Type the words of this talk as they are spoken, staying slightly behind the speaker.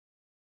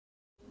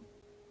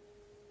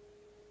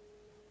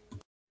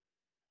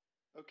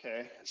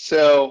Okay,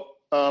 so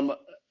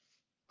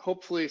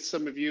hopefully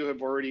some of you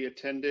have already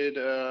attended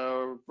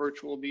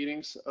virtual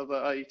meetings of the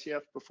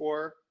IETF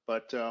before,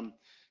 but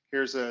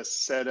here's a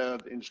set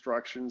of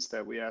instructions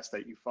that we ask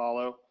that you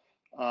follow.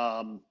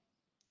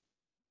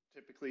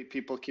 Typically,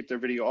 people keep their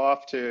video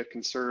off to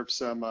conserve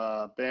some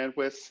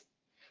bandwidth.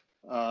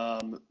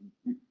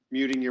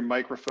 Muting your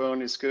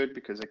microphone is good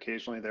because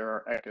occasionally there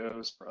are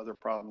echoes or other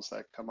problems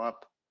that come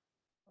up.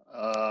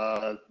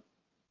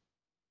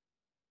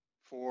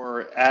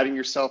 For adding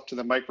yourself to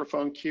the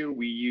microphone queue,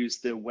 we use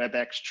the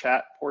WebEx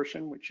chat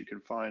portion, which you can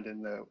find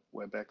in the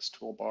WebEx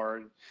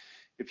toolbar.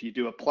 If you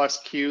do a plus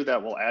queue,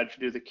 that will add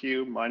you to the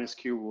queue. Minus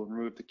queue will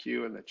remove the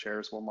queue, and the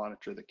chairs will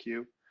monitor the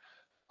queue.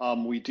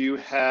 We do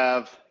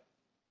have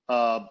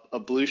a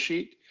blue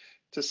sheet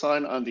to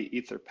sign on the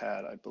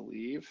Etherpad, I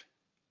believe.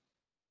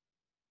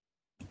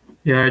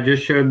 Yeah, I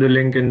just shared the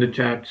link in the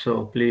chat,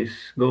 so please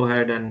go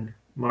ahead and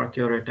mark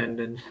your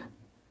attendance.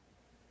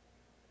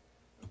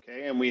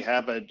 Okay, and we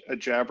have a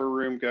Jabber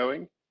room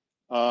going.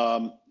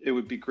 It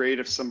would be great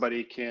if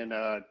somebody can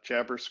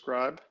Jabber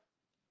scribe.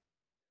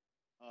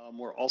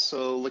 We're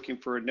also looking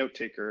for a note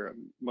taker.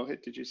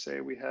 Mohit, did you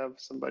say we have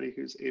somebody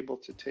who's able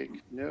to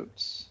take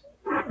notes?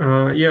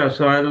 Yeah,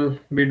 so I'll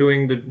be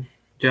doing the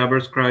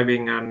Jabber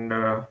scribing and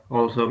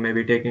also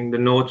maybe taking the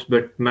notes,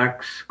 but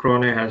Max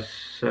Krone has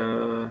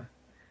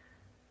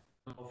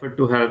offered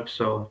to help,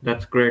 so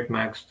that's great,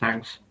 Max.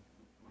 Thanks.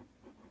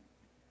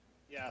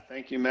 Yeah,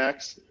 thank you,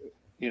 Max.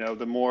 You know,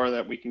 the more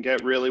that we can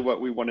get, really what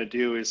we want to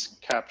do is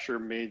capture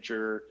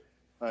major,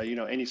 you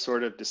know, any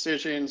sort of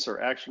decisions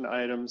or action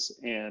items,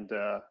 and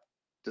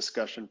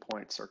discussion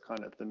points are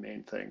kind of the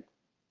main thing.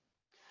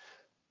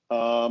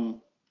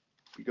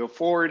 We go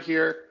forward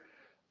here,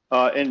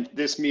 and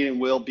this meeting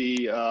will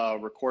be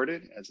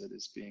recorded as it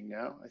is being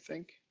now, I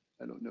think.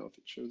 I don't know if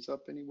it shows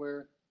up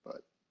anywhere,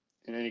 but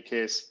in any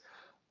case,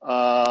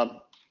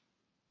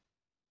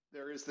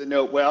 there is the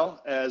note.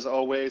 Well, as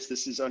always,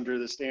 this is under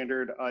the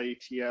standard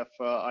IETF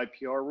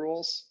IPR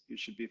rules. You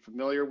should be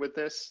familiar with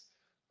this.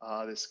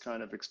 This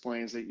kind of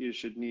explains that you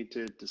should need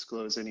to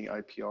disclose any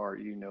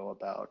IPR you know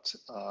about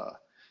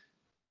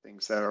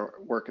things that are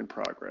work in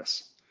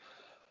progress.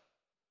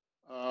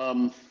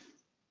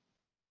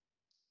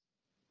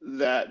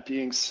 That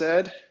being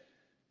said,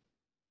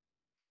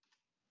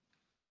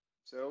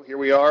 so here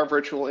we are,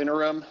 virtual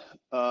interim,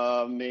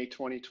 May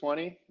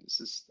 2020. This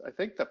is, I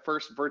think, the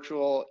first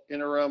virtual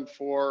interim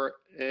for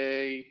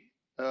a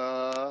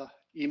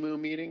EMU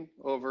meeting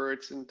over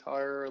its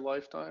entire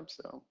lifetime.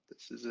 So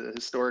this is a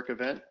historic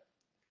event.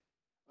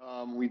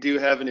 We do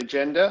have an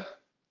agenda.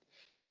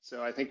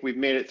 So I think we've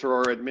made it through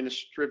our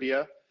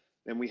administrivia.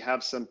 And we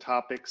have some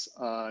topics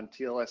on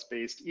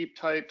TLS-based EAP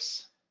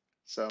types,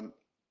 some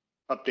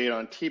update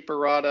on TEEP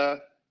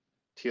errata,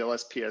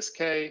 TLS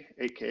PSK,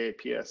 aka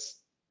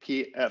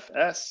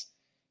PFS,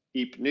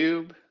 EAP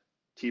noob,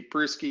 TEEP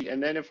brewski,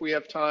 and then if we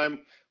have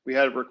time, we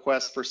had a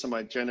request for some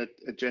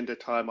agenda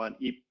time on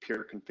EAP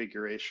peer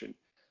configuration.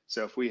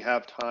 So if we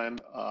have time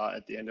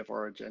at the end of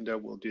our agenda,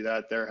 we'll do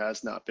that. There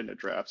has not been a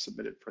draft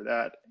submitted for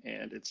that,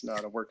 and it's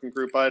not a working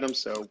group item,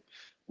 so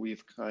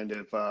we've kind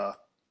of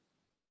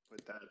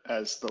put that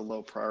as the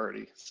low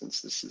priority, since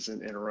this is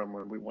an interim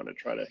when we want to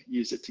try to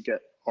use it to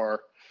get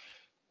our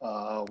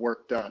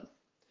work done.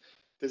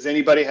 Does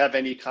anybody have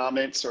any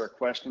comments or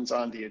questions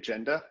on the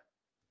agenda?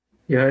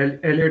 Yeah,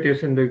 Elliot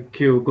is in the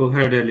queue. Go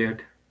ahead,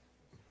 Elliot.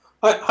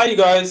 Hi, you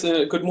guys.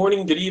 Good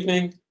morning, good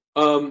evening.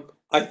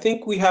 I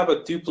think we have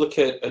a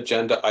duplicate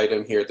agenda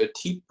item here. The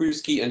TEEP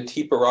brewski and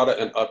TEEP errata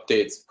and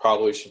updates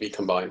probably should be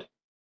combined.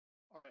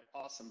 All right,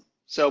 awesome.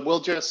 So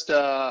we'll just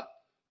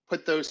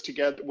put those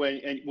together.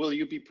 And will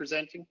you be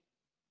presenting?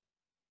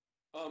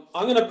 I'm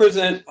going to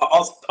present.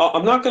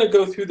 I'm not going to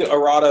go through the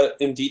errata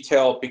in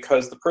detail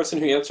because the person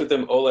who answered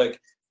them, Oleg,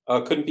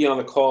 couldn't be on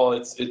the call.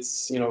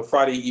 It's you know,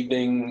 Friday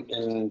evening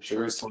in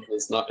Jerusalem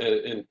is not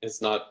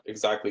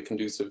exactly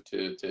conducive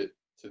to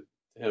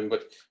him,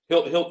 but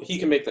he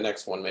can make the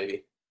next one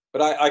maybe.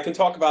 But I can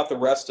talk about the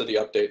rest of the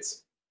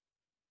updates.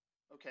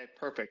 Okay,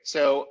 perfect.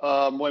 So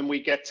when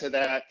we get to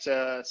that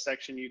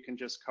section, you can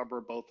just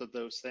cover both of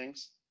those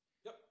things.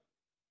 Yep.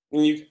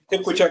 And you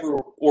pick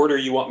whichever order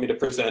you want me to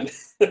present.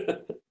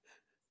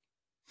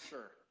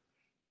 Sure.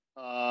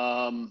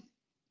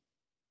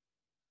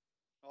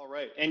 All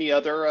right. Any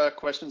other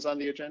questions on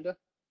the agenda?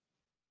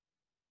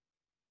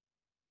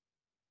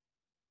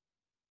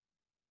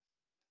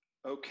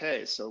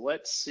 Okay, so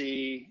let's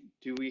see.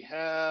 Do we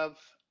have,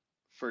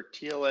 for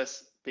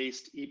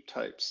TLS-based EAP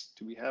types,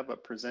 do we have a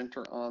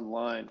presenter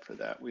online for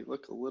that? We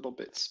look a little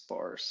bit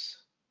sparse.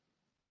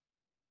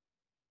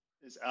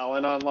 Is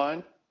Alan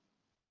online?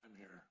 I'm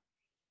here.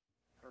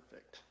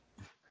 Perfect.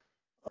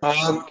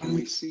 Can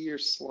we see your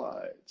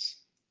slides?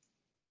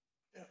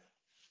 Yeah.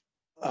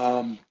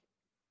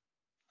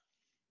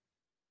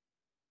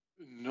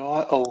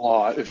 Not a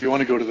lot. If you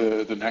want to go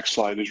to the next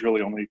slide, there's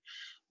really only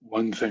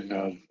one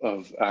thing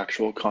of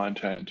actual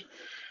content.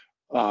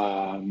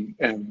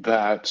 And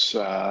that's,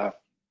 you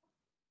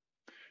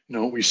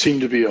know, we seem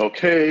to be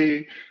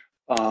okay.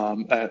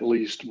 At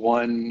least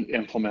one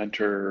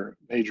implementer,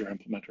 major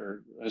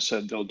implementer, has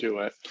said they'll do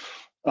it.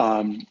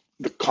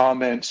 The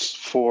comments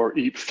for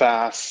Eat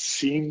Fast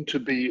seem to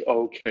be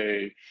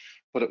okay,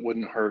 but it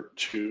wouldn't hurt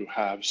to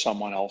have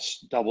someone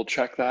else double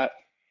check that.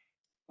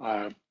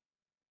 The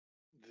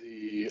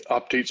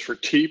updates for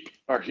TEEP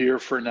are here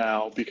for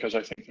now because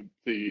I think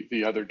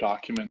the other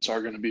documents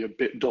are going to be a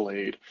bit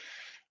delayed,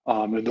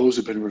 and those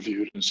have been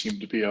reviewed and seem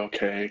to be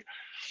okay.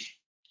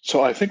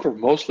 So I think we're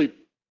mostly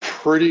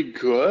pretty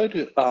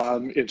good.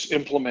 It's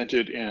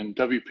implemented in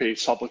WPA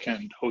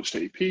Supplicant Host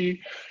AP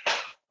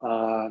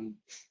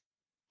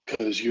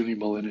because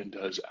Unimolinen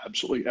does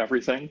absolutely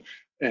everything.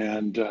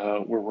 And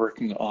we're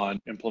working on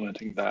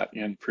implementing that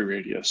in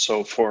pre-radius.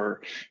 So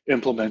for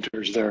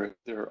implementers, there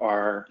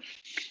are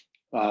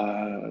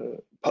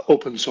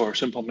open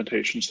source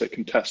implementations that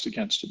can test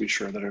against to be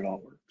sure that it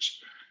all works.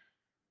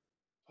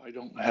 I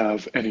don't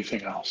have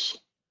anything else.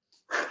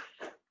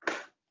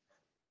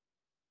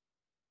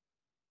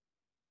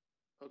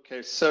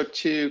 Okay, so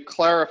to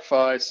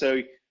clarify,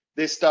 so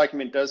this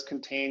document does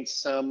contain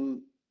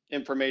some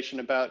information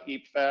about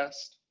Eat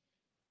Fast?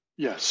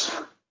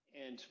 Yes.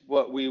 And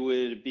what we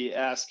would be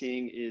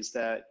asking is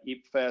that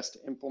Eat Fast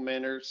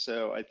implementers,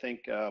 so I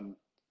think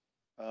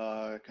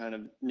kind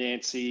of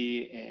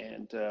Nancy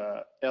and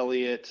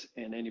Elliot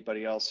and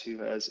anybody else who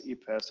has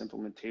Eat Fast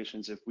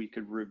implementations, if we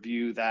could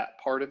review that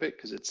part of it,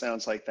 because it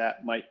sounds like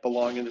that might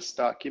belong in this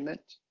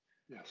document.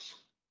 Yes.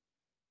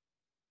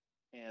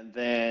 And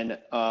then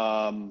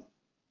for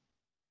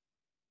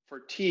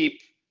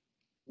TEEP,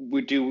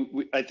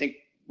 I think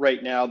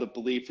right now the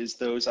belief is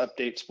those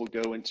updates will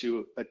go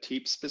into a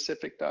TEEP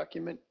specific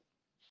document.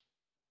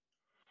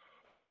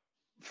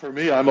 For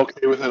me, I'm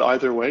okay with it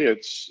either way.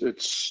 It's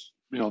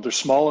they're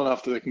small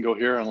enough that they can go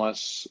here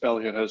unless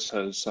Elliot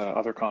has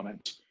other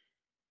comments.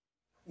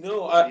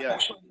 No, Yeah.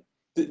 actually,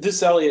 this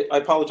is Elliot. I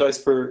apologize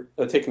for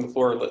taking the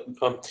floor.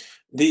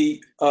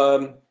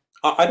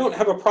 I don't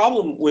have a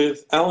problem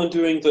with Alan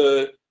doing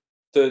the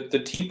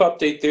TEEP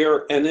update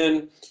there, and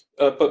then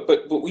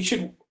but we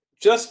should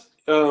just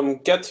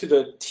get to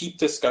the TEEP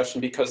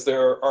discussion because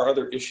there are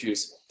other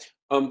issues.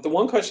 The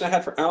one question I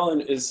had for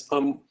Alan is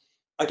I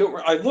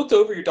looked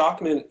over your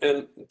document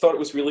and thought it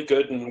was really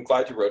good, and I'm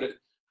glad you wrote it.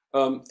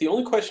 The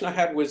only question I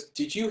had was,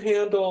 did you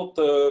handle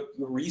the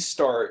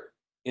restart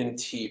in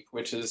TEEP,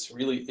 which is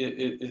really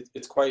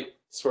it's quite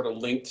sort of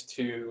linked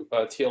to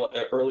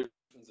earlier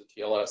versions of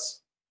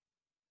TLS?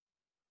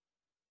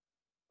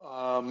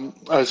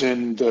 As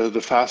in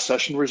the fast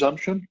session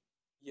resumption?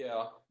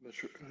 Yeah.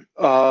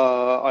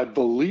 I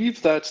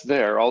believe that's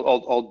there.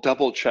 I'll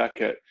double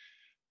check it.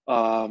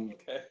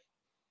 Okay.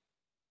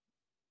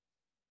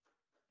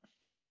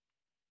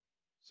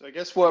 So I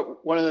guess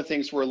one of the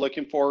things we're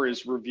looking for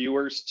is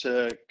reviewers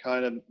to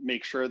kind of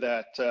make sure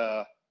that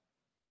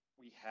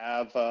we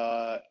have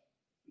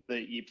the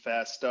Eat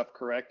Fast stuff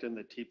correct and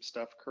the TEEP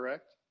stuff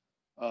correct.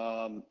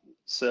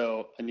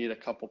 So I need a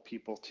couple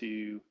people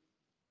to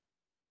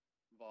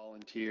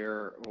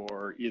volunteer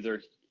or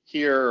either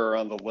here or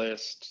on the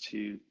list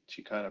to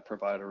kind of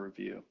provide a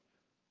review.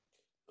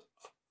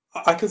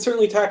 I can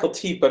certainly tackle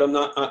TEEP, but I'm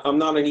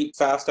not an Eat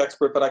Fast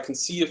expert, but I can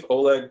see if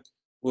Oleg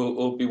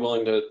will be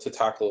willing to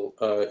tackle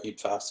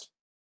Eat Fast.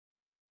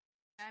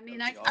 I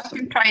mean, I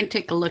can try and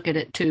take a look at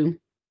it too.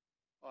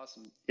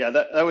 Awesome. Yeah,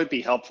 that would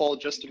be helpful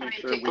just to make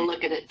sure take a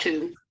look at it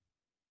too.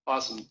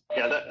 Awesome.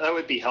 Yeah, that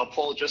would be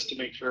helpful just to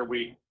make sure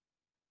we.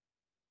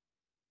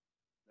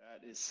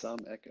 That is some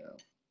echo.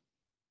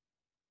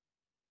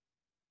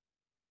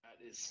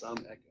 That is some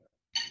echo.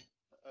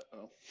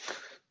 Uh-oh.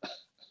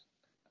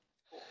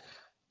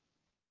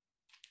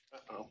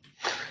 Uh-oh.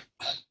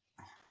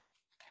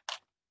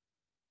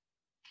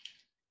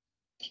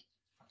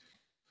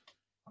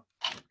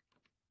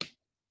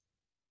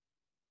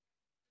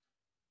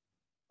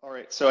 All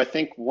right, so I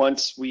think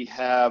once we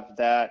have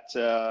that,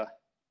 some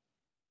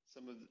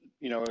of,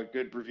 a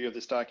good review of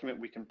this document,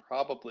 we can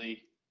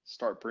probably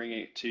start bringing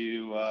it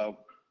to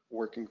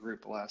working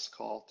group last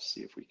call to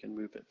see if we can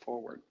move it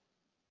forward.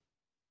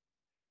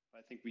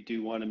 I think we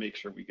do want to make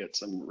sure we get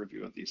some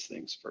review of these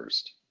things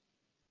first.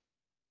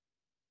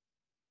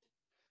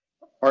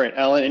 All right,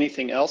 Alan,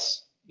 anything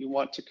else you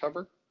want to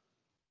cover?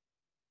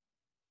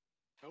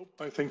 Nope,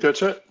 I think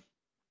that's it.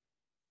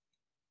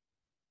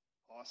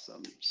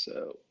 Awesome.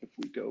 So if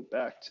we go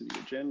back to the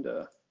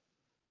agenda,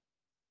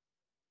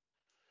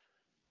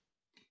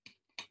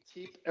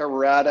 TEEP,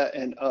 errata,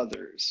 and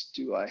others.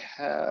 Do I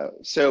have,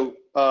 so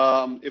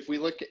if we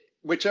look at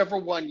whichever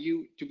one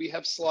do we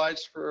have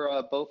slides for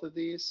both of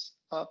these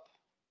up?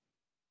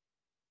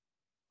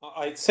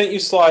 I sent you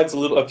slides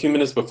a few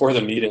minutes before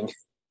the meeting. Okay.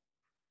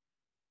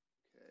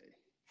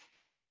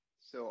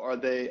 So are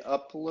they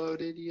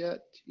uploaded yet?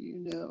 Do you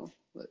know?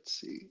 Let's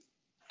see.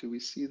 Do we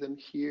see them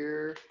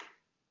here?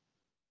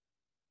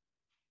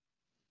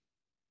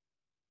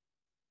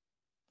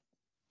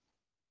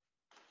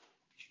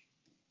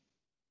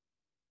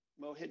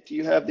 Mohit, do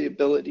you have the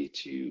ability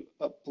to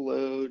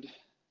upload?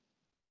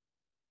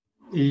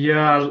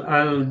 Yeah,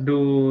 I'll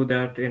do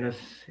that in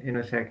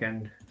a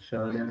second.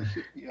 So then.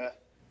 Yeah.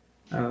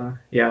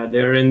 Yeah,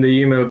 they're in the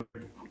email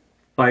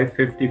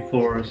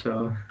 554.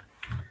 So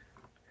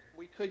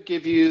We could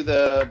give you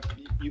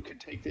you could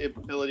take the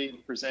ability to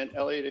present,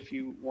 Elliot, if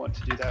you want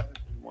to do that.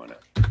 If you want to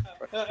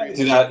I can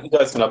do that. You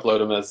guys can upload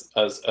them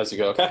as you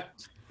go. Okay.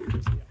 All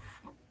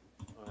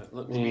right,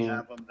 let we me.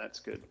 have them. That's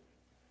good.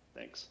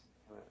 Thanks.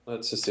 All right,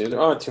 let's just see. There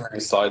aren't too many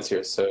slides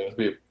here, so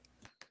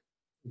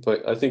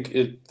but I think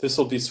this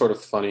will be sort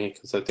of funny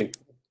because I think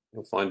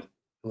you'll find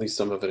at least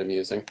some of it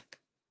amusing.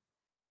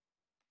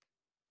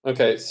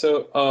 Okay,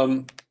 so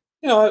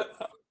you know,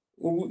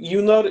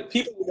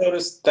 people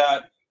notice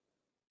that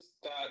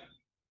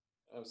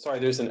oh, sorry,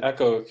 there's an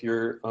echo. If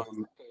you're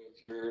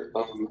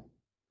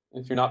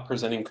not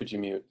presenting, could you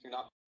mute?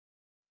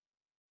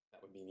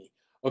 That would be me.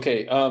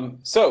 Okay,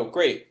 so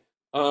great.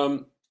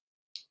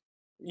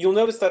 You'll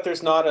notice that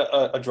there's not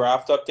a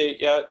draft update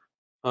yet.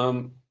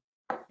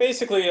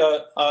 Basically,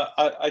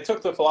 I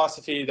took the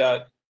philosophy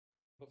that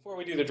before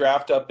we do the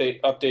draft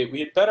update, we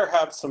had better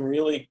have some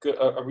really good,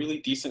 a really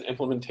decent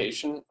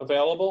implementation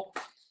available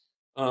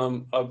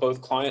of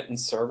both client and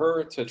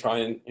server to try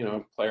and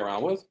play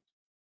around with.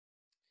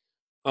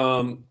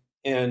 And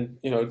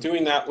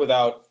doing that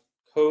without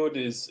code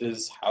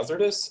is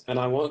hazardous, and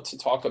I want to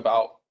talk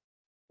about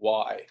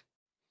why.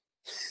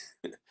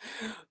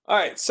 All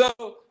right, so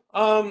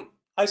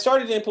I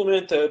started to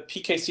implement the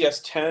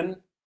PKCS 10.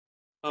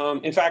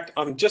 In fact,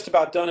 I'm just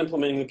about done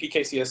implementing the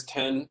PKCS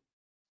 10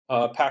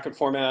 packet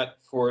format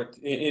for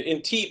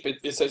in TEEP.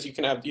 It says you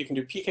can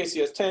do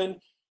PKCS 10,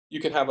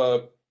 you can have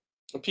a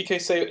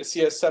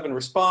PKCS 7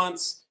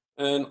 response,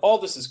 and all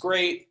this is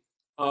great.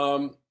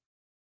 Okay,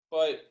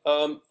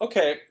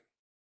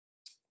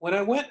 when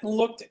I went and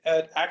looked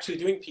at actually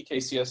doing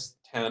PKCS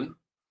 10,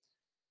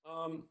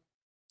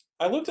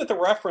 I looked at the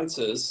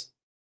references,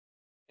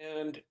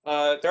 and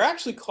they're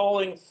actually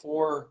calling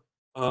for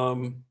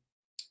a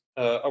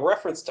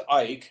reference to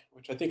Ike,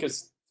 which I think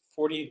is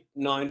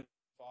 49.5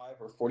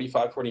 or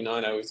 45.49.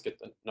 I always get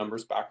the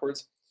numbers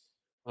backwards,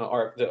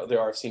 or the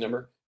RFC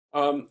number.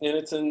 And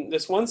it's in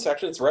this one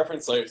section. It's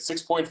reference like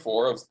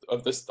 6.4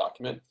 of this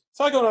document.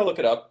 So I go and I look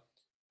it up,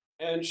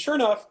 and sure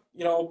enough,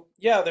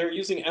 yeah, they're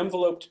using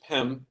enveloped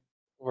PEM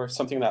or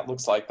something that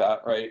looks like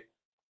that, right?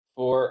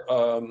 For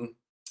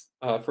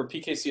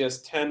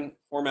PKCS 10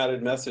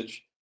 formatted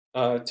message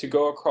to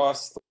go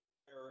across the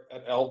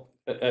layer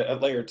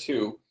at layer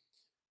 2.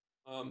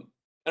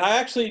 And I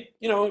actually,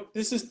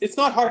 it's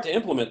not hard to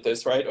implement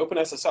this, right?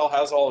 OpenSSL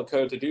has all the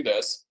code to do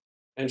this.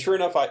 And sure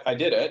enough, I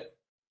did it.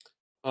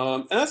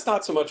 And that's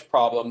not so much a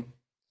problem,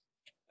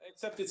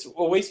 except it's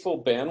a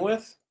wasteful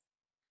bandwidth.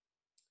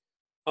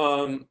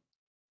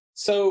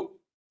 So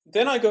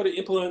then I go to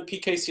implement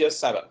PKCS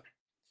 7.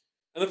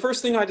 And the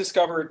first thing I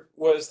discovered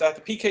was that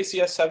the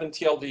PKCS 7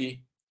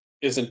 TLD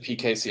isn't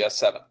PKCS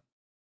 7.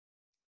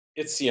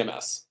 It's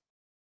CMS.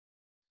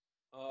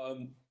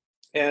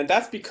 And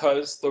that's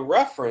because the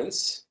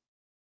reference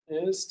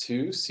is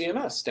to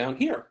CMS down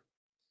here.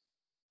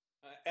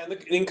 And the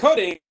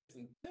encoding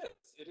isn't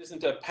this. It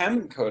isn't a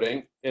PEM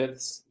encoding,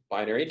 it's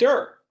binary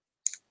dir.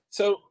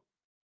 So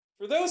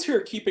for those who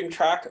are keeping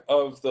track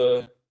of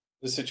the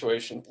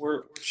situation,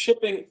 we're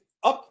shipping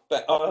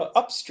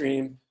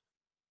upstream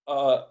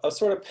a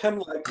sort of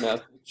PEM-like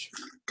message,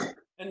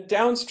 and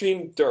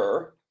downstream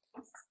dir.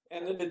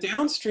 And then the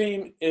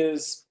downstream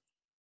is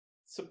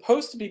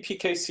supposed to be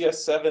PKCS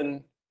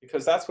 7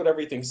 because that's what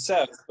everything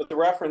says, but the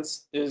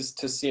reference is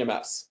to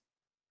CMS.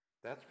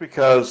 That's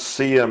because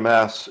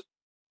CMS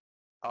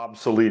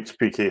obsoletes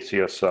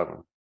PKCS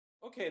 7.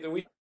 Okay, then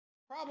we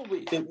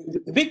probably,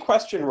 the big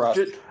question, Russ.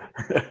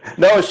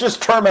 No, it's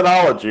just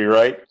terminology,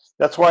 right?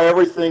 That's why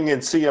everything in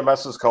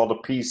CMS is called a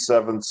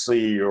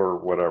P7C or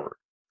whatever.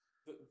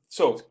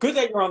 So good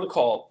that you're on the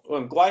call.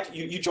 I'm glad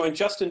you joined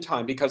just in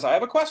time because I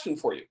have a question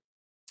for you.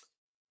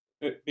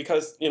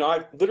 Because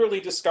I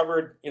literally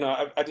discovered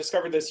I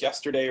discovered this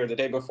yesterday or the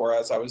day before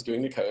as I was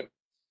doing the code,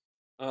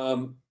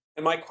 and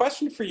my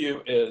question for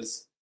you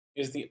is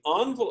the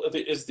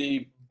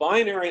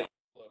binary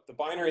envelope, the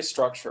binary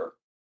structure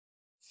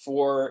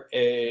for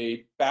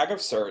a bag of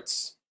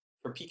certs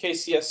for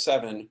PKCS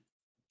 7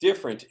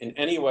 different in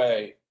any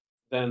way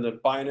than the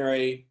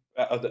binary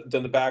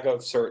than the bag of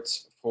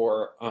certs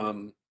for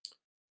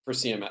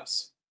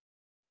CMS?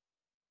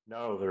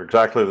 No, they're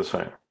exactly the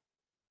same.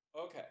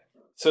 Okay.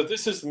 So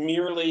this is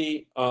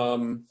merely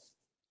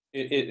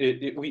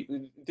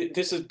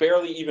this is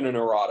barely even an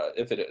errata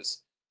if it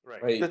is.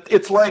 Right.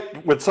 It's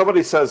like when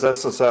somebody says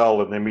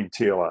SSL and they mean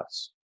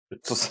TLS.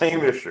 It's the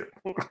same issue.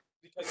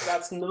 Because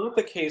that's not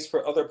the case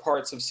for other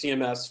parts of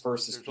CMS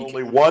versus There's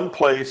only one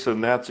place,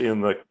 and that's in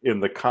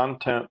the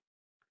content.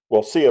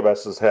 Well,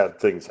 CMS has had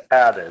things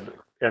added,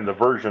 and the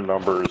version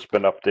number has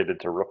been updated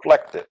to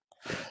reflect it.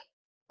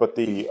 But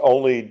the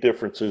only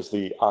difference is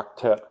the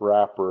octet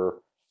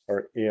wrapper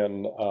are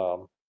in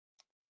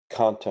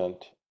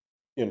content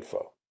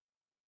info.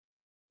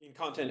 In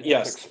content,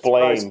 yes.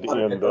 Explained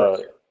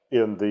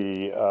in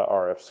the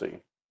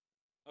RFC.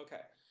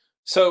 Okay.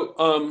 So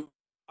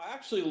I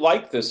actually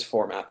like this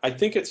format. I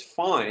think it's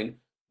fine,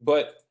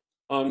 but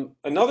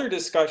another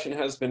discussion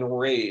has been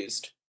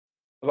raised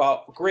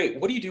about, great,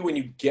 what do you do when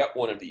you get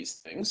one of these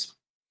things?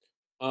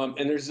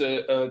 And there's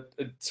a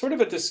sort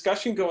of a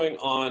discussion going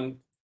on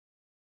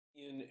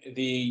in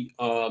the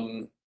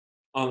on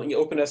the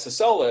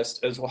OpenSSL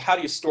list as well. How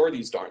do you store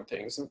these darn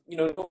things? And,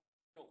 don't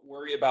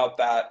worry about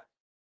that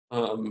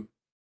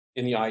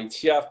in the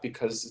IETF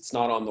because it's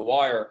not on the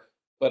wire.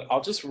 But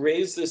I'll just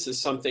raise this as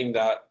something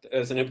that,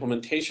 as an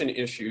implementation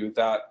issue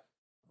that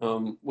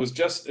was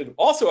just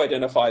also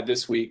identified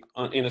this week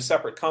in a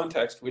separate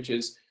context, which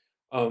is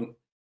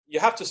you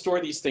have to store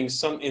these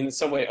things in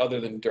some way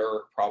other than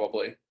dir,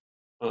 probably,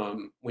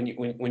 when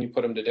you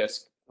put them to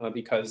disk,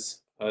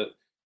 because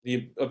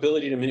the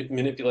ability to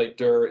manipulate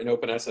dir in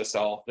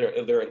OpenSSL,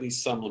 there are at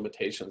least some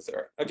limitations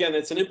there. Again,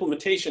 it's an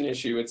implementation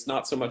issue. It's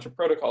not so much a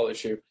protocol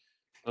issue,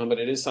 but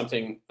it is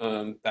something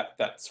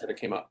that sort of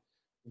came up.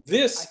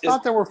 I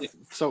thought there were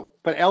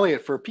but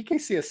Elliot, for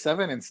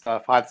PKCS7 and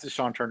stuff. Hi, this is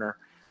Sean Turner.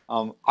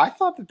 I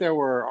thought that there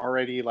were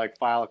already like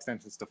file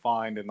extensions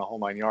defined in the whole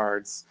 9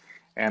 yards,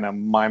 and a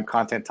MIME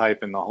content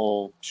type in the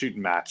whole shoot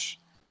and match.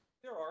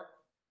 There are.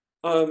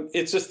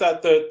 It's just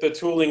that the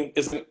tooling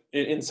isn't,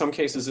 in some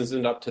cases,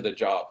 isn't up to the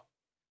job,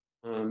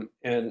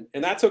 and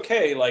that's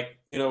okay. Like,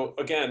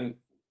 again,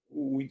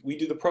 we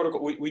do the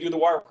protocol, we do the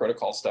wire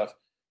protocol stuff.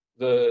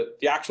 The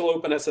actual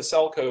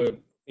OpenSSL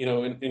code,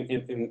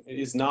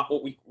 is not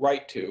what we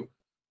write to,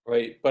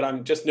 right? But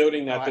I'm just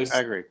noting that I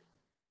agree.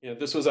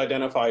 This was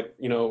identified,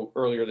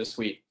 earlier this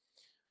week.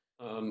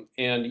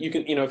 And you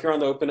can, if you're on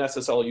the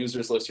OpenSSL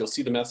users list, you'll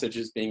see the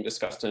messages being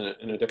discussed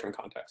in a different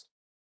context.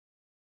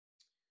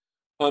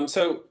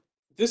 So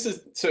these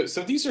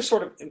are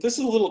sort of, this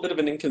is a little bit of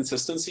an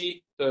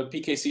inconsistency, the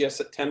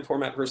PKCS10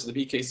 format versus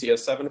the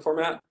PKCS7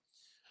 format.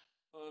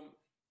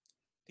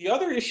 The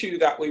other issue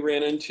that we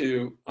ran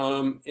into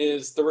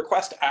is the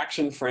request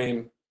action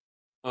frame.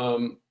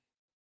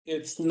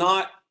 It's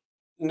not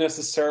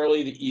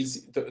necessarily the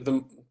easy,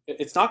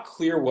 it's not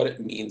clear what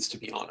it means, to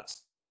be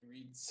honest.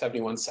 Read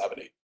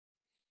 7170.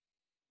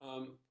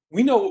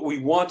 We know what we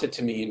want it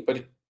to mean,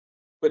 but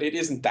it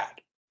isn't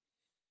that.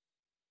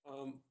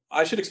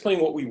 I should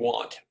explain what we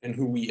want and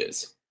who we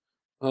is.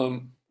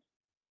 The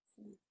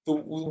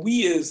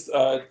we is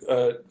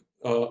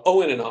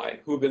Owen and I,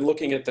 who have been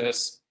looking at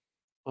this.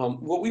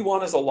 What we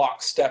want is a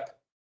lockstep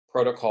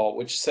protocol,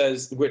 which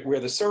says where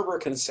the server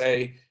can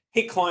say,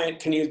 "Hey, client,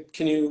 can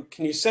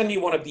you send me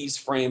one of these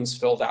frames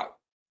filled out?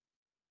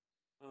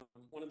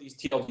 One of these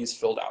TLVs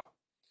filled out."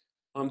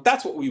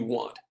 That's what we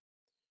want.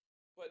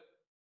 But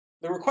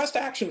the request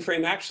action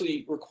frame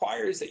actually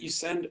requires that you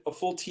send a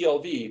full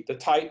TLV, the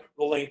type,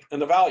 the length,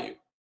 and the value.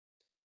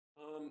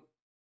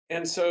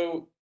 And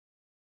so,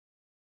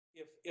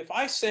 if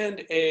I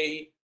send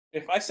a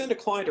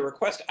client a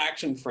request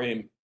action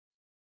frame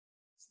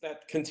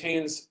that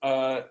contains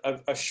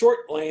a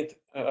short length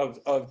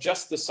of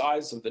just the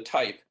size of the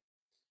type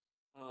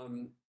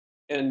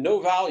and no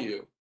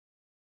value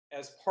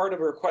as part of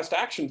a request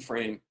action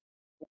frame,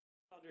 we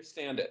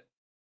understand it.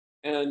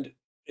 And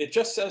it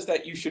just says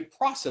that you should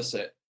process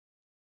it.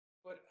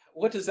 But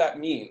what does that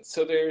mean?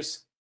 So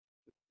there's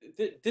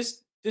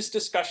this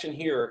discussion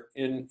here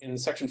in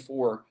section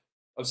 4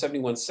 of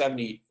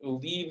 7170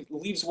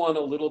 leaves one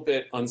a little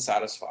bit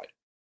unsatisfied.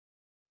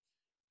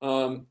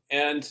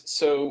 And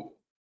so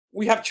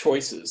we have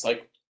choices.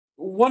 Like,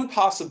 one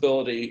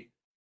possibility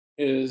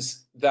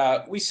is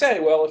that we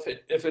say, well,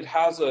 if it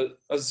has a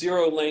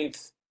zero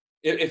length,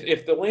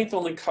 if the length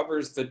only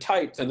covers the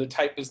type, then the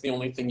type is the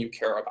only thing you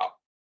care about.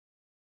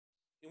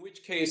 In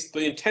which case,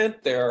 the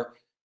intent there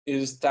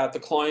is that the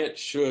client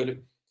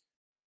should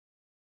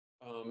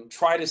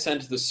try to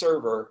send to the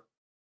server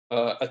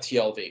a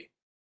TLV.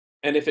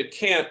 And if it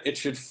can't, it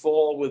should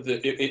fall with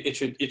it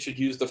should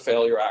use the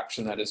failure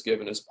action that is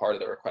given as part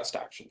of the request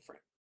action frame.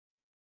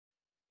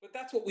 But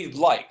that's what we'd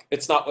like.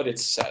 It's not what it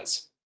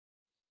says.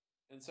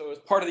 And so as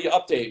part of the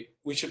update,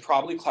 we should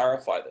probably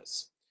clarify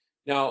this.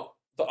 Now,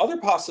 the other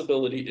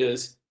possibility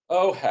is,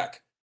 oh,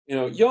 heck,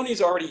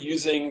 Yoni's already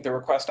using the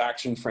request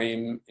action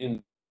frame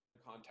in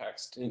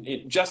context,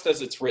 just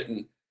as it's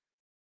written.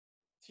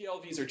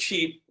 TLVs are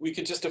cheap. We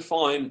could just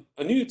define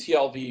a new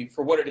TLV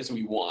for what it is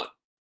we want,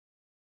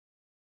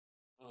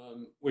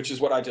 which is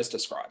what I just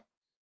described.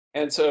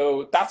 And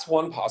so that's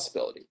one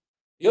possibility.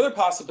 The other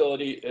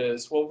possibility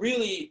is, well,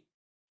 really,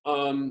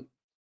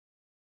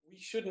 we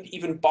shouldn't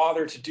even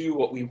bother to do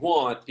what we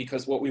want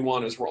because what we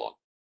want is wrong.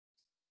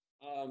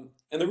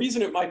 And the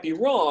reason it might be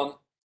wrong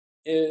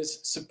is,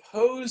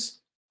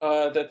 suppose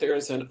that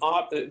there's a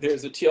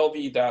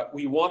TLV that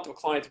we want the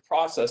client to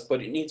process,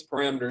 but it needs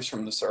parameters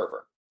from the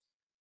server.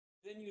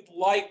 Then you'd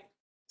like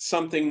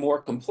something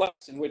more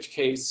complex, in which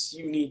case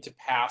you need to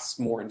pass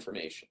more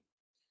information.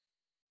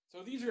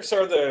 So these are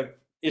sort of the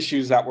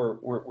issues that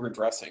we're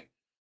addressing.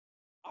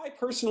 I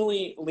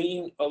personally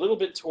lean a little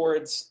bit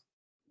towards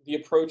the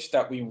approach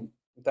that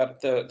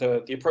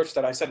the approach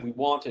that I said we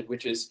wanted,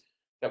 which is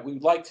that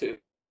we'd like to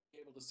be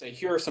able to say,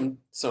 here are some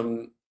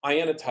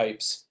IANA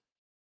types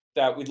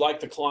that we'd like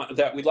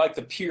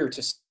the peer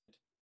to send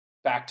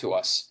back to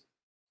us,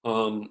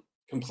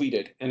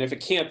 completed, and if it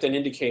can't, then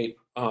indicate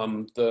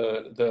then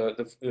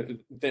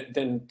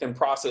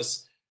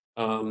process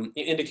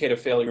indicate a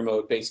failure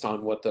mode based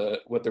on what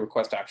the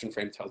request action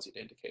frame tells you to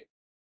indicate.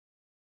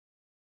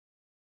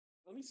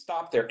 Let me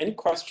stop there. Any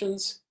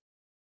questions?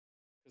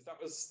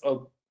 Because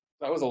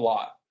that was a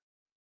lot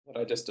that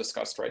I just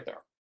discussed right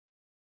there.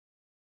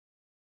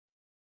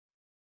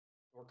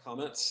 Or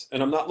comments?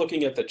 And I'm not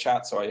looking at the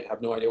chat, so I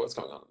have no idea what's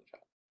going on in the chat,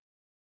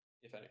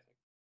 if anything.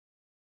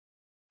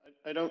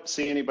 I don't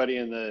see anybody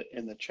in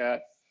the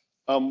chat.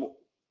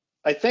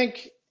 I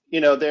think,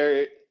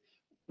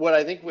 what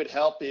I think would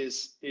help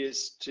is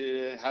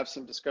to have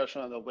some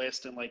discussion on the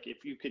list, and like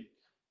if you could,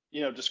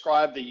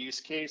 describe the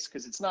use case,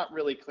 because it's not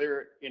really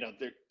clear.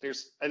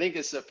 I think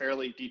this is a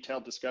fairly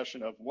detailed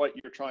discussion of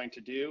what you're trying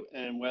to do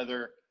and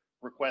whether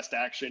request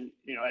action,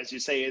 as you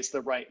say, is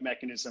the right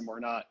mechanism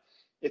or not.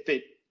 If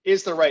it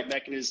is the right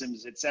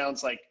mechanisms, it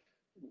sounds like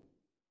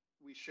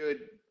we should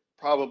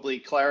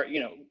probably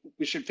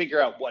we should figure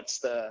out what's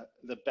the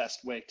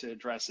best way to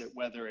address it,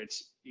 whether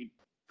it's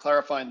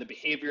clarifying the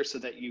behavior so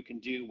that you can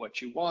do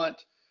what you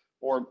want,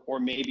 or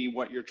maybe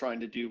what you're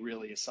trying to do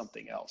really is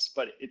something else.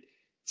 But it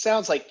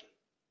sounds like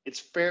it's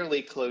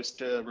fairly close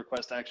to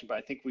request action, but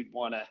I think we'd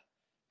want to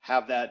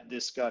have that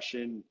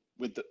discussion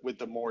with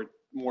the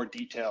more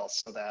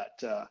details so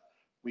that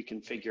we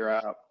can figure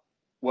out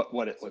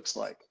what it looks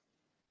like.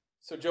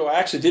 So Joe, I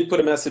actually did put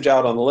a message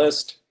out on the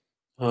list.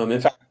 In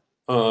fact,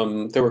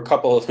 there were a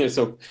couple of,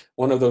 so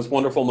one of those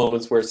wonderful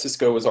moments where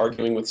Cisco was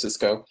arguing with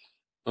Cisco,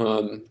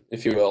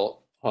 if you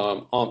will,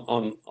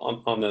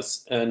 on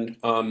this. And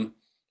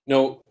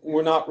no,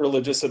 we're not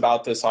religious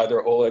about this,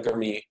 either Oleg or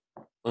me,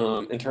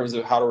 in terms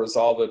of how to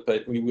resolve it,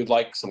 but we would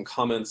like some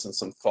comments and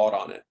some thought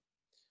on it.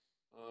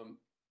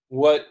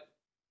 What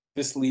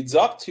this leads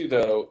up to,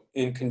 though,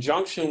 in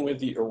conjunction with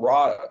the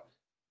errata,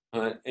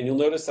 and you'll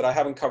notice that I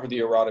haven't covered the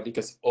errata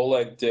because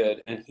Oleg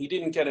did, and he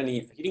didn't get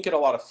a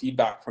lot of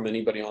feedback from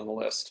anybody on the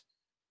list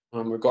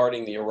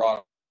regarding the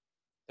errata,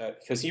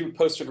 because he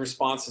posted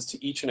responses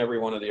to each and every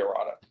one of the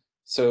errata.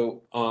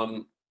 So,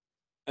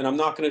 and I'm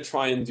not going to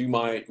try and do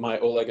my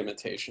Oleg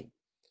imitation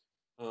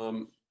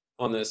on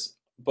this,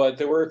 but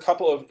there were a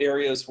couple of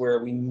areas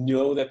where we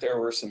know that there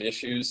were some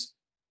issues,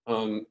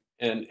 and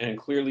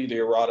clearly the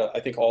errata,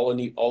 I think all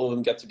of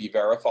them get to be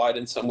verified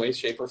in some way,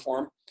 shape, or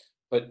form.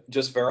 But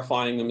just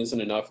verifying them isn't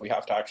enough. We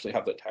have to actually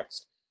have the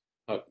text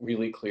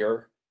really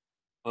clear.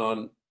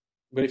 But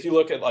if you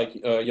look at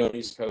like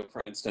Yoni's code,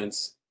 for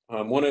instance,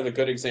 one of the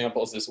good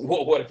examples is,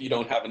 well, what if you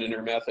don't have an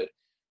inner method?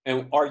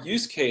 And our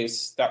use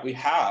case that we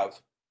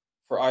have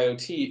for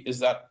IoT is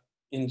that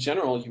in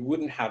general, you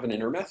wouldn't have an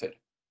inner method.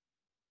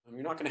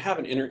 You're not going to have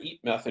an inner eat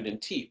method in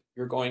TEEP.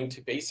 You're going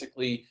to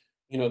basically,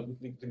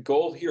 the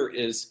goal here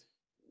is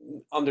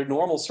under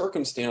normal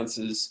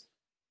circumstances,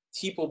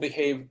 TEEP will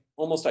behave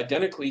almost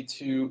identically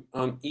to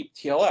EAP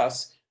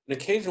TLS, and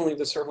occasionally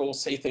the server will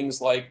say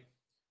things like,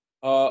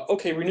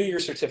 okay, renew your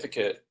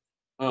certificate,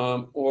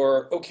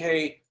 or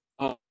okay,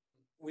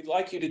 we'd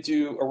like you to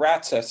do a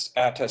RAT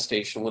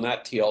attestation when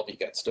that TLB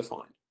gets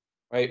defined,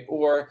 right?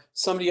 Or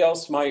somebody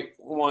else might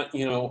want,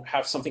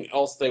 have something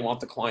else they want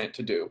the client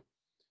to do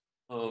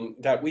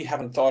that we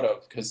haven't thought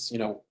of because,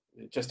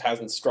 it just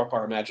hasn't struck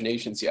our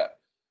imaginations yet.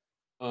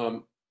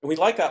 And we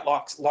like that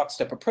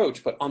lockstep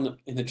approach, but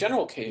in the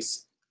general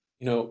case,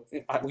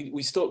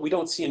 we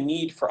don't see a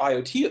need for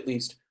IoT, at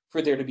least,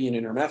 for there to be an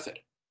inner method.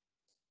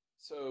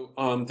 So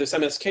this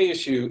MSK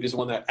issue is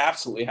one that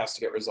absolutely has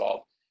to get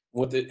resolved.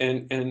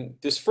 And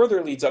this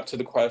further leads up to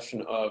the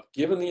question of,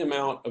 given the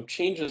amount of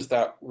changes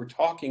that we're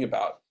talking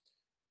about,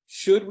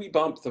 should we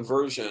bump the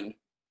version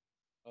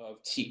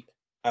of TEEP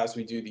as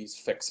we do these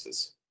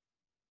fixes?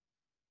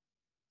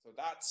 So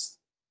that's,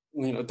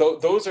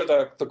 those are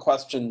the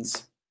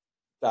questions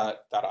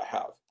that I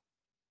have.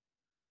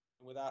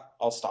 And with that,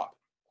 I'll stop.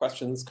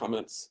 Questions,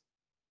 comments?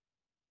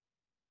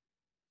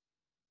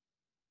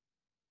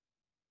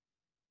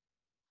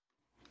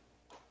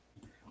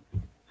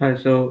 Hi,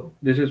 so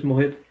this is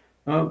Mohit.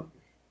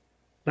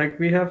 Like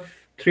we have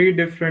three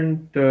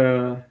different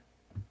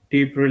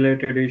TEEP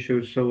related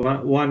issues.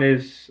 So one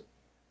is,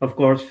 of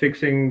course,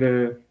 fixing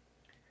the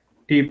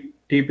TEEP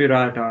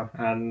errata,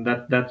 and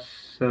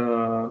that's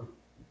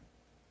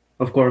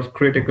of course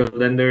critical.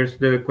 Then there's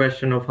the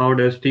question of how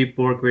does TEEP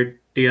work with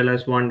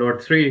TLS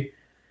 1.3,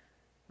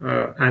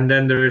 and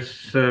then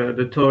there's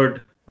the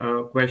third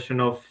question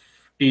of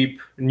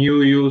TEEP,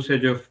 new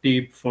usage of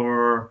TEEP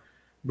for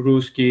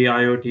Brewski,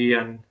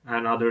 IoT,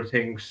 and other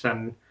things,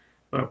 and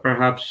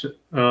perhaps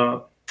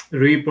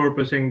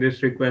repurposing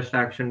this request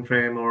action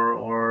frame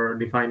or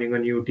defining a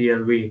new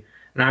TLV.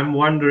 And I'm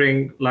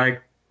wondering,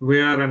 like,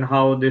 where and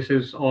how this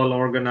is all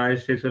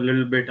organized is a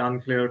little bit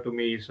unclear to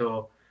me.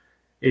 So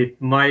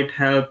it might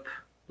help,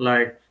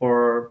 like,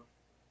 for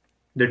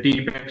the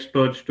TEEP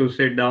experts to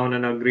sit down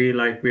and agree,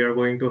 like, we are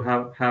going to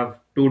have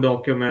two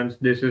documents.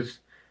 This is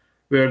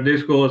where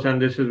this goes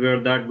and this is where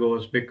that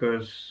goes,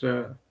 because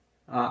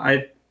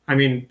I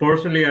mean,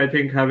 personally, I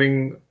think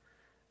having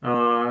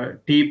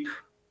TEEP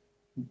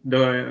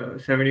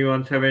the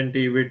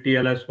 7170 with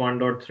TLS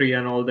 1.3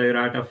 and all the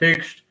errata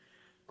fixed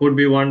could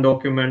be one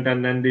document,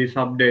 and then these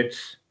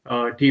updates,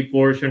 TEEP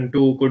version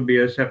 2 could be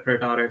a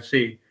separate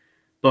RFC.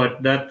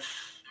 But that's,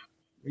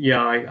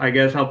 yeah, I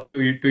guess up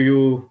to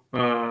you,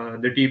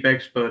 the TEEP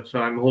experts.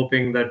 So I'm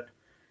hoping that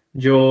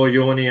Joe,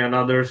 Yoni, and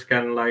others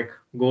can like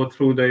go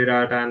through the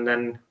errata, and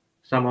then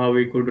somehow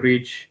we could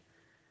reach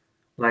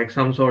like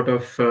some sort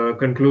of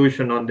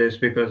conclusion on this,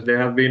 because they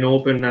have been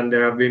open and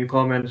there have been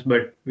comments,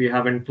 but we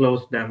haven't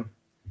closed them.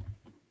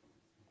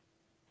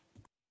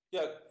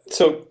 Yeah.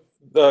 So,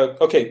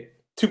 okay,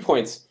 2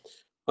 points.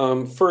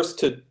 First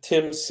to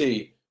Tim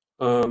C.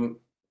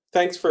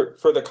 Thanks for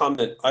the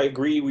comment. I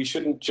agree. We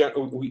shouldn't.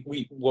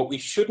 What we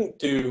shouldn't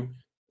do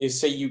is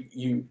say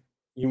you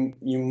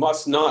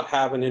must not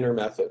have an inner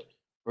method,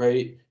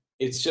 right?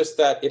 It's just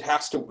that it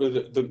has to.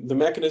 The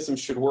mechanism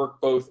should work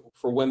both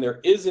for when there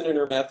is an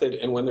inner method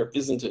and when there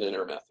isn't an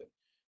inner method.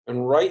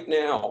 And right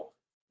now,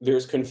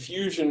 there's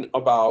confusion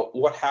about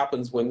what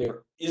happens when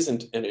there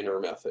isn't an inner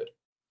method.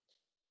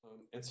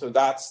 And so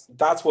that's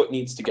what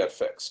needs to get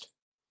fixed.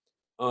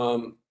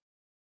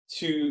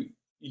 To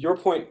your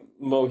point,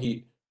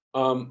 Mohit,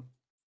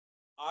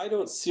 I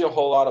don't see a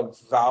whole lot of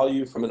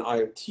value from an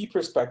IoT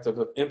perspective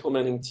of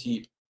implementing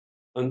TEEP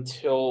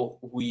until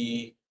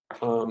we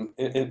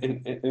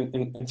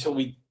until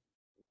we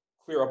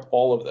clear up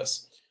all of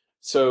this.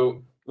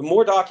 So the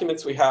more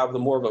documents we have, the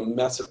more of a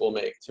mess it will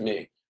make to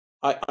me.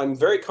 I'm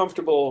very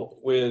comfortable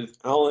with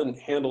Alan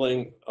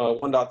handling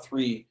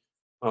 1.3.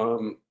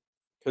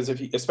 Because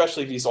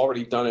especially if he's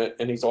already done it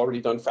and he's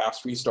already done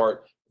fast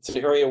restart, it's an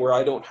area where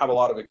I don't have a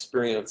lot of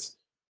experience,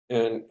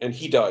 and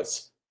he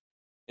does,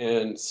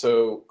 and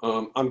so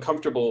I'm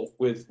comfortable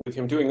with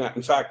him doing that.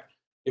 In fact,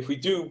 if we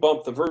do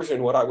bump the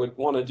version, what I would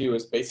want to do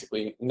is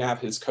basically nav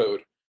his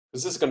code,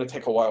 because this is going to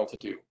take a while to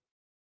do,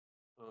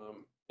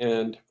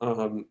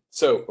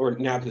 or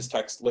nav his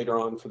text later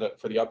on for the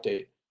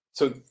update.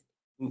 So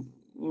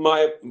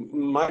my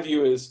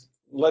view is,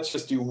 let's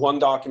just do one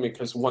document,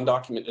 because one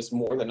document is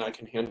more than I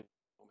can handle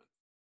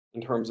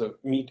in terms of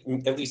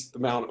at least the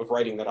amount of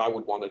writing that I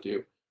would want to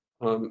do,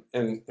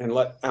 and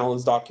let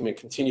Alan's document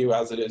continue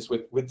as it is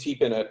with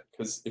TEEP in it,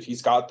 because if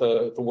he's got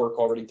the work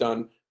already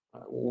done,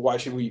 why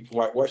should we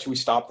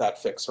stop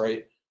that fix,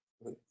 right?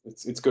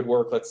 It's good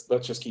work. Let's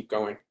just keep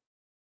going.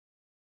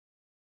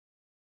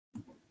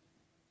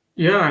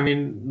 Yeah, I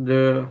mean,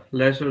 the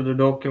lesser the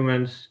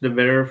documents, the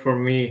better for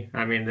me.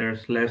 I mean,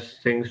 there's less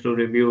things to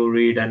review,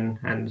 read,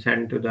 and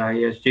send to the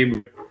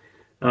ISG.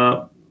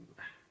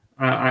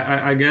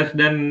 I guess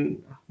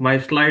then my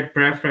slight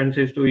preference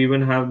is to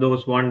even have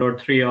those 1.3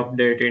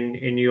 update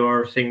in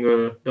your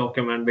single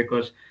document,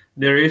 because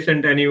there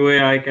isn't any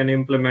way I can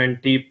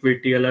implement TEEP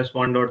with TLS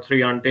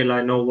 1.3 until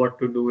I know what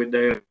to do with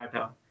the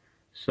data.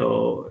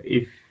 So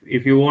if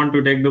you want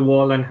to take the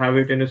ball and have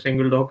it in a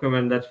single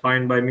document, that's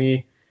fine by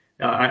me.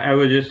 I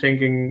was just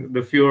thinking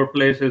the fewer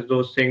places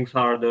those things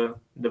are, the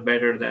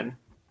better then.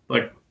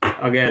 But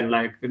again,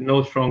 like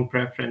no strong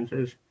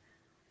preferences.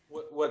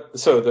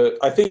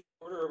 I think the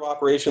order of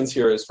operations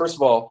here is, first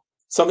of all,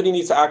 somebody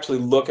needs to actually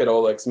look at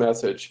Oleg's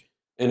message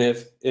and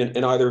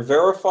either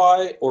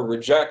verify or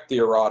reject the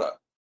errata,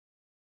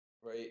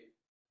 right?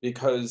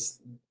 Because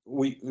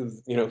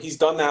he's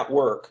done that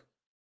work.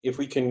 If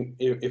we can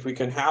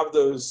have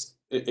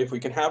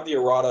the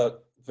errata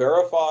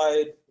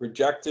verified,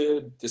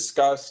 rejected,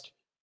 discussed,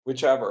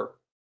 whichever.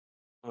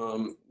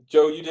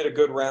 Joe, you did a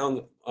good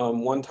round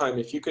one time.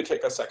 If you could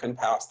take a second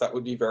pass, that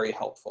would be very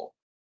helpful.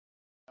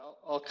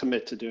 I'll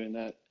commit to doing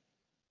that.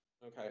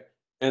 Okay.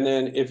 And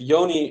then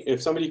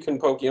if somebody can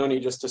poke Yoni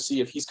just to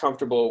see if he's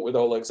comfortable with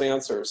Oleg's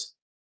answers,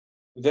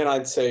 then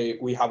I'd say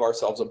we have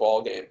ourselves a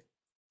ball game.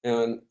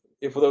 And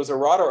if those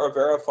errata are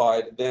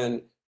verified,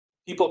 then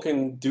people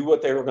can do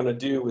what they were going to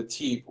do with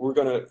TEEP. We're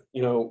going to,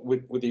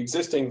 with the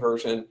existing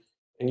version,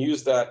 and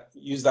use that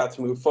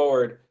to move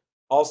forward.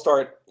 I'll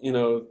start,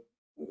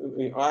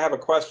 I have a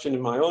question in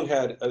my own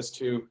head as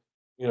to,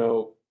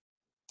 do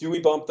we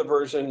bump the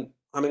version?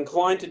 I'm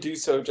inclined to do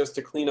so just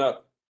to clean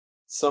up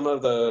some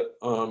of the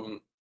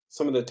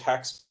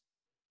text.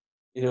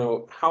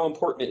 How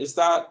important is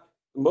that?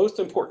 The most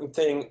important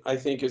thing, I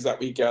think, is that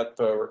we get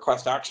the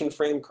request action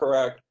frame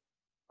correct.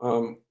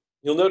 You'll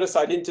notice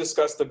I didn't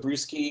discuss the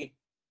Brewski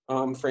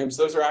frames.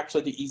 Those are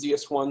actually the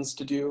easiest ones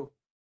to do,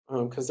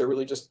 because they're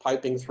really just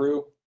piping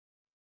through.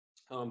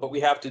 But we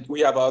have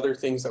other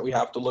things that we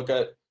have to look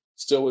at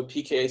still with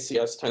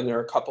PKCS10. There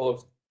are a couple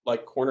of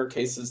corner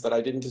cases that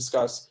I didn't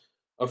discuss.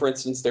 For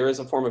instance, there is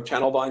a form of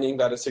channel binding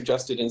that is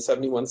suggested in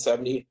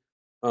 7170,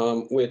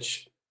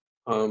 which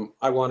I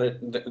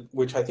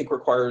think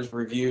requires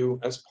review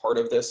as part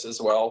of this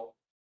as well.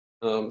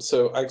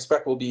 So I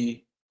expect we'll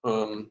be.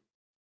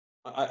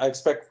 I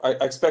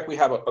expect we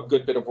have a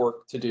good bit of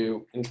work to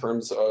do in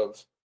terms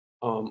of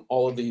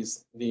all of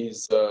these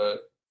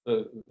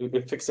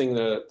fixing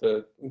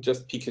the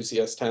just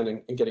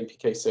PKCS10 and getting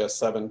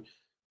PKCS7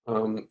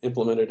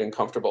 implemented and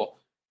comfortable.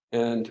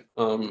 And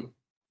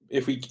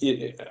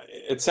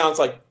it sounds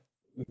like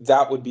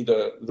that would be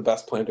the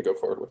best plan to go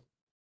forward with.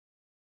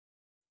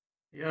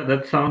 Yeah,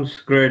 that sounds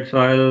great. So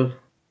I'll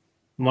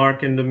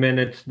mark in the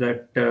minutes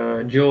that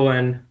Joe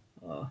and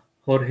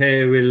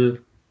Jorge will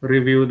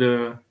review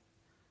the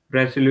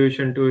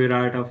resolution to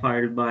errata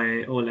filed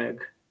by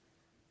Oleg.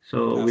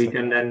 So we Fantastic.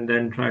 can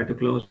then try to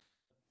close.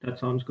 That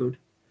sounds good.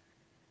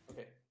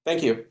 Okay,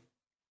 thank you.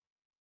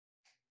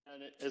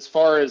 And as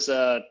far as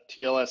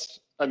TLS,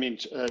 I mean,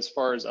 as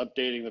far as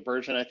updating the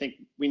version, I think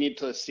we need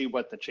to see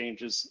what the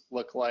changes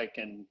look like.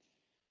 And,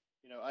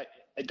 you know, I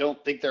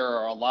don't think there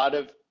are a lot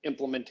of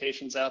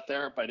implementations out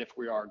there, but if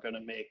we are going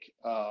to make,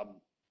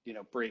 you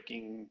know,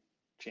 breaking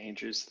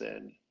changes,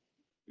 then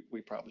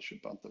we probably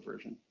should bump the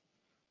version.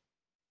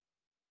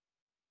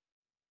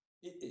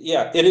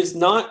 Yeah, it is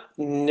not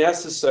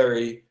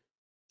necessary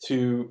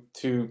to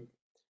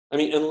I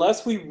mean,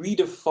 unless we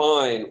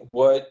redefine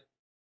what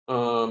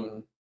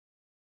either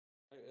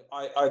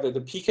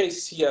the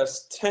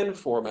PKCS10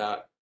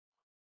 format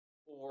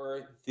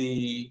or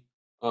the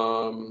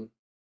or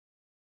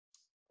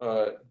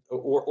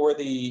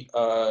the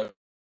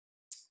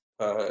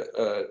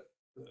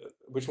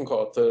which one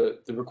call it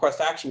the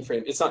request action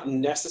frame. It's not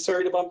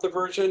necessary to bump the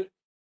version,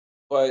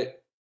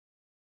 but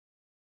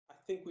I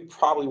think we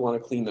probably want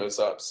to clean those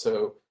up.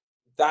 So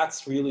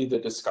that's really the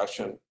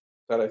discussion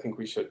that I think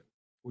we should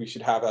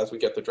have as we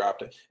get the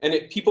draft. And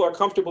if people are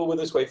comfortable with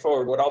this way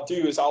forward, what I'll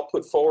do is I'll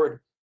put forward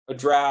a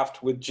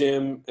draft with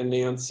Jim and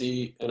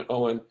Nancy and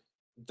Owen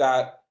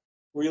that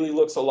really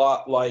looks a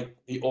lot like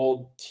the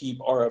old TEEP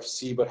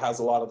RFC, but has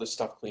a lot of the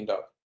stuff cleaned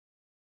up.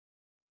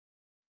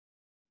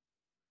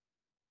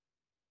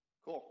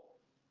 Cool.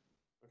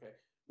 Okay.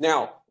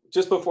 Now,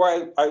 just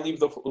before I leave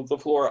the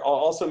floor, I'll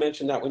also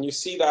mention that when you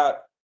see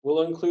that,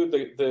 we'll include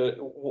the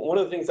one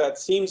of the things that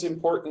seems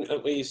important,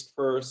 at least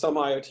for some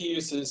IoT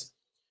uses,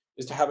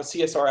 is to have a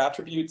CSR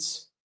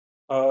attributes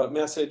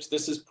message.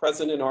 This is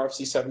present in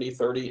RFC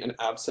 7030 and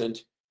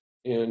absent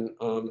in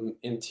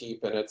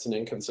TEEP, and it's an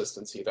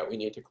inconsistency that we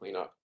need to clean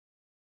up.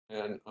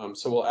 And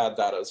so we'll add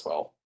that as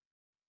well.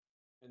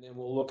 And then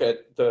we'll look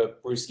at the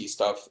Brewski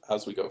stuff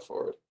as we go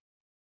forward.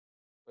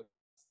 But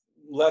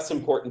less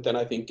important than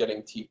I think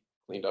getting TEEP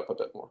cleaned up a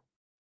bit more.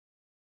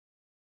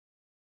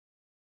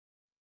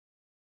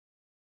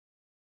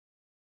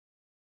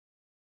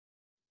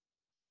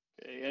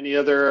 Okay, any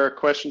other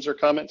questions or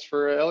comments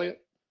for Elliot?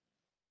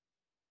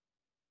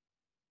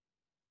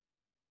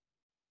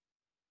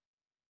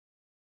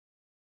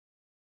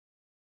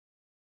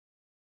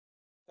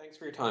 Thanks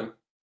for your time.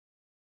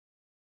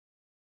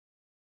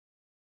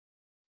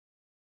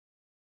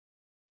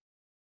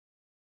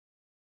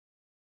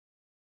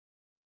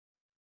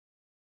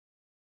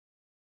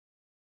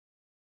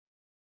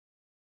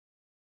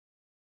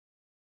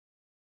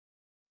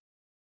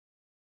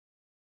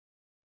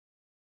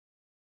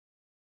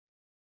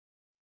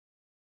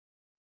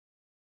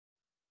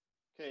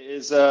 Okay,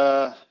 is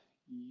Yari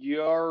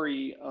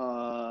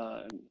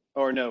on,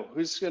 or no,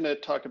 who's going to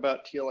talk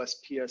about TLS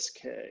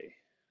PSK?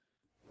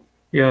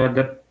 Yeah,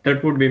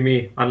 that would be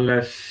me,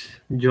 unless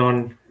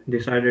John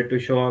decided to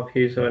show up.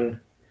 He's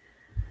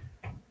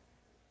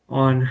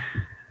on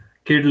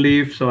kid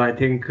leave, so I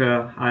think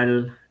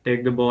I'll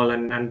take the ball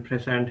and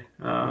present.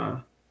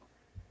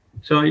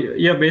 So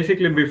yeah,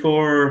 basically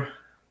before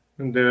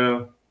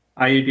the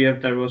IETF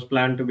that was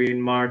planned to be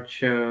in March,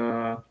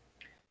 John,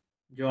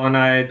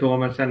 I,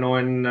 Thomas, and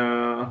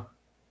Owen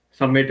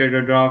submitted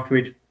a draft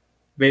which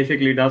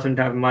basically doesn't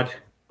have much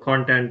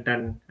content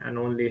and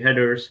only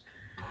headers.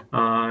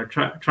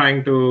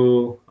 Trying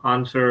to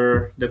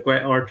answer the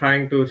or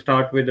trying to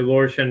start with the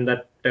version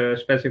that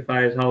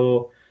specifies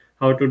how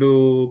to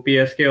do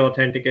PSK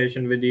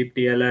authentication with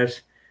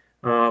EPTLS.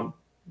 Joe,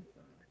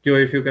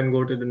 if you can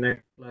go to the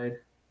next slide.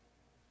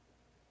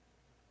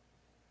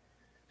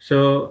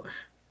 So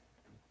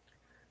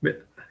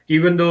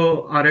even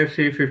though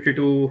RFC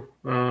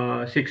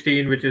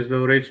 5216, which is the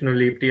original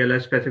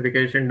EPTLS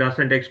specification,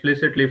 doesn't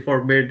explicitly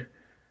forbid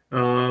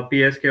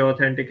PSK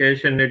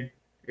authentication,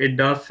 it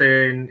does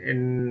say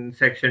in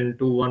section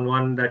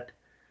 211 that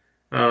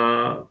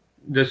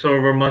the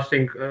server must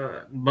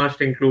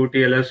include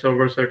TLS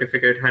server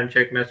certificate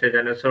handshake message,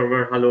 and a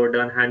server hello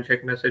done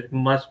handshake message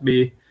must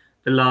be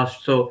the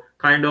last. So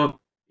kind of,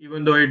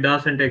 even though it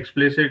doesn't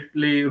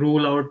explicitly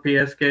rule out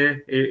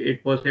PSK,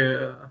 it was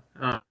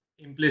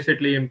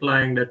implicitly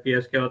implying that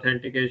PSK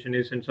authentication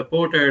isn't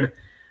supported,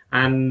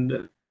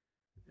 and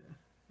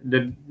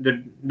the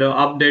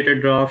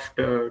updated draft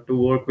to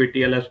work with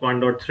TLS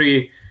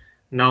 1.3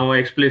 now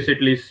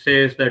explicitly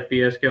says that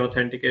PSK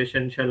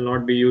authentication shall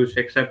not be used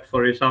except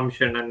for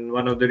resumption. And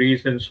one of the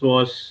reasons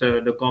was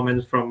the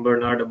comments from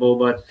Bernard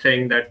Aboba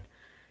saying that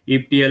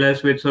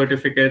EPTLS with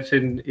certificates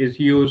is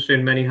used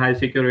in many high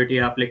security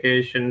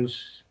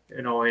applications,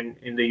 you know,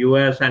 in the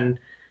US, and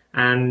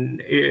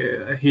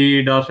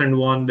he doesn't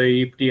want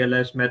the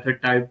EPTLS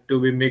method type to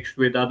be mixed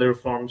with other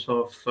forms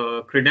of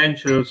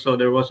credentials. So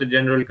there was a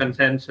general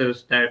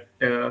consensus that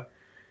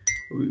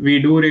we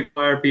do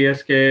require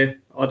PSK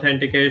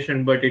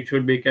authentication, but it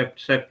should be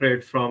kept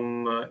separate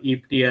from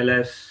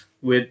EPTLS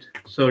with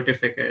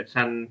certificates,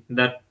 and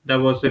that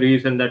was the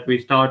reason that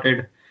we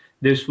started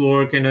this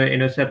work in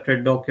a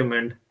separate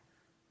document.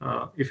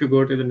 If you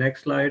go to the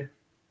next slide.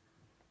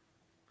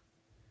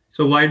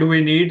 So why do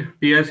we need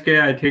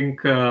PSK? I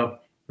think I'm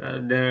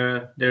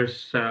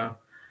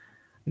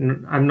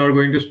not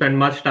going to spend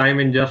much time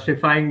in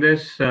justifying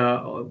this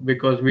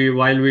because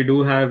while we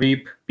do have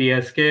EAP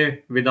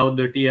PSK without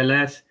the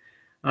TLS,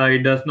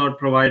 it does not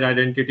provide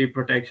identity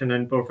protection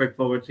and perfect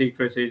forward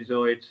secrecy.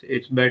 So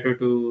it's better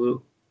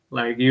to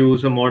like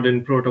use a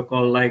modern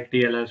protocol like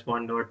TLS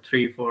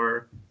 1.3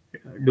 for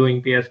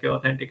doing PSK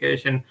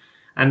authentication.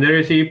 And there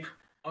is EAP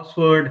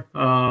password,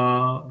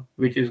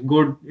 which is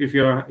good if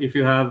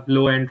you have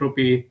low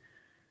entropy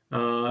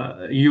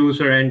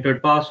user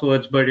entered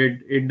passwords, but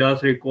it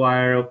does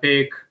require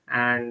opaque,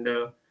 and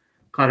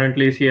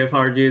currently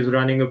CFRG is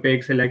running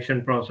opaque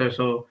selection process,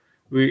 so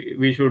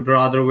we should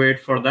rather wait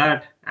for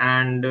that.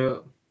 And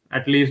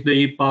at least the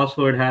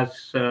e-password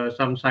has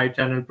some side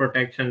channel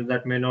protections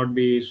that may not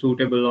be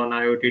suitable on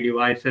IoT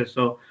devices.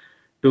 So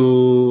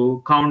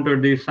to counter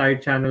these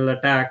side channel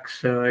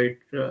attacks,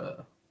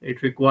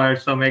 it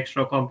requires some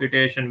extra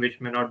computation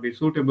which may not be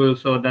suitable.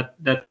 So that's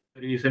the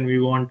reason we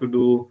want to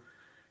do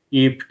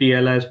EAP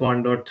TLS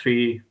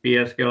 1.3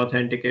 PSK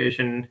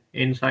authentication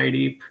inside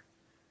EAP.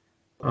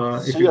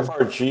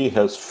 CFRG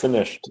has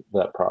finished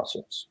that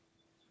process.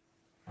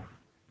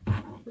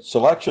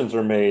 Selections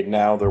are made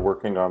now. They're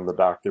working on the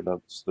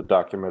documents, the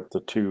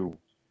two.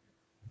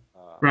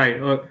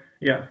 Right.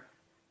 Yeah,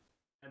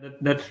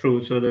 that's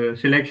true. So the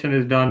selection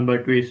is done,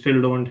 but we still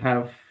don't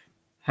have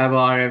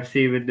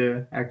RFC with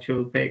the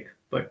actual PEG.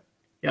 But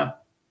yeah,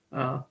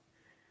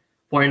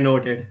 point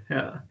noted.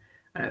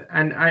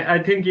 And I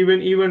think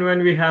even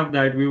when we have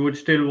that, we would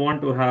still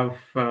want to have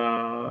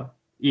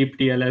EAP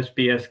TLS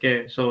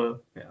PSK.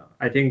 So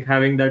I think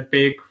having that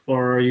PEG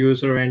for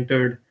user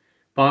entered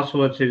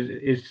passwords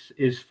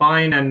is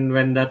fine. And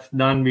when that's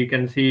done, we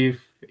can see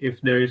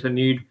if there is a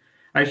need.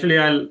 Actually,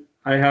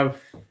 I have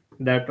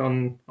that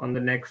on the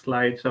next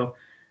slide. So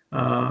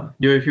Joe,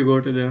 if you go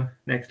to the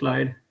next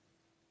slide.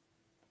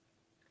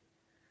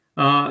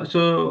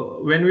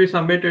 So when we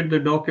submitted the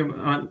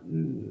document,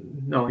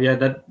 no,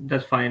 yeah,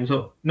 that's fine.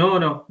 So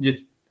no,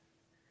 just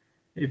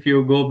if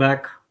you go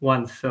back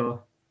once.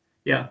 So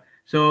yeah,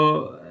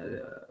 so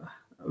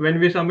when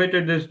we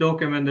submitted this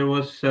document, there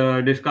was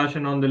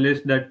discussion on the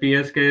list that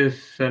PSK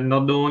is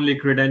not the only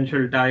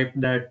credential type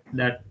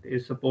that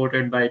is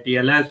supported by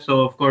TLS.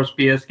 So of course,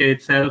 PSK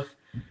itself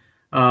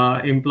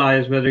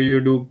implies whether you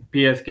do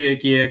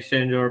PSK key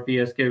exchange or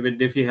PSK with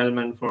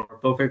Diffie-Hellman for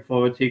perfect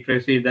forward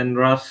secrecy. Then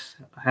Russ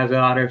has a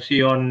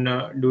RFC on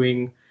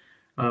doing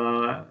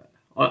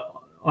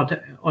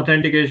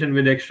authentication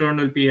with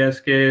external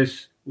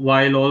PSKs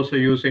while also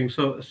using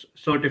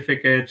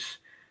certificates.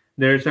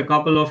 There's a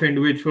couple of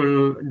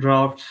individual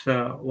drafts.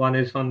 One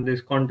is on this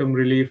quantum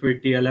relief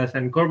with TLS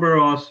and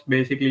Kerberos,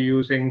 basically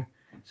using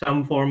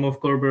some form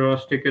of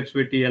Kerberos tickets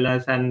with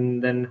TLS,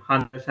 and then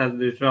Hannes has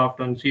this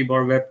draft on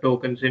CBOR web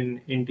tokens in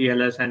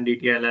TLS and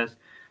DTLS.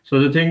 So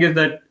the thing is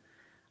that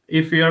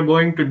if we are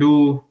going to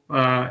do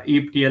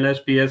EAP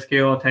TLS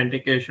PSK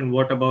authentication,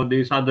 what about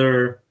these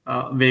other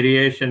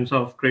variations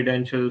of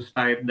credentials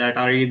type that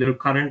are either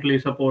currently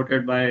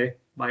supported by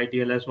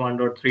TLS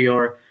 1.3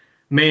 or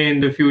may in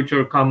the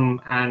future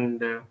come?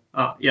 And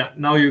yeah,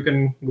 now you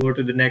can go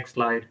to the next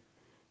slide.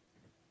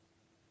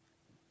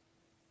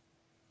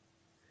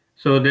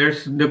 So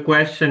there's the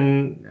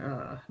question,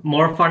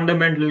 more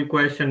fundamental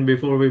question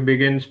before we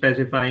begin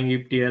specifying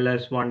EAP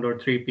TLS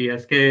 1.3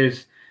 PSK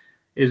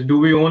is do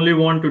we only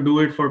want to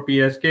do it for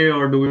PSK,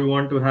 or do we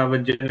want to have a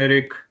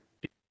generic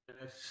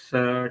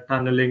TLS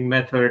tunneling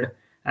method,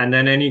 and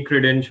then any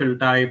credential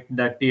type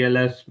that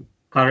TLS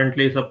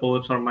currently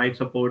supports or might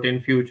support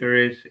in future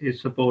is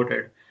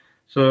supported?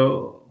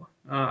 So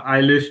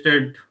I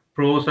listed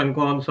pros and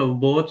cons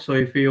of both. So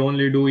if we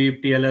only do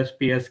EAP TLS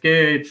PSK,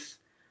 it's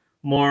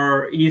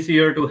more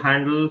easier to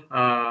handle.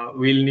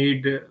 We'll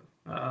need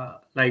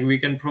like we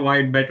can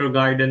provide better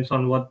guidance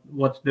on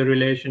what's the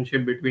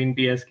relationship between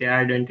PSK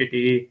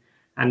identity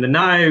and the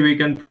NIE. We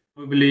can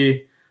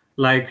probably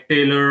like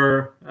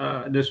tailor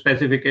the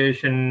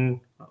specification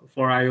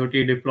for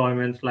IoT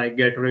deployments, like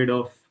get rid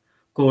of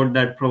code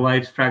that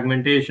provides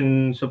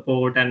fragmentation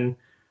support, and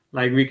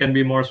like we can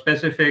be more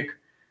specific.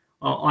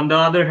 On the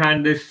other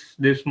hand,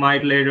 this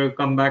might later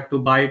come back to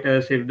bite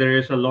us if there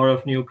is a lot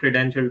of new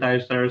credential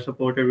types that are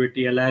supported with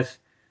TLS,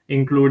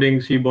 including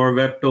CBOR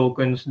web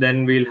tokens.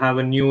 Then we'll have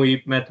a new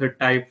EAP method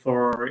type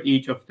for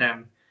each of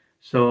them.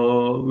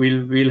 So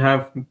we'll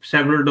have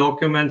several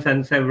documents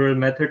and several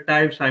method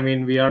types. I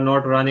mean, we are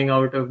not running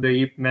out of the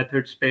EAP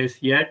method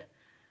space yet,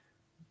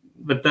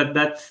 but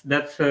that's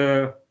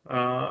a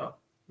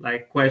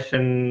like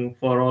question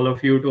for all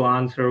of you to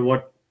answer.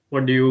 What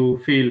do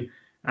you feel?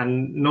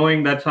 And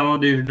knowing that some of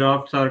these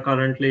drafts are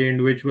currently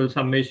individual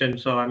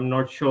submissions, so I'm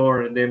not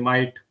sure, they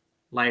might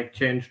like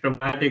change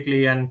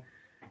dramatically, and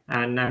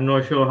I'm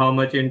not sure how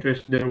much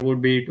interest there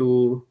would be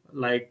to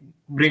like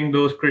bring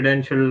those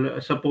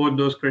support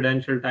those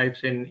credential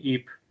types in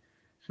EAP.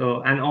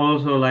 So, and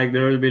also like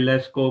there will be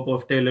less scope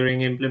of tailoring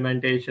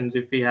implementations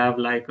if we have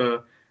like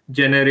a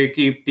generic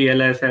EAP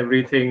TLS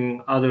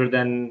everything other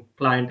than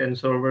client and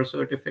server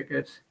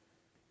certificates?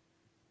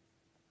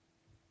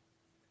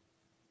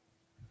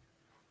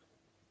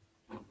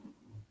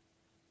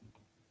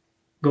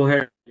 Go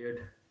ahead, Elliot.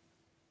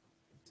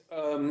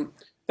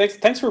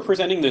 Thanks for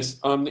presenting this.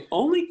 The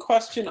only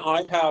question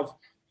I have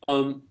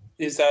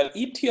is that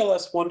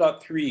ETLS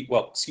 1.3,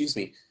 well, excuse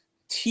me,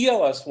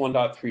 TLS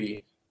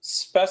 1.3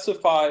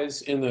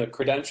 specifies in the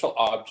credential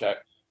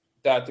object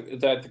that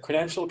the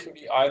credential can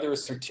be either a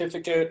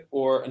certificate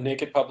or a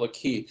naked public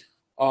key.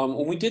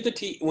 When we did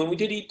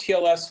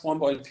ETLS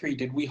 1.3,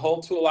 did we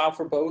hold to allow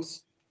for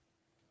both?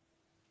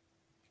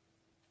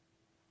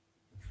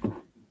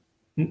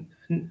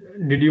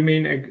 Did you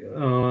mean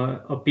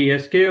a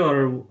PSK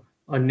or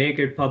a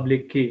naked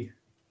public key?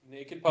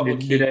 Naked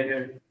public key. Did I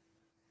hear?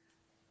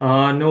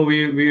 No,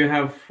 we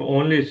have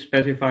only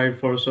specified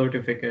for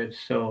certificates.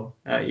 So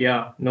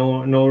yeah,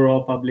 no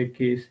raw public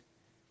keys.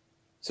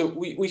 So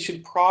we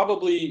should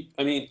probably,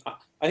 I mean,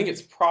 I think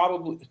it's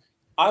probably,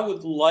 I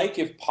would like,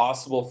 if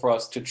possible, for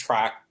us to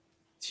track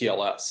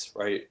TLS,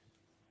 right?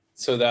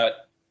 So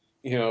that,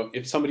 you know,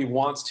 if somebody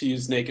wants to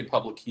use naked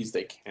public keys,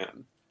 they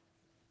can,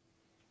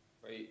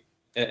 right?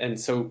 And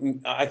so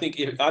I think,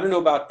 I don't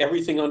know about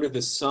everything under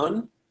the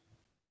sun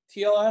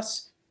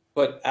TLS,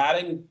 but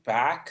adding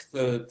back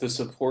the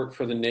support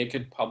for the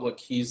naked public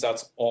keys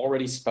that's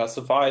already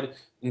specified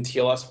in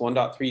TLS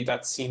 1.3,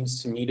 that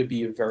seems to me to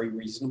be a very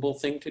reasonable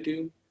thing to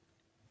do.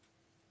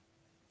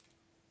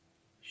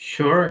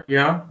 Sure,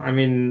 yeah. I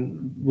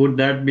mean, would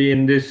that be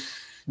in this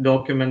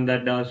document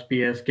that does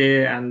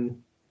PSK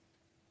and?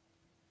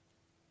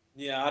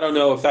 Yeah, I don't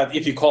know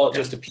if you call it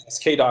just a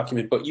PSK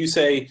document, but you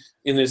say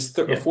in this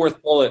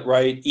fourth bullet,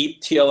 right,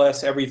 EAP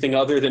TLS everything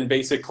other than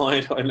basic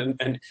client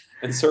and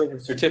server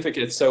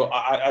certificates. So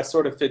I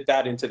sort of fit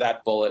that into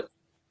that bullet.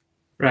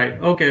 Right.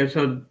 Okay.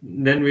 So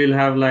then we'll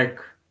have like,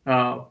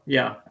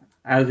 yeah,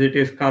 as it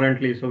is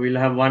currently. So we'll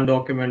have one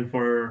document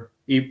for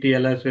EAP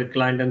TLS with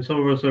client and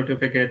server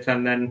certificates,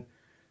 and then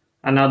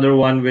another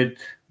one with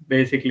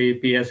basically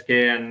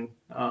PSK and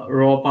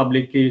raw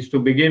public keys to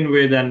begin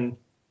with, and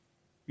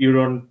you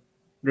don't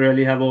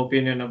really have an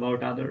opinion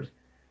about others.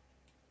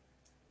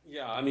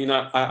 Yeah, I mean,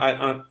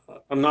 I'm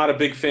not a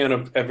big fan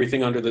of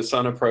everything under the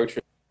sun approach,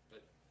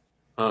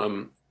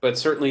 but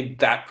certainly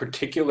that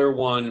particular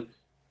one,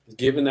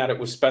 given that it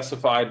was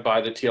specified by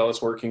the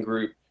TLS working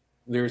group,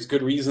 there's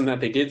good reason that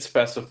they did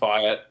specify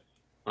it,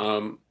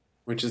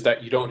 which is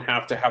that you don't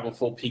have to have a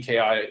full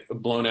PKI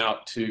blown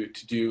out to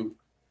do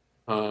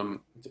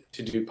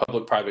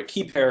public-private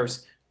key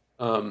pairs.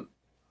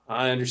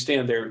 I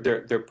understand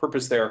their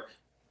purpose there,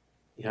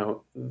 you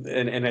know,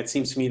 and it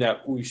seems to me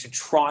that we should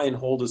try and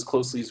hold as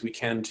closely as we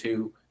can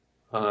to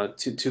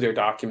their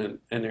document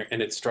and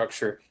its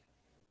structure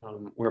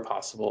where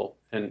possible,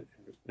 and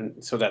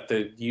so that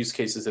the use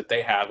cases that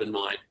they have in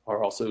mind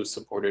are also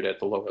supported at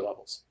the lower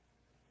levels.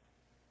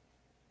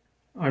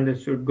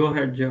 Understood. Go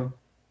ahead, Joe.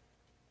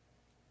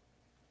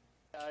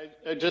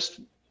 I just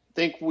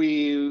think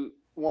we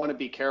want to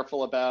be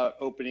careful about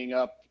opening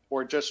up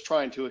or just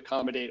trying to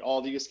accommodate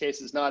all the use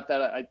cases. Not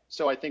that I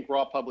think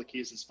raw public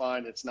keys is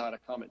fine. It's not a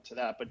comment to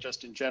that, but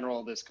just in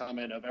general, this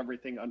comment of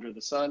everything under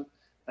the sun,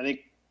 I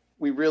think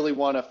we really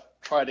want to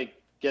try to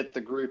get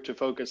the group to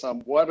focus on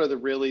what are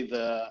really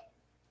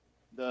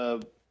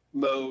the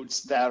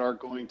modes that are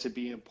going to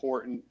be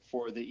important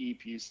for the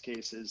EAP use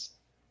cases,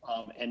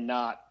 and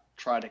not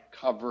try to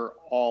cover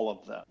all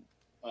of them.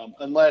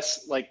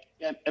 Unless, like,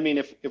 I mean,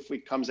 if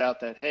it comes out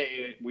that,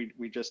 hey,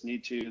 we just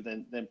need to,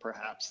 then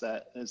perhaps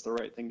that is the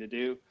right thing to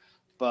do.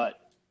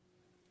 But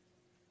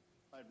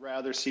I'd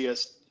rather see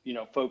us, you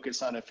know,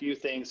 focus on a few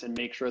things and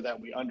make sure that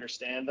we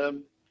understand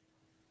them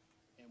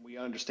and we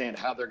understand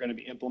how they're going to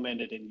be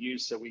implemented and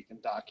used, so we can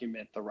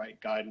document the right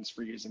guidance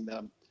for using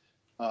them.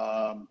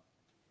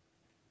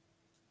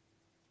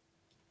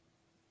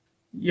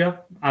 Yeah,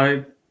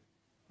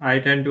 I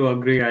tend to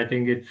agree. I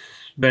think it's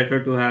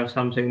better to have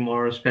something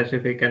more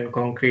specific and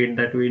concrete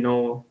that we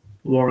know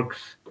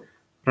works,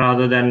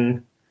 rather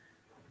than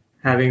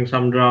having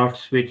some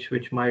drafts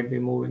which might be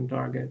moving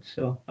targets.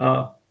 So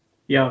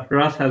yeah,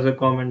 Russ has a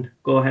comment.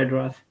 Go ahead,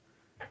 Russ.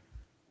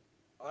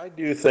 I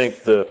do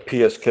think the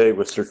PSK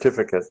with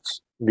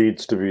certificates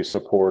needs to be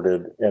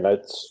supported, and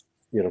it's,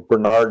 you know,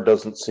 Bernard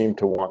doesn't seem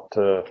to want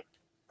to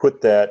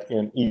put that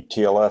in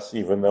ETLS,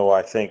 even though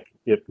I think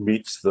it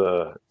meets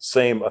the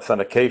same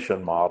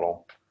authentication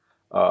model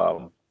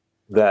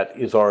that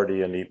is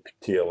already in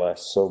ETLS.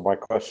 So my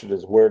question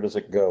is, where does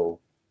it go?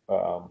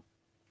 Because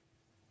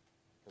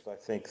I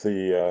think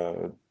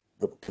the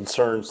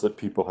concerns that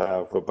people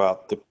have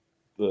about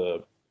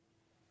the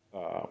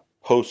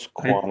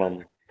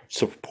post-quantum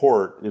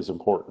support is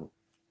important.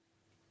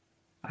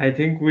 I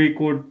think we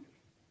could,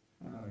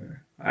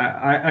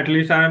 at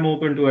least I'm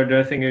open to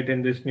addressing it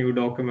in this new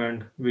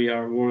document we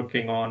are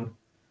working on.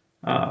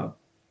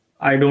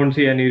 I don't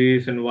see any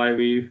reason why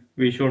we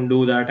shouldn't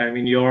do that. I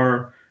mean,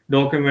 your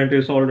document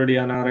is already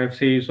an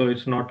RFC, so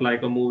it's not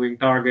like a moving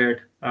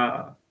target.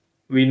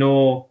 We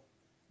know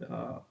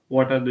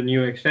what are the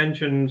new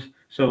extensions,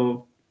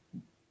 so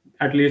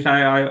at least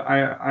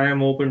I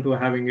am open to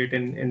having it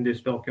in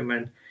this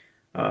document.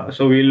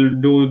 So we'll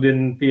do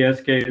then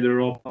PSK, the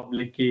raw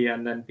public key,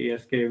 and then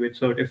PSK with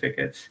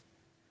certificates.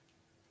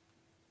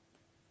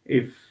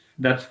 If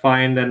that's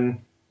fine,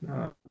 then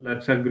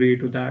let's agree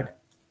to that.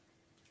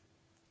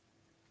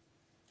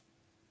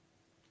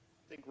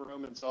 I think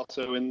Roman's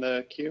also in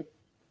the queue.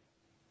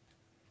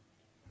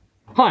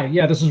 Hi,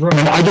 yeah, this is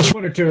Roman. I just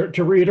wanted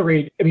to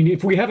reiterate, I mean,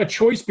 if we have a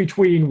choice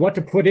between what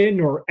to put in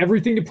or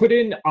everything to put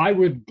in, I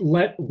would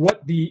let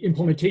what the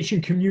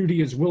implementation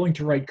community is willing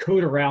to write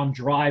code around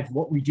drive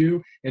what we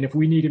do. And if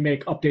we need to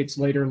make updates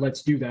later,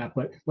 let's do that.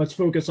 But let's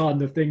focus on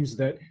the things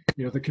that,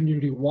 you know, the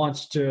community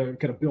wants to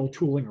kind of build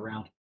tooling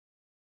around.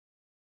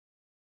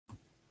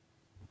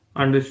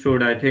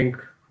 Understood. I think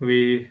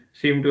we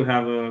seem to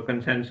have a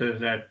consensus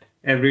that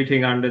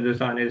everything under the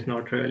sun is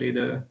not really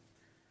the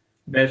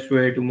best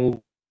way to move.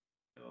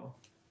 So,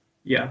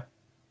 yeah,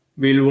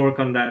 we'll work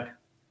on that.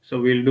 So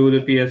we'll do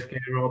the PSK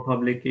raw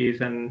public keys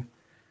and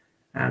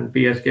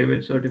PSK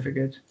with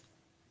certificates.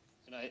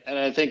 And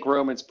I think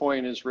Roman's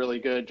point is really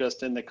good,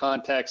 just in the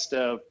context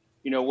of,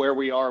 you know, where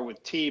we are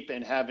with TEEP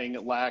and having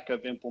a lack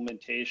of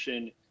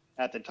implementation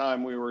at the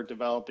time we were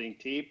developing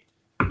TEEP,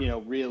 you know,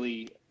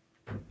 really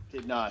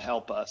did not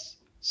help us.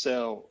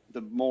 So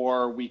the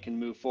more we can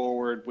move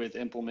forward with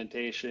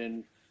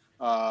implementation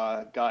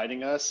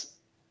guiding us,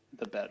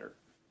 the better.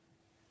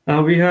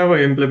 We have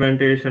an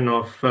implementation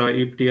of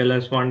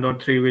EPTLS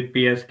 1.3 with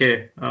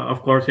PSK.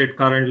 Of course, it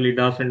currently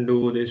doesn't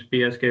do this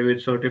PSK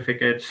with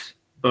certificates,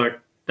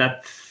 but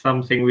that's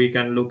something we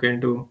can look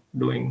into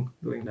doing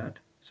that.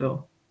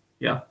 So,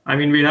 yeah, I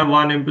mean, we have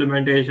one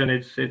implementation.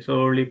 It's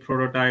early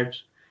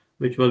prototypes,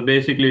 which was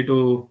basically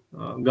to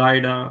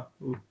guide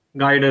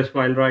us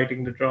while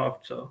writing the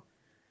draft. So,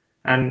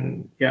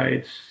 and yeah,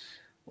 it's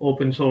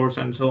open source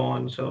and so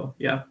on. So,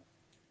 yeah.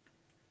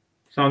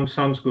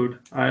 Sounds good.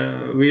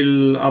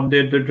 We'll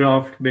update the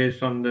draft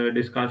based on the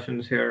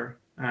discussions here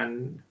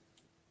and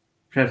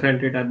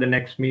present it at the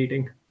next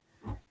meeting.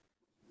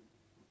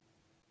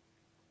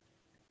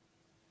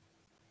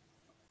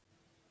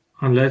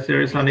 Unless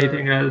there is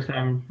anything else,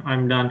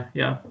 I'm done.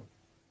 Yeah.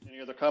 Any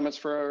other comments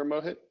for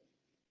Mohit?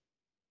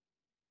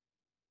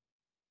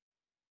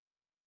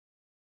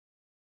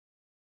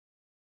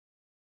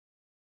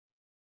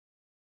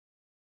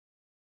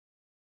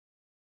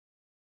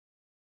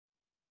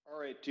 All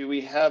right, do we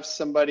have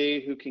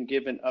somebody who can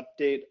give an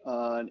update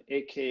on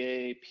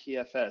AKA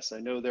PFS? I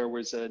know there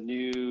was a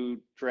new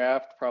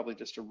draft, probably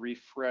just a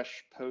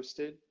refresh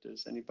posted.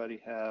 Does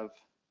anybody have?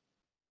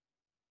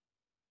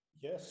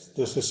 Yes,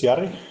 this is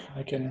Jari.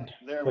 I can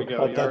there we talk go,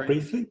 about that Jari.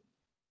 briefly.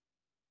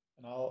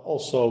 And I'll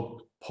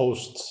also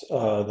post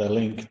the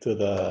link to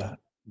the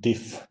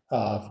diff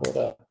for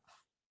the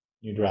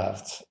new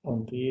draft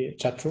on the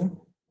chat room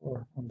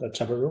or on the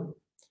chat room.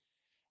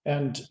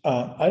 And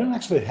I don't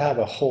actually have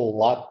a whole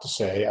lot to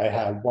say. I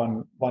have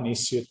one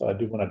issue that I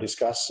do want to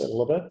discuss a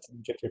little bit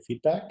and get your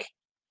feedback.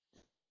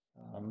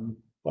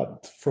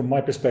 But from my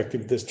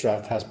perspective, this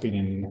draft has been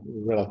in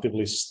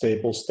relatively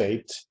stable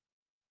state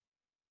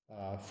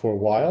for a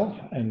while.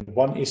 And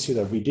one issue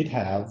that we did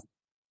have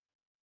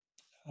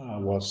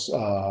was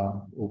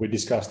what we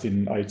discussed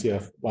in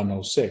IETF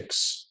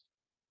 106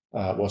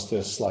 was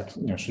this, like,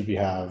 you know, should we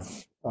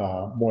have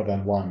more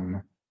than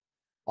one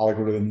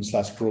algorithm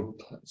 /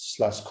 group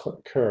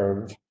 /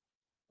 curve?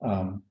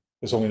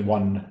 There's only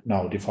one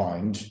now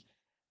defined,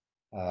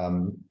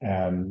 and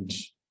then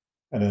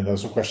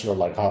there's a question of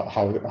like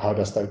how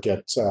does that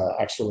get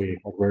actually,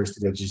 where's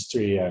the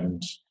registry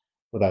and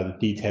what are the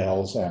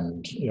details,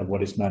 and, you know,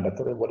 what is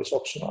mandatory, what is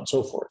optional, and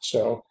so forth.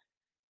 So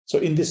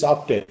in this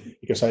update,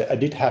 because I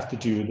did have to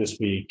do this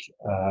week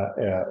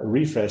a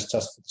refresh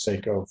just for the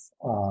sake of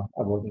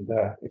avoiding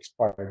the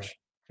expired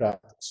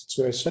draft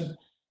situation,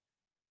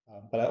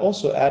 but I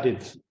also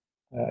added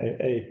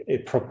a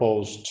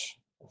proposed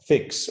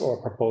fix or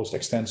proposed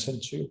extension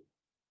to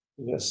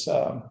this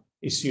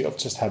issue of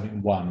just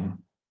having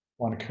one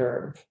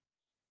curve.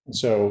 And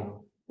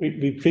so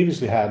we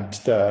previously had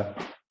the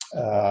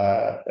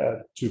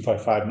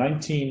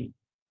 25519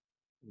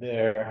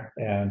 there,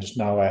 and just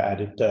now I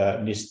added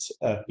NIST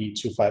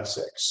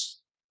P256.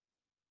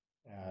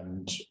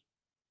 And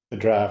the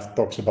draft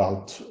talks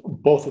about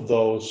both of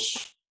those,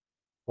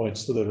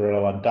 points to the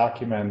relevant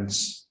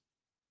documents,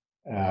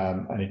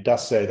 and it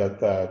does say that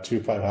the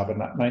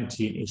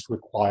 25519 is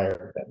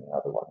required and the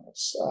other one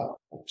is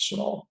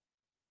optional.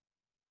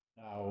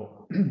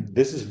 Now,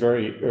 this is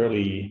very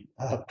early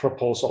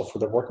proposal for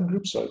the working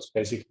group, so it's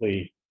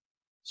basically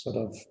sort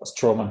of a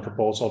strawman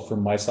proposal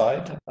from my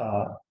side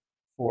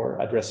for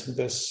addressing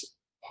this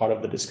part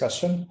of the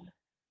discussion.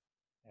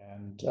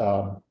 And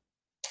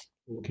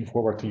looking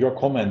forward to your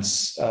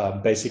comments.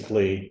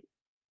 Basically,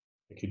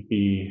 it could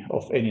be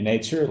of any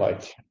nature,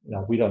 like, you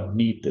know, we don't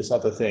need this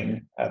other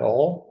thing at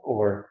all,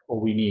 or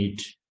we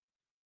need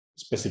a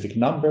specific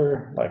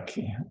number, like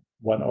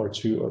 1 or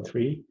 2 or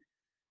 3.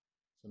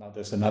 So now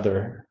there's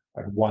another,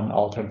 like, one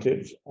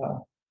alternative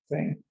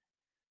thing.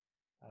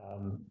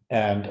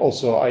 And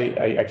also,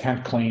 I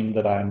can't claim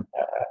that I'm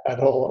at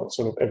all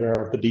sort of aware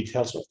of the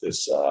details of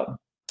this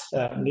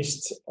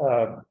NIST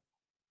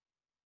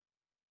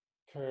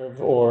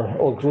curve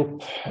or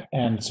group,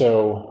 and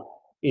so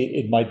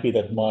it might be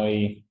that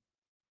my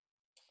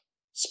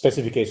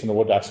specification of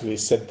what actually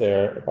is said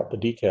there about the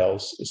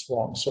details is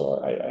wrong.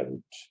 So I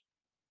would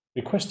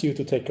request you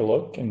to take a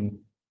look and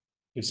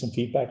give some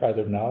feedback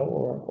either now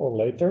or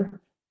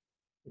later.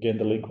 Again,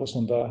 the link was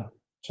on the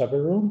chat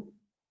room.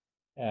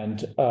 And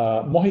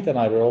Mohit and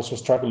I were also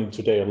struggling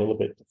today a little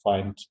bit to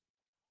find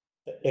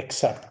the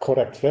exact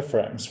correct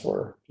reference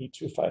for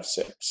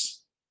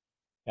P256.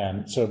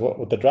 And so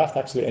what the draft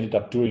actually ended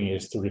up doing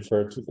is to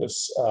refer to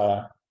this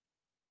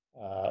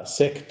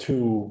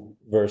SEC2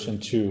 version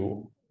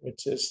 2,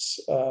 which is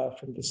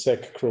from the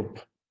SEC group.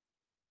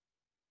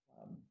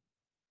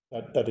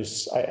 That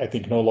is, I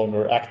think, no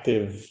longer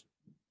active,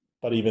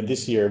 but even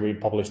this year we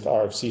published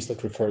RFCs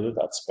that refer to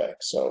that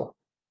spec. So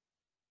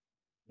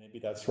maybe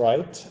that's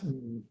right,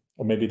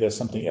 or maybe there's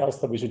something else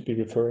that we should be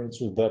referring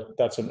to.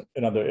 That's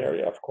another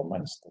area of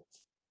comments. That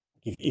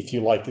if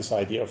you like this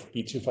idea of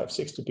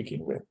P256 to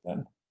begin with,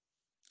 then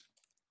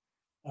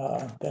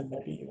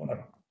maybe you want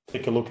to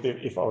take a look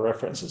if our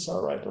references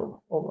are right or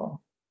wrong.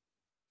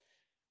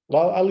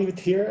 Well, I'll leave it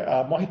here.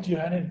 Mohit, do you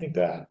have anything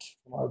to add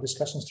from our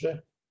discussions today?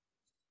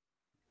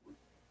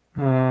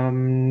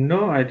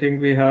 No, I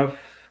think we have a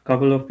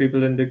couple of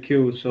people in the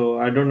queue. So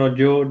I don't know,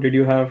 Joe, did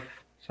you have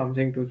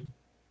something to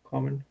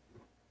comment?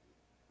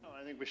 No,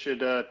 I think we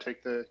should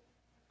take the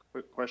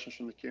quick questions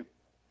from the queue.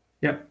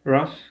 Yeah,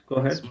 Russ, go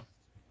ahead.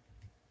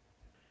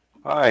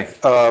 Hi.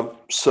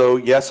 So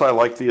yes, I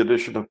like the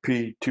addition of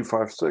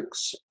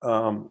P256,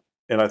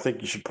 and I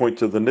think you should point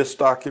to the NIST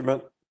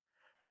document.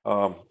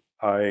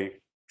 I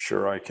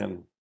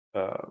can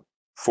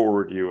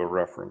forward you a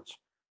reference.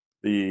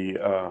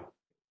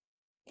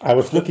 I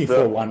was looking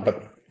for one,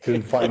 but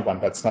couldn't find one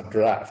that's not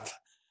draft.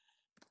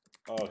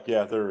 Oh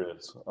yeah, there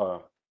is.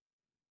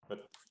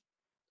 But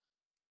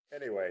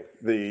anyway,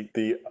 they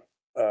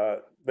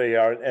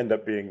end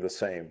up being the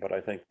same, but I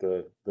think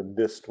the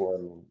NIST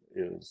one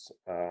is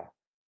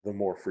the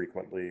more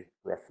frequently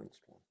referenced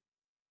one.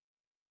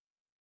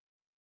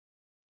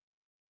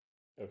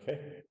 Okay,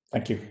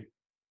 thank you.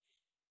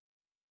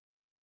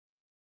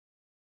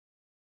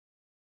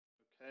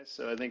 Okay,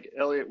 so I think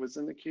Elliot was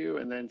in the queue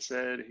and then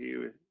said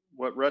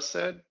what Russ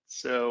said.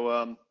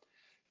 So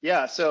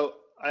yeah, so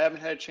I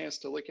haven't had a chance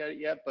to look at it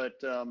yet, but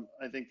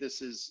I think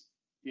this is,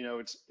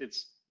 it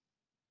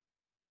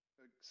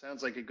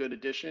sounds like a good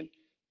addition.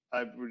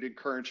 I would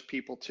encourage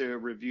people to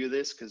review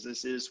this because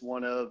this is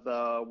one of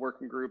the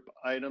working group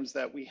items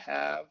that we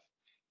have,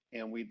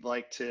 and we'd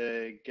like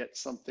to get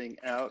something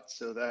out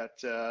so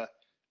that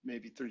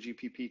maybe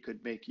 3GPP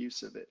could make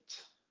use of it.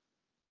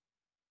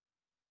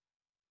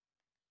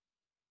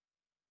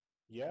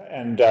 Yeah,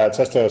 and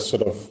just a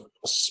sort of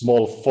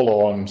small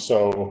follow-on.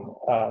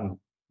 So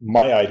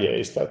my idea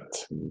is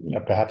that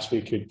perhaps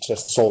we could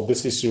just solve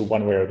this issue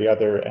one way or the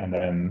other, and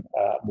then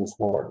move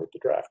forward with the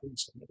draft and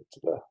submit it to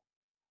the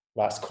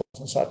last calls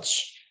and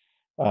such.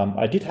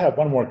 I did have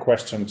one more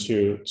question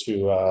to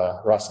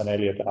Russ and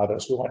Elliot and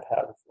others who might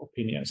have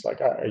opinions. Like,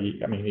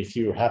 if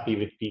you're happy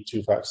with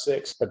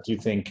P256, but do you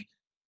think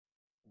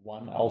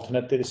one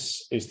alternate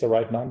is the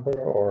right number,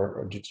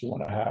 or did you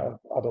want to have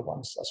other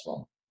ones as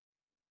well?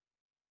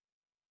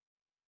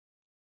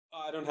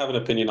 I don't have an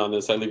opinion on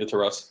this. I leave it to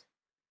Russ.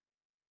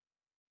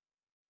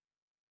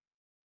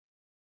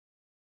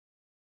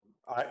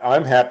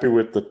 I'm happy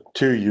with the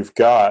two you've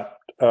got.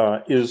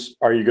 Are you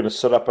going to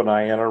set up an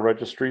IANA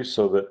registry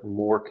so that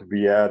more could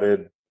be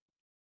added,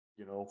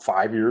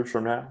 5 years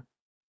from now?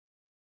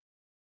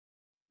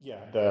 Yeah,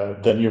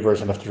 the new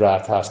version of the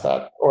draft has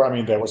that. Or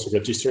there was a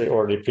registry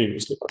already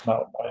previously, but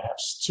now it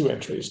has 2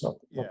 entries, not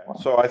one.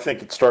 So I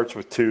think it starts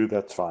with 2.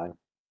 That's fine.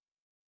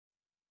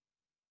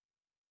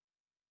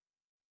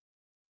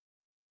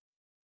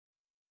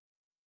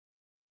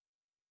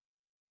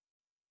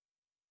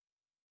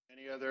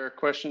 Any other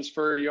questions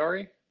for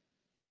Jari?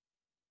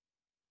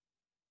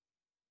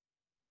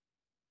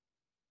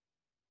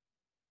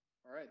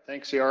 All right,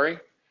 thanks, Jari.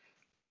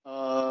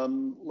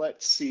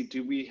 Let's see,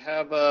 do we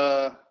have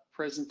a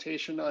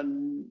presentation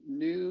on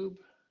Noob?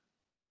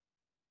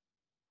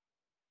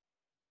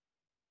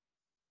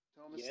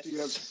 Thomas, yes. Do you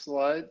have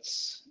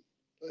slides?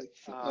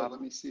 Let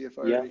me see if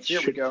I already,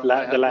 here we go.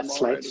 The last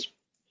slides.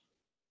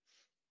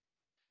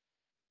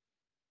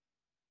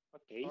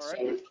 Okay,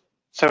 right.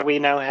 So we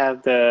now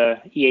have the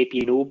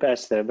EAP Noob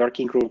as the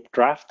working group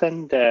draft,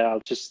 and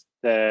I'll just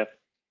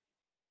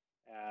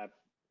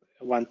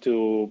want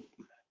to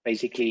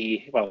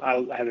basically,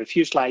 I'll have a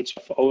few slides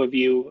of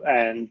overview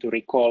and to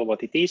recall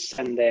what it is,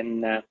 and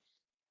then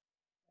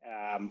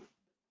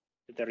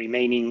the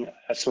remaining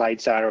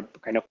slides are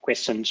kind of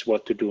questions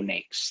what to do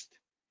next.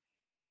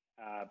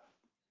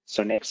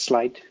 So next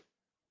slide.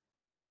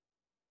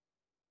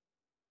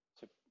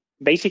 So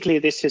basically,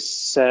 this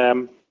is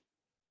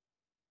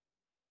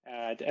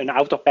an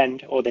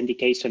out-of-band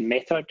authentication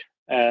method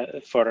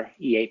for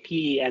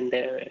EAP, and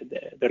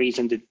the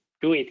reason to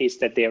do it is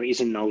that there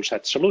isn't no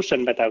such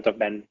solution, but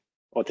out-of-band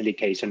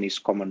authentication is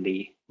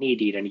commonly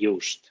needed and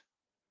used.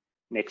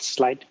 Next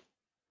slide.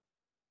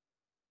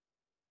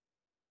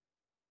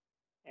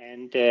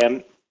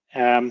 And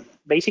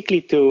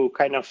basically, to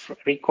kind of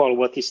recall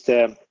what is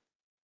the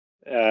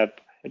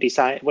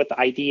design, what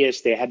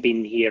ideas there have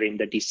been here in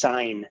the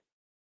design.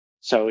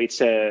 So it's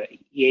a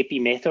EAP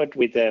method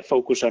with a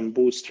focus on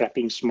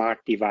bootstrapping smart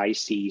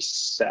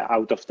devices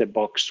out of the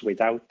box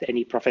without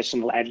any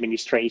professional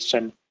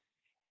administration.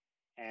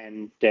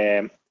 And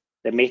the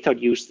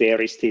method used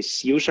there is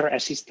this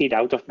user-assisted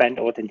out-of-band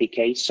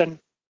authentication,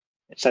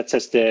 such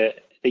as the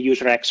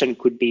user action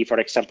could be, for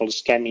example,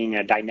 scanning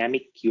a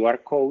dynamic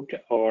QR code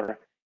or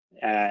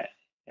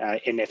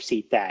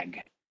NFC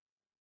tag.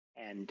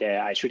 And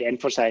I should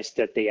emphasize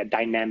that they are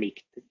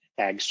dynamic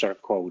tags or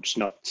codes,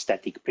 not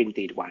static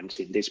printed ones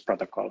in this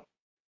protocol.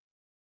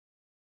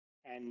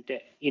 And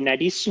in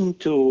addition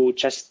to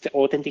just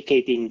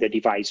authenticating the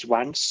device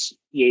once,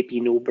 EAP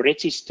Noob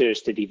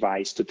registers the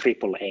device to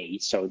AAA.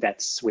 So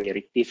that's where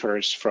it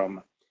differs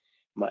from,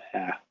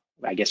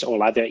 I guess,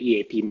 all other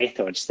EAP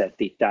methods, that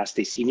it does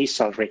this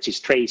initial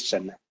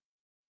registration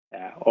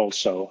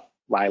also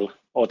while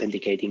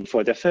authenticating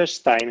for the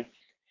first time.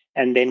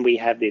 And then we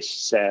have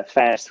this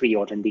fast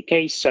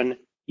re-authentication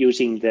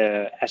using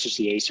the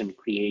association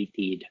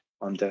created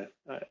on the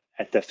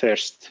at the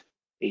first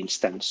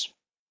instance.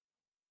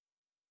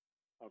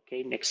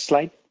 Okay, next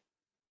slide.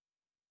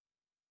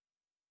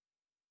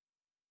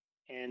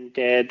 And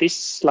this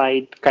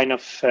slide kind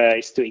of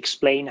is to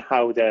explain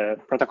how the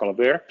protocol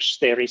works.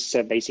 There is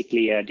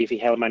basically a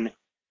Diffie-Hellman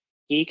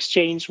key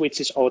exchange,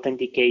 which is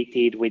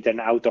authenticated with an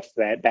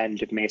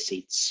out-of-band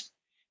message.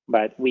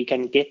 But we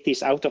can get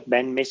this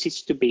out-of-band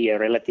message to be a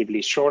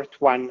relatively short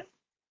one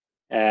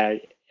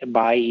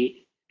by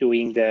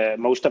doing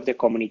most of the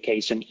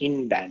communication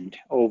in-band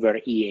over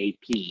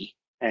EAP.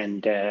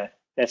 And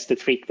that's the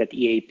trick, that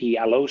EAP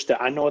allows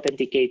the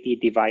unauthenticated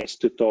device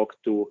to talk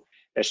to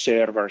a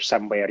server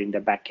somewhere in the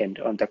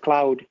backend on the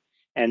cloud.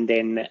 And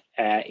then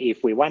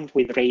if we want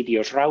with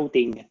radius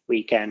routing,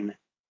 we can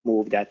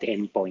move that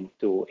endpoint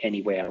to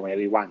anywhere where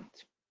we want.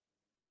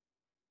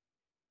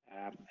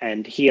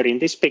 And here in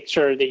this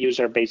picture, the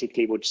user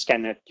basically would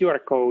scan a QR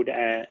code.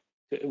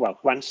 Well,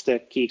 once the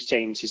key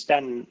exchange is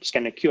done,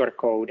 scan a QR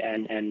code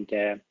and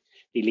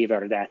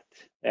deliver that.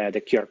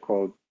 The QR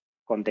code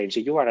contains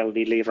a URL,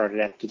 deliver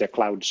that to the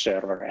cloud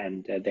server,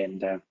 and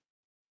then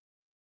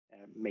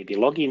maybe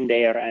log in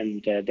there,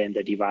 and then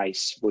the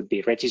device would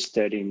be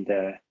registered in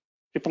the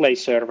AAA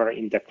server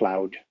in the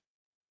cloud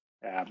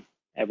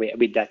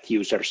with that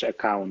user's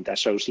account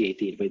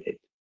associated with it.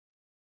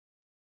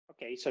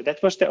 Okay, so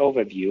that was the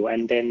overview,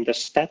 and then the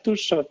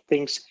status of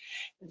things.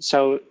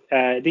 So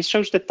this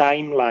shows the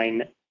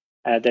timeline.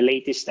 The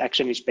latest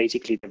action is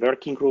basically the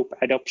working group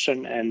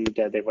adoption, and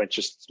there were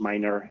just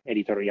minor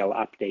editorial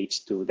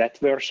updates to that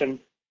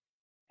version.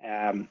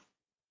 And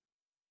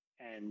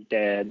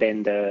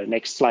then the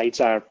next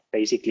slides are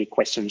basically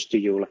questions to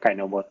you,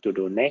 kind of what to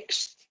do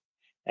next.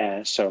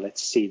 So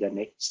let's see the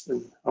next,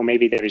 or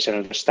maybe there is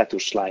another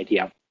status slide,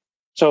 yeah.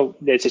 So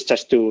this is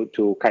just to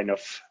kind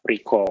of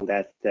recall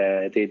that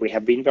we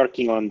have been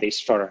working on this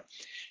for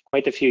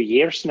quite a few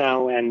years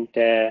now, and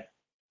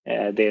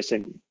there's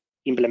an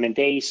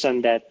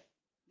implementation that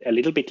a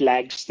little bit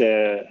lags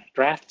the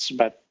drafts,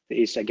 but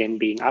is again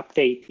being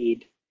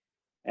updated.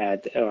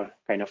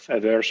 Kind of a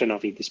version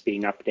of it is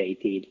being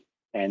updated,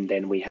 and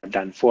then we have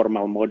done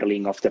formal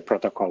modeling of the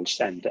protocols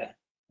and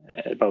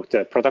both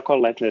the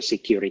protocol and the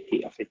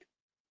security of it.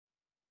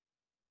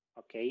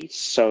 Okay,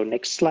 so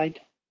next slide.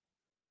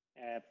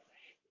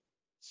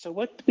 So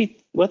what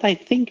I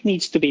think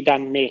needs to be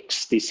done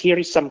next is, here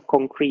is some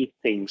concrete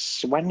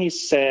things. One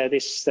is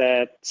this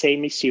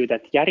same issue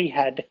that Jari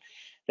had,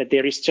 that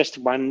there is just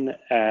one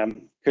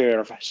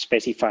curve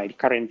specified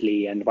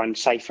currently and one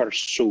cipher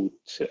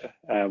suit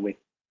with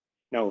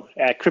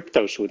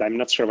crypto suit. I'm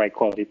not sure if I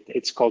called it.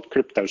 It's called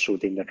crypto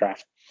suit in the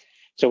draft.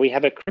 So we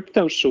have a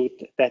crypto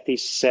suit that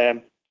is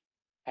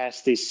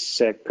has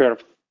this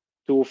curve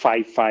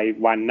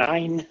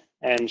 25519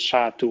 and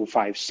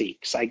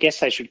SHA-256. I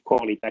guess I should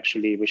call it,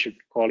 actually, we should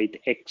call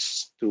it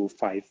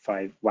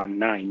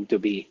X25519 to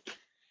be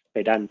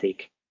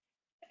pedantic.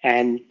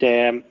 And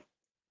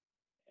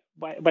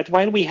but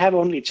while we have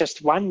only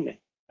just one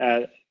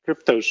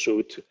crypto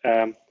suit,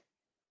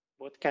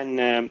 what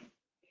can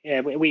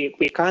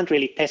we can't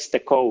really test the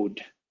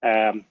code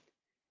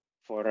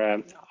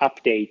for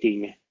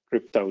updating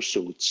crypto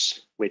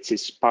suits, which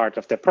is part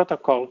of the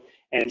protocol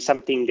and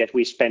something that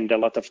we spend a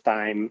lot of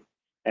time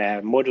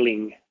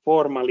modeling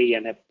formally,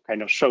 and have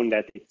kind of shown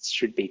that it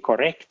should be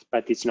correct,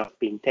 but it's not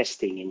been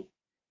tested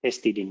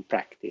in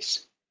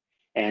practice.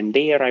 And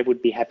there I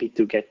would be happy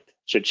to get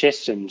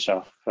suggestions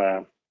of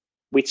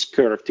which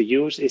curve to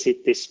use. Is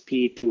it this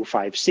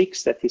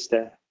P256 that is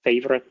the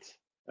favorite,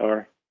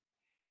 or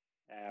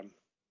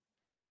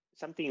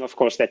something, of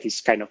course, that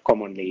is kind of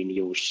commonly in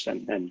use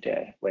and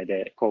where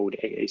the code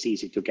is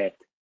easy to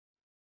get.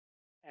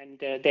 And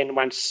then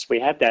once we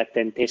have that,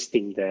 then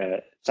testing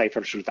the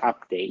cipher suit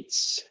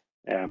updates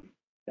that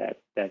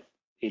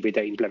with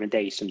the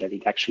implementation that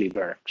it actually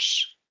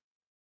works.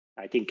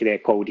 I think the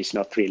code is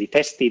not really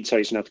tested, so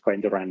it's not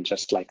going to run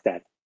just like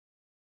that.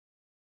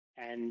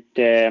 And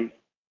then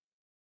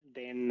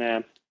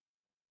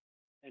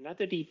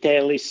another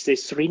detail is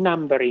this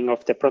renumbering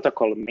of the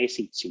protocol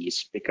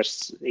messages,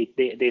 because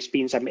there's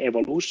been some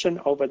evolution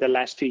over the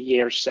last few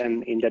years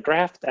and in the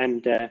draft,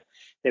 and the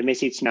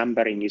message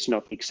numbering is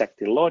not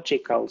exactly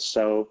logical.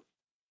 So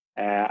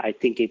I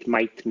think it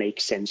might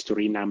make sense to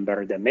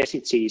renumber the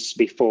messages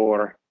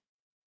before,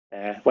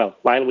 well,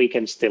 while we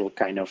can still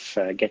kind of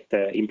get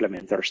the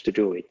implementers to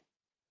do it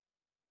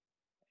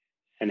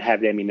and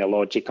have them in a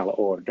logical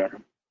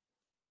order.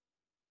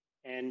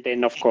 And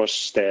then, of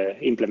course, the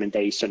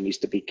implementation needs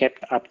to be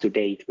kept up to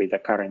date with the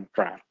current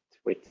draft,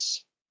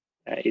 which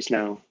is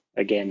now,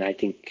 again, I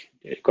think,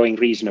 going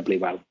reasonably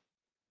well.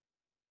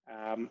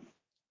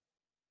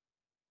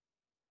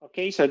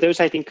 Okay, so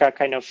those, I think, are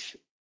kind of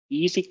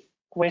easy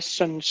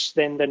questions.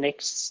 Then the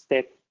next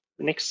step,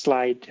 next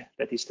slide,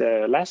 that is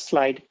the last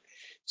slide.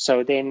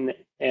 So then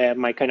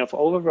my kind of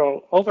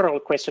overall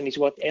question is,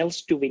 what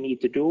else do we need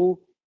to do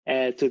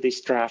to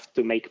this draft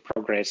to make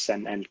progress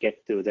and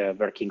get to the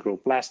working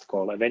group last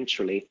call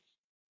eventually?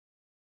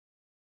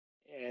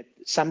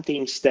 Some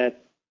things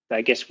that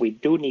I guess we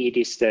do need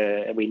is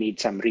we need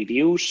some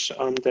reviews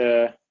on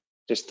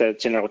just the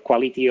general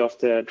quality of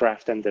the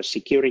draft and the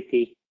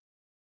security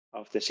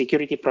of the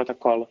security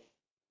protocol.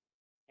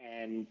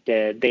 And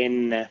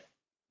then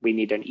we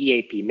need an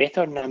EAP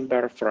method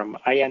number from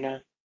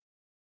IANA.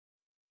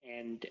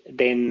 And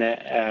then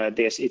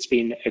it's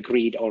been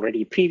agreed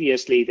already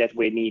previously that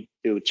we need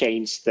to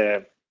change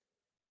the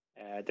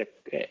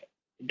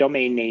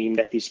domain name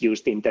that is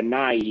used in the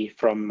NAI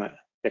from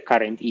the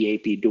current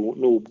EAP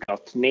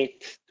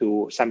noob.net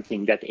to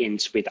something that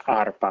ends with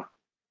ARPA.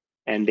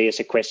 And there's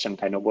a question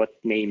kind of what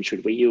name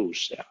should we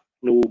use?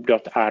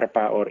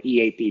 Noob.arpa or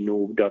EAP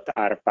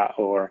noob.arpa,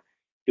 or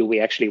do we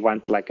actually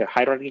want like a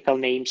hierarchical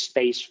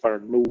namespace for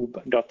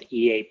noob.eap.arpa?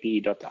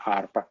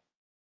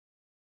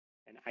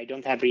 And I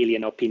don't have really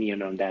an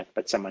opinion on that,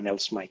 but someone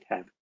else might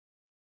have.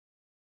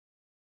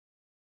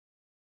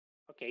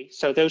 Okay,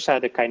 so those are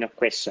the kind of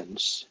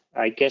questions.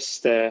 I guess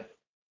the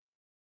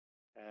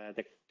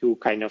two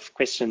kind of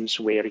questions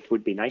where it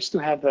would be nice to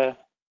have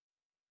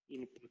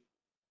input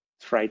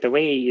right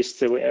away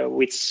is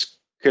which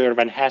curve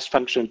and hash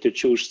function to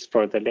choose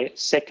for the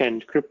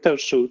second crypto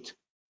suit,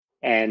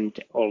 and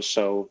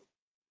also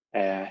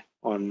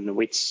on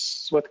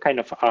what kind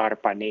of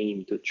ARPA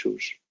name to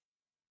choose.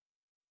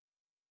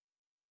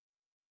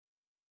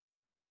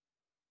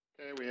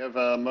 Okay, we have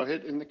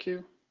Mohit in the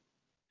queue.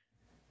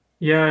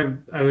 Yeah,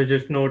 I was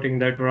just noting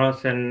that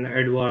Russ and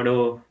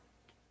Eduardo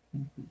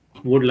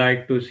would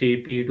like to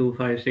see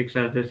P256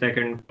 as the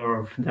second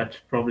curve. That's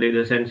probably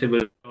the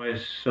sensible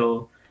choice.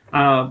 So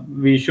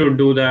we should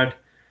do that.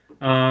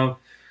 I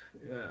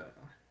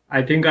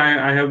think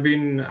I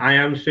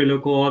am still a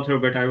co-author,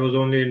 but I was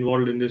only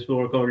involved in this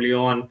work early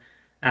on.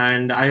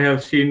 And I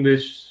have seen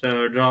this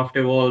draft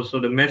evolve. So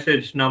the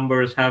message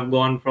numbers have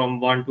gone from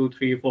 1, 2,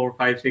 3, 4,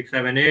 5, 6,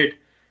 7, 8.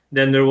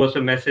 Then there was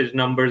a message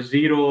number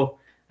 0.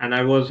 And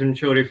I wasn't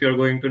sure if you're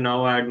going to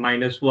now add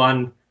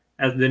 -1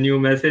 as the new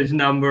message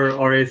number,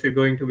 or is it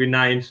going to be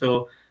 9?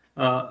 So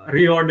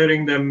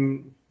reordering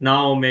them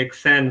now makes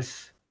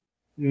sense,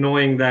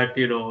 knowing that,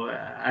 you know,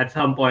 at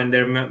some point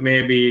there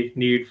may be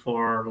need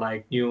for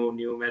like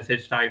new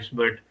message types,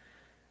 but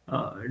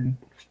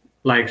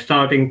like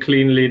starting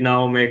cleanly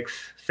now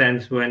makes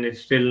sense when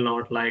it's still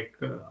not like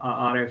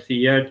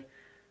RFC yet.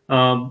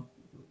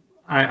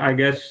 I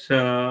guess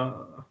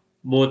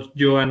both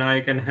Joe and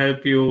I can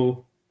help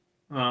you,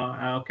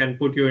 can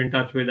put you in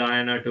touch with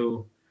IANA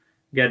to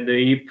get the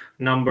EAP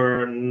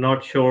number.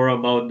 Not sure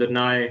about the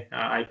NAI.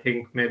 I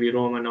think maybe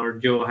Roman or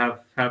Joe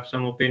have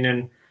some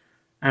opinion.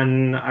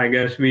 And I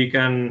guess we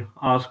can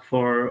ask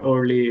for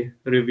early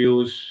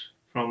reviews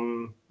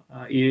from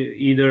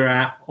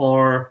either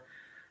or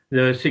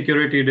the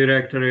security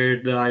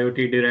directorate, the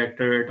IoT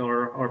directorate,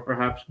 or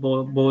perhaps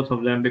both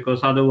of them,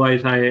 because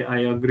otherwise I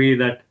agree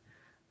that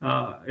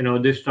you know,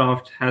 this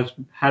draft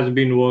has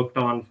been worked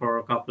on for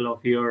a couple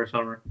of years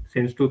or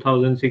since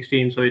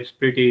 2016, so it's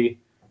pretty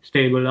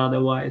stable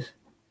otherwise.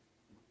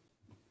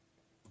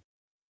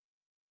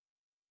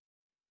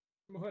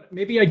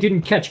 Maybe I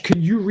didn't catch.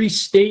 Could you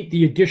restate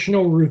the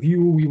additional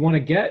review we want to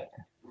get?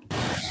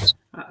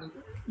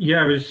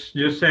 Yeah, I was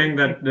just saying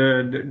that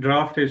the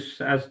draft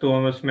is, as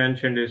Thomas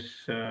mentioned,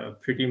 is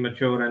pretty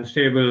mature and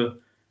stable.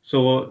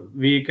 So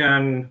we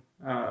can,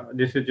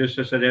 this is just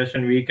a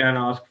suggestion, we can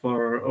ask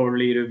for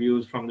early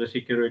reviews from the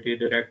security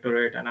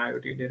directorate and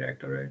IoT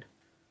directorate.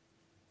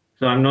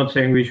 So I'm not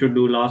saying we should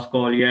do last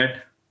call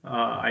yet.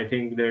 I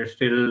think there's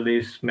still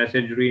these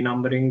message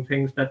renumbering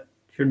things that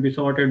should be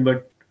sorted,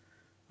 but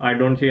I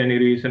don't see any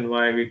reason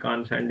why we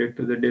can't send it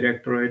to the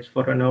directorates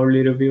for an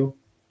early review.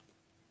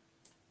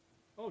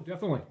 Oh,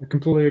 definitely. I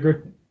completely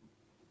agree.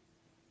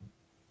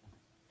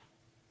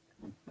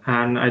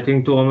 And I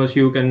think, Thomas,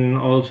 you can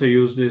also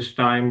use this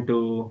time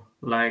to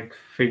like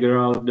figure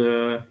out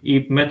the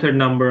EAP method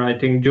number. I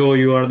think Joe,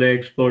 you are the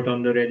expert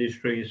on the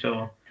registry,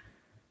 so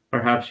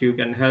perhaps you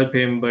can help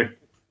him, but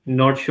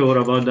not sure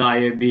about the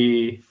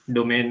IAB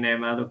domain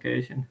name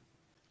allocation.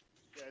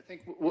 Yeah, I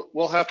think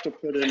we'll have to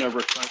put in a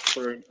request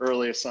for an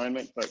early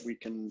assignment, but we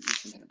can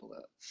handle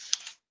that.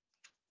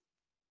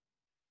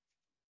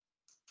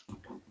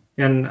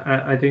 And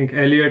I think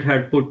Elliot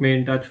had put me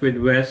in touch with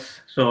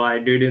Wes, so I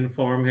did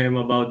inform him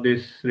about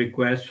this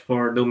request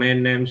for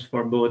domain names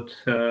for both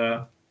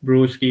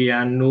Brewski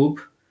and Noob.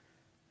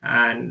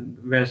 And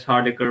Wes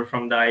Hardiker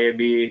from the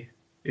IAB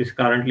is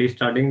currently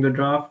studying the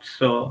draft,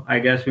 so I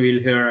guess we'll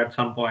hear at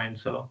some point.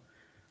 So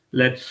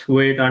let's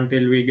wait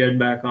until we get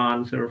back an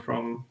answer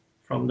from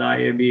the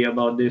IAB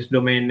about this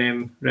domain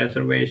name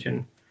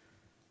reservation.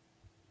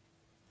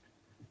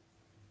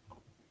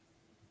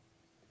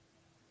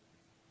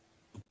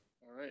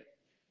 All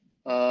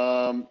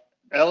right.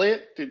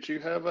 Elliot, did you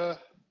have a?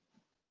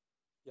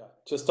 Yeah,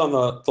 just on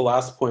the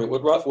last point,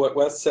 what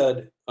Wes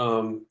said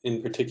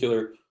in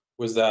particular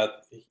was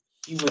that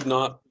he would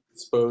not be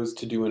disposed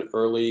to do an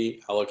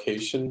early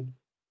allocation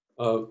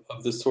of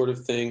this sort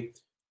of thing,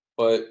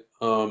 but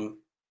on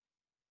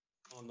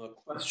the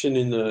question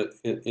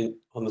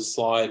on the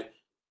slide,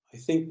 I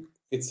think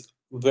it's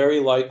very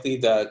likely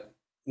that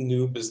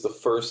Noob is the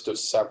first of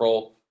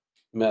several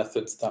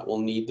methods that will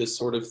need this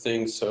sort of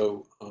thing.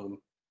 So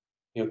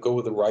go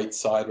with the right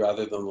side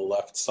rather than the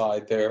left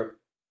side there.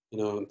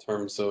 In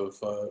terms of,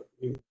 I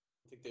think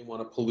they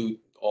want to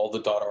pollute all the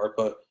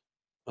 .ARPA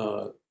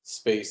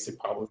space. They're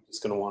probably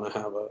just going to want to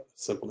have a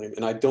simple name.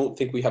 And I don't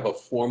think we have a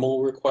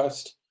formal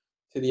request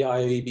to the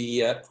IAB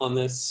yet on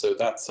this, so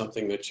that's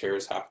something that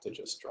chairs have to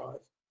just drive.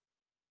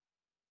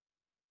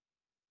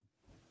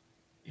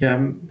 Yeah,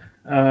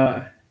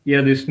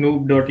 this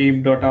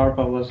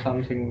noob.eep.arpa was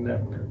something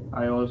that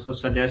I also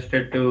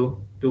suggested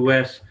to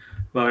Wes,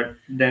 but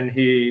then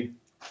he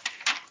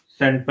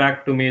sent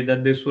back to me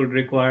that this would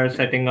require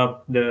setting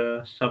up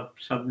the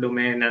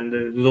subdomain and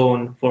the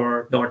zone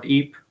for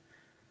 .eep.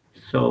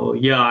 So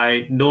yeah,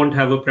 I don't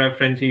have a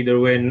preference either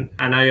way,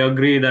 and I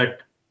agree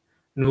that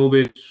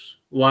Noob is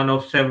one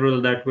of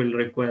several that will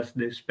request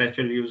this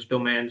special use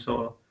domain.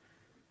 So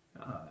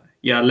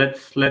yeah,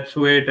 let's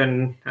wait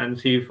and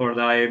see for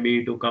the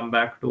IAB to come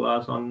back to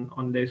us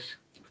on this.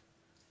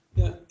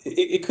 Yeah,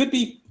 it could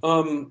be,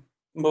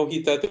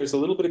 Mohit, that there's a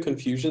little bit of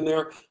confusion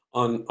there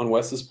on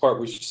Wes's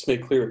part. We should just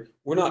make clear,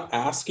 we're not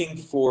asking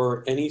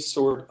for any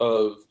sort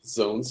of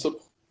zone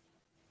support.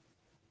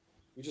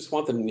 We just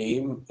want the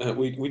name,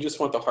 we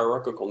just want the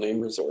hierarchical name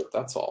reserved,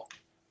 that's all.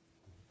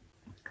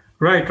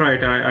 Right.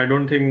 I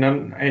don't think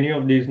any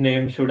of these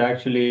names should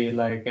actually,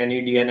 like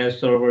any DNS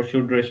server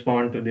should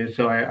respond to this.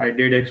 So I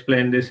did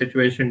explain this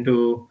situation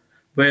to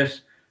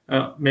Wes.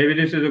 Maybe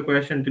this is a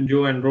question to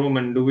Joe and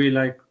Roman.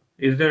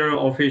 Is there an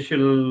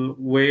official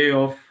way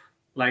of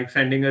like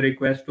sending a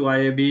request to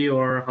IAB,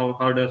 or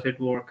how does it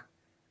work?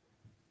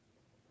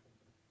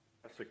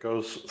 It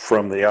goes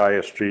from the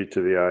ISG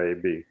to the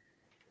IAB.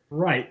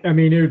 Right. I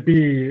mean, it would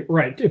be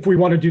right if we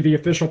want to do the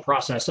official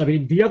process. I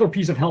mean, the other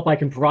piece of help I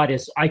can provide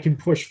is I can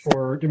push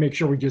to make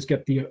sure we just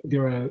get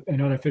an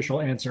unofficial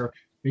answer,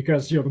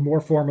 because the more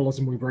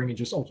formalism we bring, it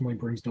just ultimately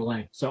brings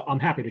delay. So I'm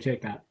happy to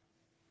take that.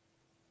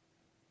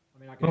 I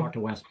mean, I can talk to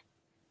Wes.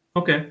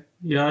 Okay.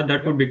 Yeah,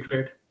 that would be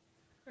great.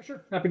 Yeah,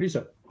 sure. Happy to do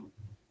so.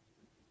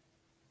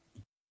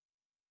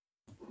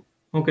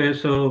 Okay,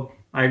 so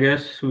I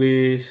guess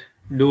we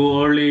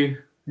do early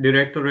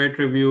directorate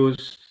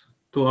reviews.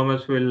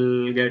 Thomas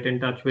will get in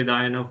touch with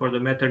Aina for the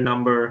method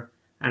number,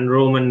 and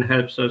Roman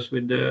helps us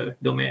with the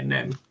domain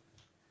name.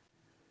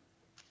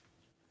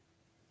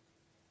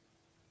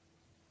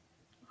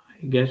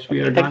 I guess we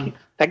are done.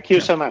 Thank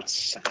you so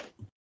much.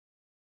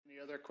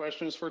 Any other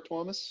questions for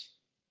Thomas?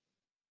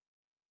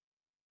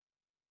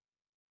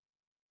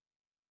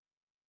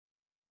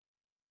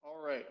 All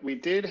right, we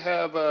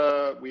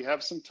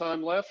have some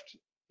time left,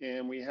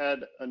 and we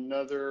had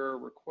another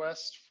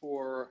request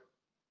for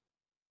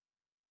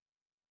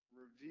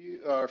review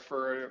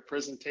for a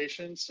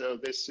presentation. So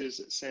this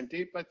is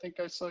Sandeep. I think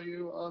I saw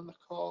you on the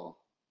call.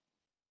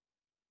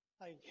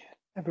 Hi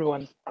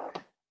everyone.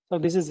 So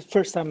this is the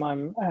first time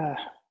I'm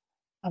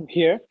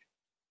here.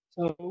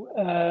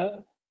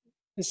 So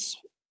this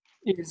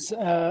is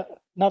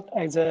not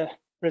as a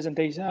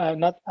presentation,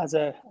 not as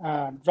a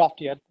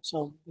draft yet.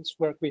 So this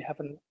work we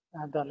haven't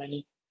done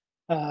any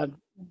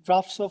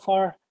draft so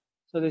far.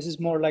 So this is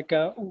more like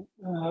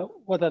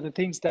what are the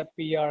things that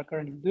we are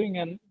currently doing,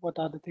 and what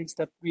are the things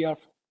that we are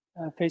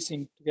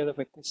facing together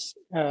with this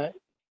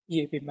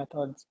EAP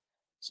methods.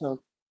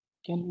 So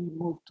can we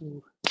move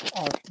to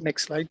our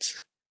next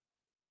slides?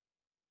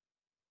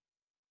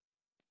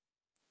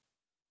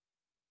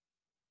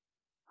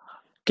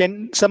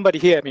 Can somebody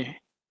hear me?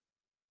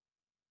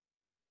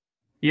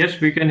 Yes,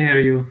 we can hear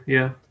you.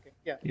 Yeah.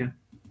 Okay. Yeah.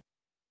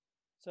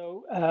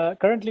 So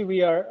currently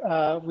we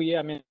are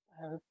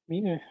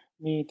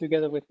me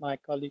together with my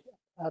colleague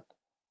at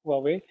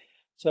Huawei.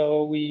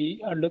 So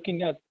we are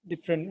looking at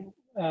different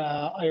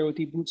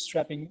IoT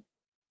bootstrapping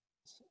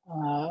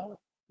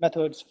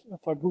methods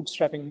for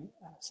bootstrapping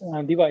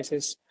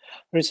devices,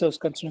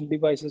 resource-constrained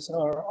devices,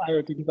 or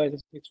IoT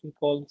devices, which we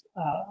call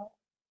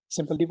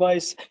simple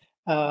device,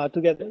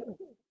 together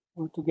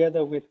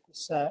with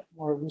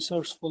more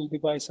resourceful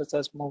devices such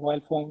as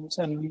mobile phones.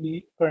 And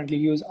we currently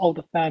use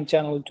out-of-band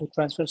channel to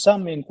transfer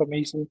some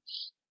information,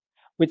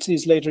 which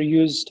is later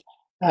used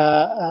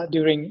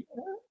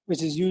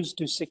which is used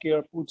to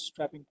secure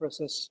bootstrapping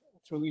process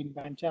through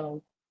in-band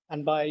channel.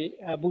 And by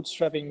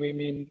bootstrapping, we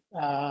mean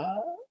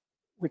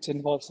which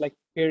involves like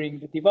pairing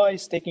the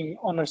device, taking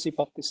ownership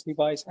of this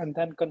device, and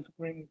then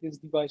configuring this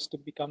device to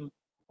become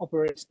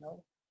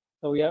operational.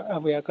 So we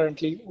are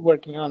currently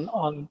working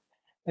on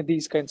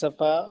these kinds of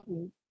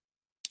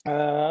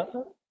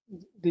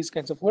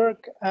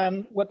work.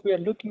 And what we are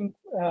looking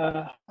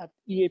at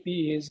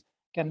EAP is,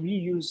 can we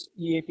use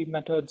EAP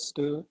methods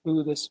to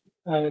do this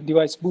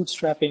device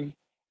bootstrapping,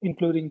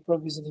 including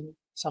provisioning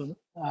some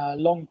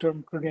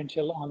long-term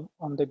credential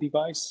on the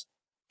device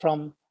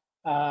from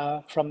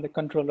the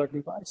controller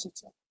device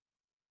itself.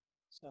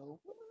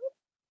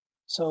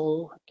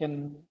 So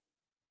can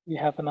we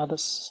have another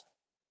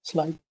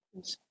slide,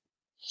 please?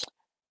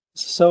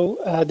 So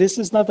this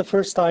is not the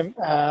first time,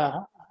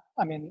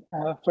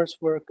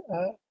 first work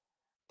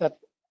that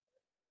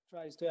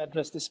tries to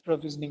address this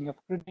provisioning of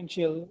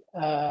credential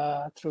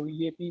through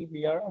EAP.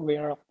 We are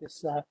aware of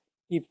this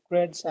deep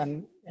creds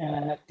and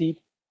deep.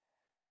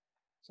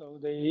 So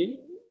they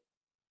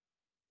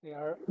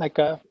are like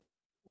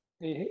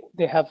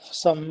they have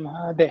some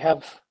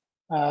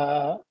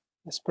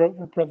this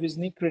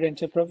provisioning,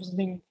 credential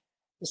provisioning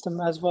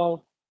system as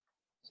well.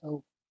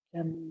 So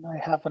can I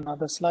have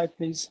another slide,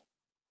 please?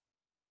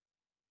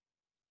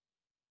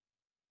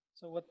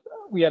 So what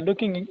we are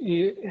looking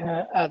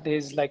at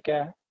is like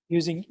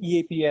using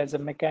EAP as a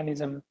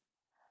mechanism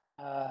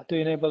to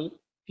enable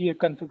peer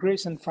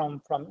configuration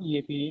from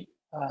EAP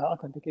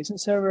authentication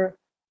server,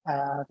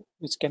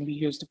 which can be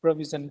used to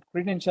provision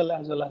credential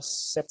as well as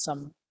set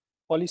some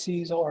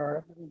policies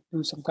or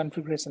do some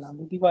configuration on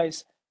the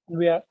device. And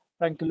we are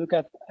trying to look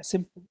at a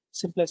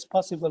simplest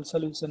possible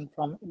solution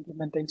from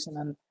implementation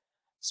and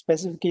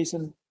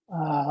specification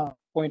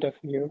point of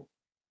view.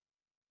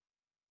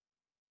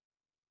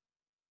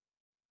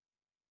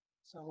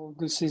 So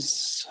this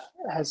is,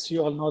 as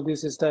you all know,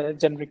 this is the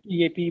generic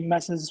EAP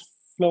message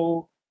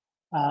flow.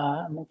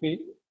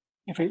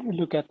 If we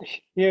look at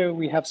here,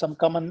 we have some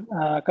common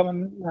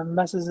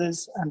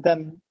messages, and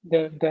then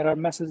there are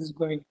messages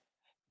going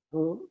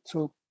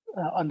through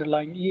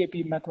underlying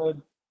EAP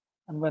method.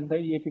 And when the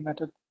EAP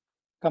method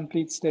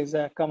completes, there's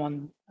a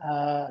common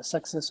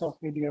success or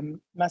failure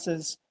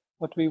message.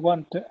 What we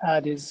want to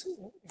add is,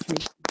 if we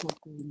go to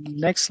the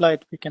next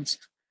slide, we can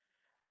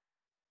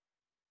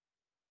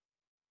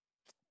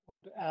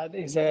add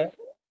is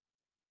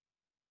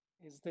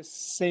this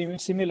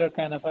similar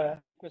kind of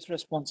a request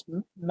response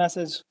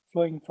message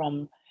flowing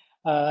from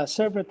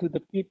server to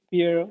the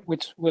peer,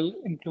 which will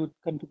include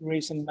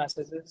configuration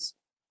messages.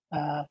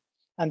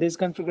 And these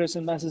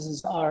configuration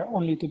messages are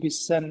only to be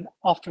sent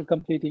after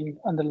completing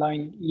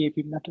underlying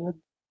EAP method,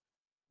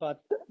 but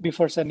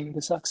before sending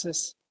the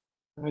success.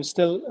 We're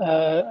still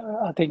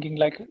thinking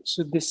like,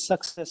 should this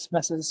success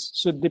message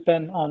should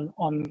depend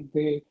on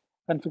the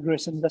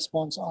configuration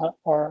response,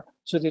 or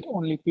should it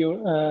only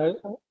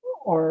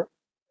or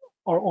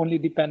only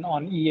depend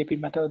on EAP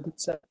method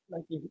itself?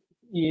 Like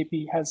if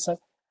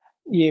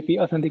EAP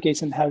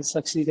authentication has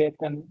succeeded,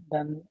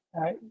 then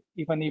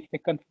even if the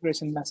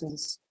configuration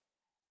messages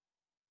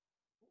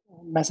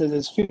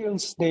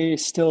fails, they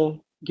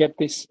still get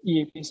this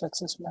EAP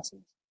success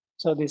message.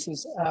 So this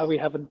is we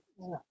haven't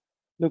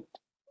looked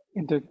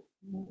into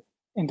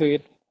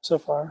it so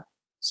far.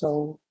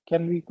 So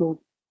can we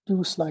go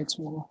 2 slides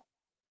more?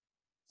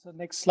 So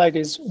next slide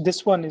is,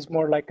 this one is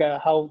more like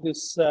how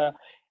this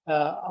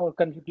our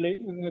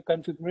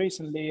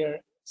configuration layer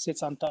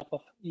sits on top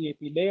of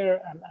EAP layer,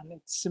 and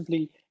it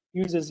simply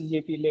uses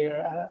EAP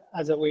layer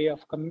as a way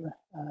of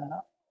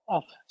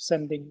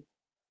sending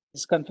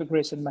this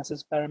configuration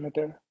message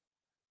parameter.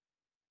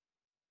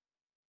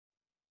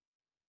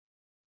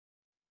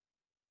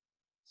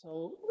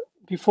 So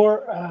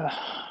before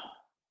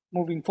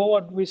moving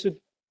forward, we should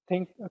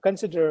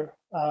consider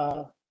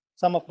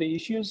some of the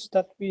issues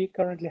that we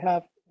currently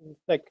have,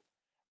 like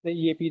the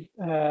EAP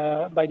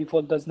by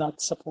default does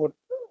not support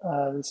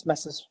this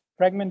message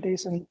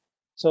fragmentation.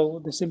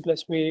 So the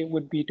simplest way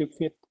would be to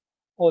fit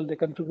all the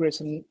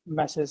configuration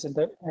messages in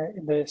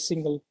the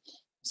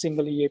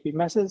single EAP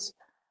message.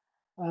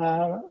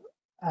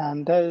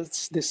 And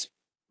there's this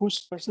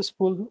push versus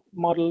pull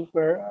model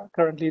where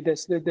currently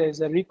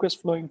there's a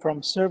request flowing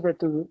from server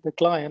to the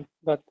client,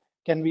 but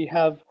can we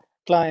have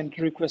client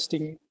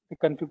requesting the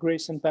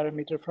configuration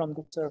parameter from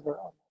the server?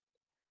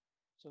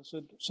 So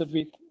should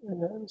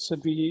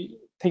we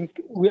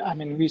think?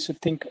 We should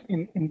think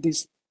in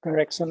this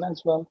direction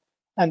as well.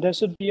 And there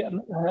should be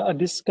a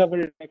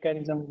discovery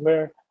mechanism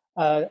where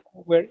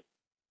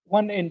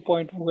one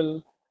endpoint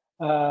will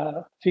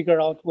figure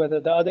out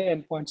whether the other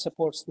endpoint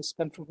supports this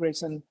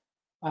configuration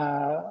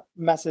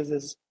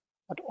messages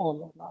at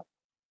all or not.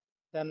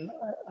 Then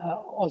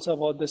also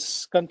about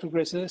this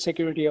configuration,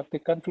 security of the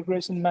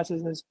configuration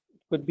messages, it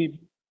could be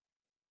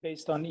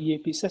based on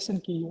EAP session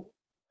key,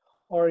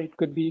 or it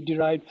could be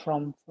derived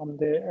from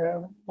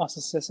the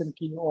master session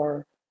key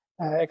or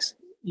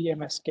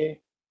EMSK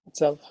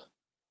itself.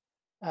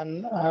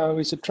 And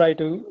we should try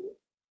to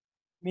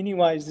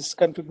minimize this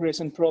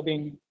configuration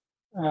probing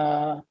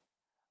and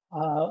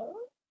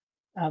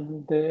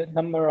the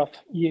number of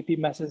EAP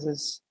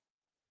messages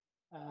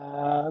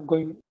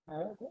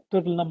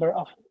total number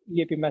of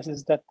EAP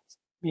messages that's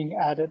being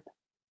added.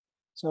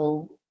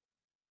 So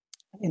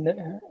in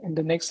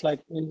the next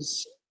slide,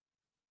 please.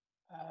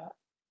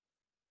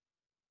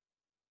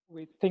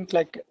 We think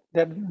like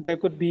that there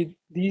could be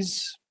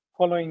these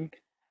following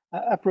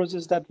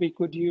approaches that we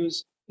could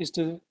use is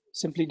to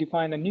simply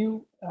define a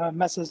new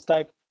message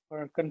type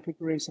for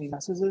configuration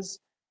messages,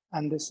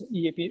 and this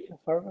EAP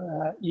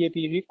for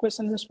EAP request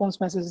and response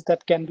messages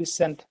that can be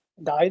sent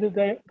in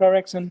either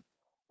direction,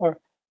 or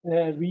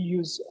we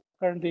use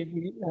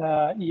currently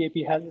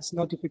EAP has this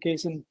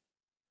notification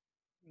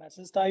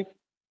message type,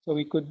 so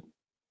we could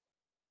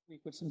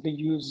simply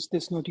use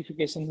this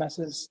notification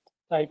message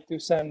type to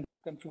send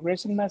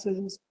configuration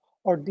messages,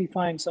 or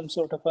define some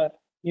sort of a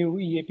new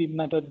EAP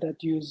method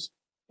that use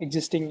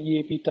existing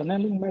EAP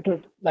tunneling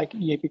method like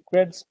EAP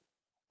creds.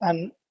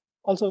 And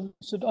also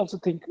should also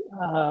think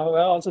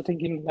we're also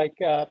thinking like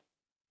there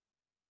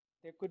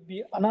could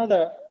be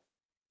another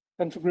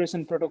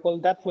configuration protocol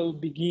that will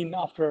begin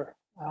after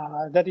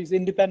that is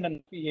independent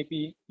of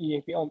EAP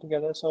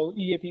altogether. So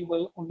EAP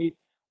will only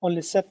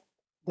set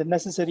the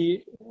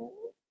necessary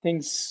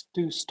things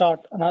to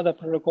start another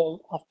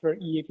protocol after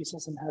EAP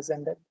session has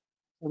ended.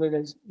 So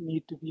there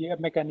need to be a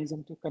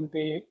mechanism to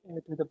convey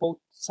to the both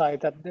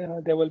side that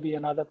there will be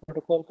another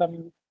protocol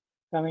coming,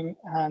 and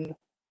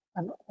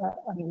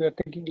we're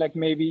thinking like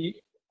maybe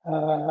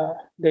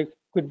there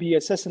could be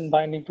a session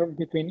binding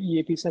between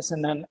EAP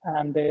session and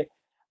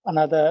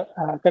another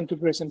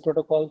configuration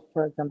protocol,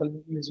 for example,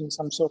 using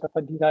some sort of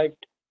a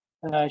derived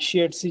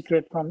shared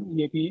secret from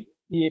EAP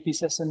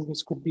session,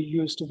 which could be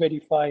used to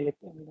verify it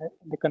in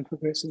the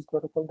configuration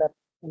protocol that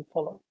will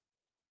follow.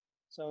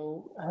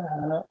 So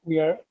we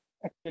are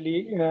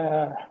actually,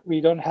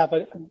 we don't have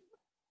a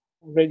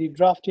ready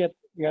draft yet.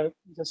 We are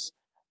just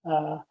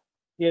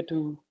here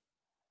to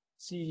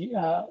see,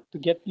 to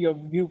get your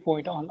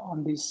viewpoint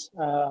on this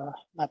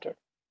matter.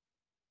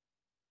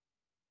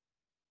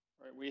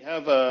 All right, we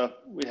have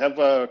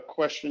a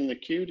question in the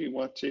queue. Do you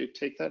want to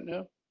take that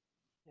now?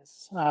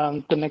 Yes.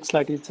 The next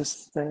slide is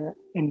just the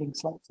ending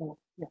slide. So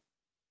yeah.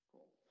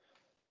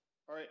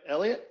 All right,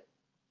 Elliot.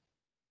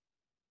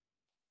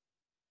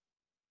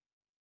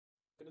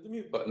 Go to the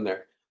mute button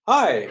there.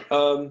 Hi,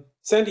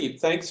 Sandeep.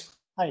 Thanks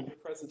for your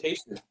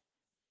presentation.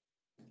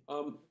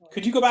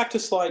 Could you go back to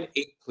slide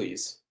 8,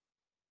 please?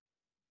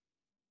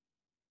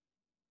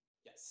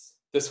 Yes,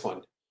 this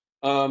one.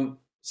 I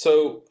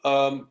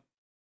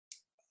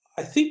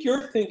think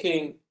your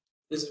thinking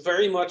is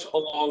very much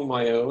along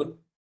my own,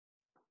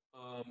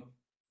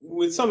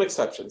 with some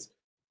exceptions,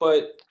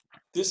 but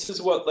this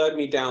is what led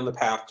me down the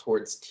path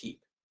towards TEEP.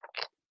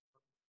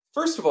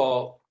 First of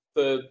all,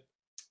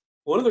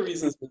 one of the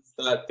reasons is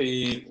that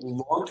the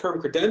long-term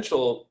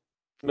credential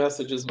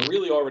messages are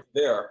really already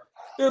there.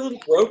 They're a little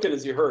broken,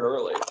 as you heard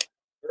earlier,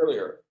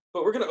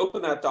 but we're going to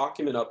open that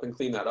document up and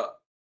clean that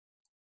up.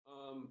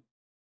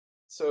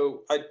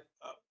 So I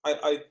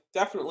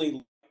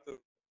definitely like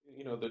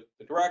the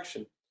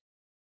direction.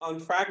 On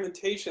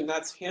fragmentation,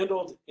 that's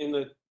handled in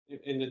the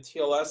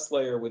TLS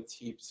layer with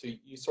TEEP, so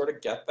you sort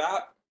of get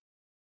that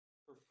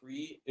for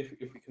free if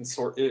we can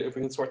sort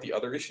the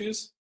other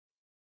issues.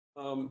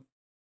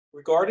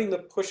 Regarding the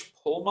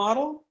push-pull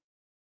model,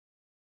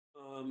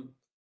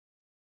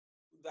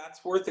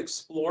 that's worth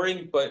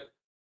exploring, but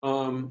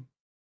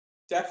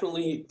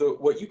definitely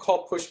what you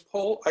call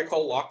push-pull, I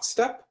call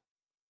lockstep.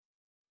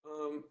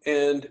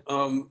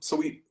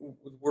 So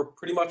we're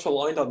pretty much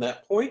aligned on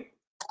that point.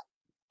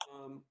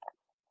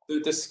 The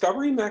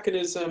discovery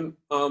mechanism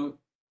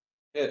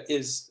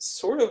is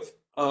sort of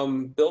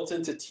built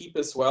into TEEP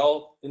as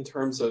well, in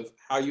terms of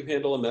how you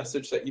handle a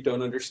message that you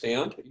don't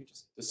understand. You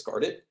just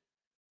discard it.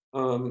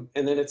 And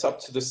then it's up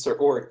to the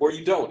or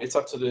you don't. It's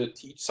up to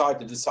each side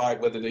to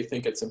decide whether they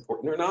think it's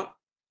important or not.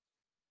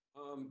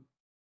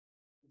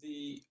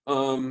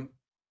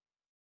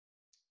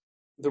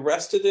 The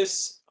rest of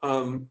this,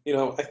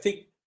 I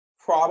think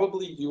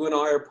probably you and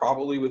I are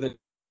probably within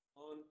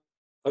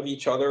of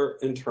each other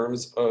in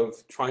terms of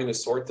trying to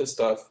sort this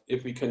stuff.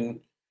 If we can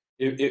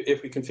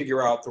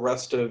figure out the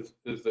rest of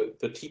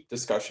the TEEP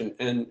discussion,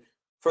 and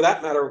for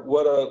that matter,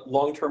 what a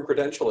long-term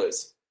credential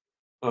is.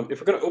 If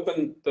we're going to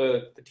open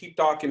the TEEP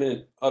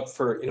document up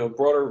for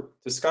broader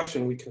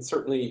discussion, we can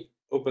certainly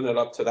open it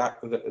up to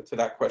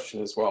that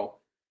question as well,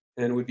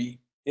 and would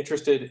be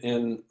interested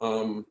in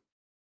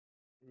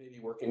maybe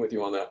working with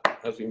you on that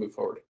as we move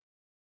forward.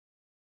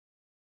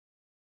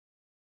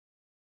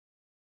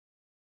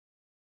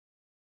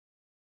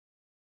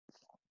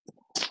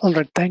 All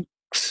right,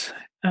 thanks.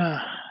 Okay,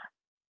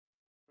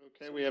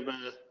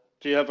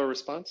 do you have a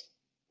response?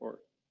 Or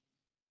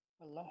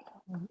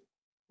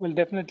We'll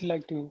definitely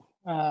like to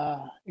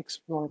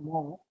explore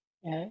more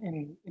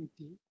in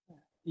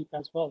deep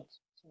as well.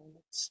 So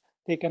let's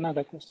take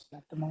another question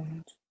at the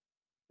moment.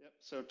 Yep.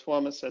 So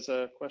Thomas has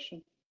a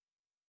question.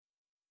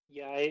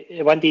 Yeah,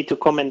 I wanted to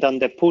comment on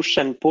the push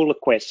and pull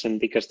question,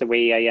 because the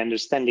way I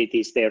understand it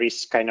is there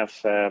is kind of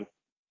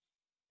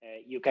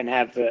you can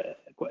have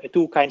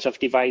two kinds of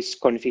device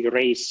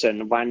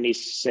configuration. One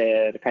is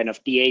the kind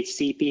of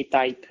DHCP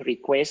type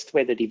request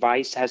where the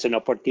device has an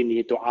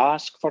opportunity to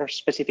ask for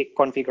specific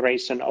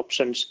configuration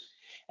options,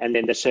 and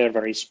then the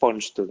server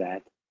responds to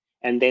that.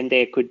 And then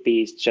there could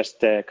be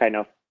just a kind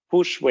of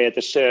push where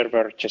the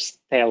server just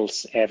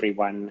tells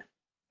everyone,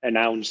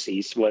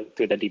 announces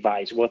to the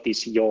device, what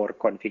is your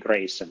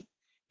configuration?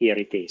 Here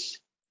it is.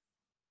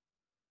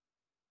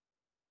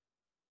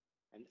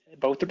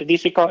 Both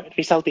these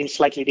result in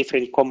slightly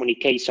different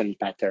communication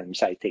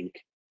patterns, I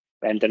think,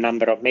 and the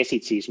number of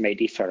messages may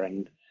differ,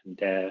 and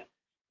then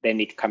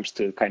it comes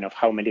to kind of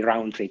how many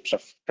round trips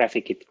of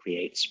traffic it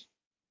creates.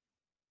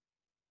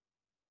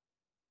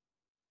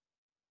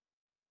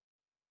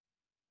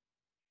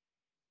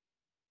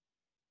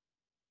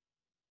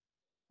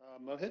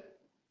 Mohit?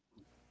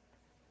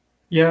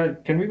 Yeah,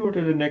 can we go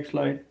to the next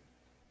slide?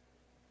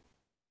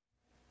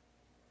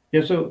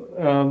 Yeah,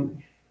 so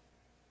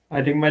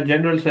I think my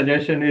general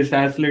suggestion is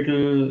as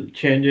little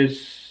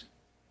changes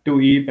to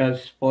EAP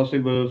as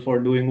possible for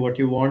doing what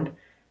you want.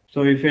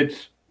 So if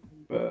it's,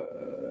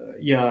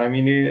 yeah, I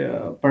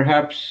mean,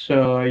 perhaps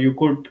you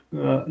could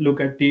look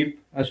at TEEP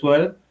as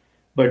well.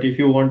 But if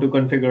you want to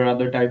configure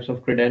other types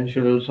of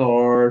credentials,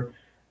 or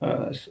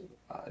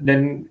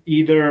then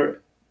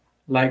either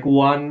like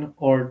one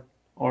or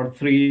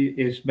three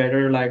is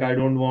better. Like I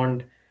don't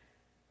want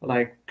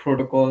like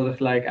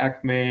protocols like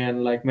ACME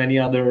and like many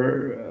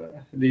other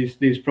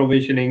these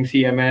provisioning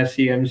CMS,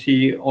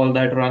 CMC, all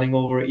that running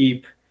over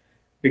EAP,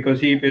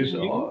 because EAP is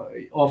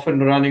often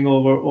running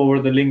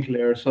over the link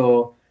layer.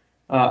 So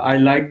I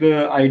like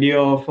the idea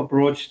of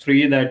approach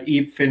 3, that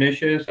EAP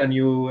finishes and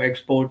you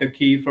export a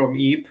key from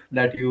EAP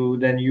that you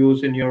then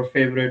use in your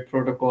favorite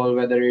protocol,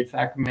 whether it's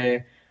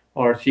ACME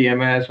or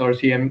CMS or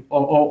CM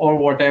or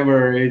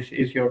whatever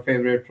is your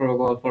favorite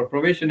protocol for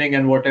provisioning,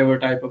 and whatever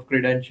type of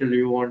credential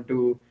you want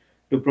to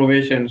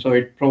provision. So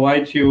it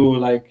provides you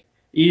like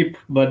EAP,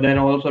 but then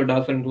also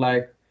doesn't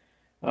like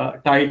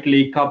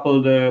tightly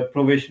couple the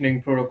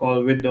provisioning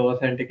protocol with the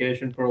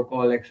authentication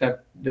protocol,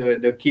 except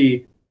the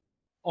key.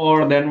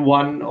 Or then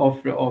one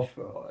of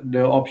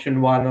the option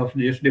one of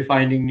just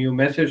defining new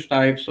message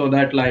types, so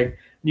that like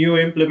new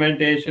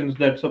implementations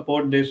that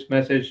support this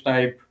message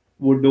type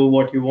would do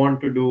what you want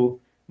to do,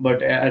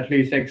 but at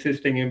least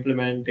existing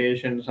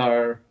implementations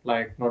are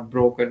like not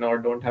broken or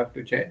don't have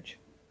to change.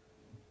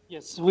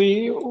 Yes,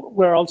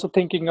 we're also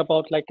thinking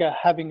about like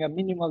having a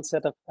minimal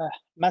set of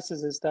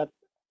messages that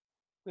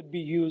could be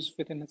used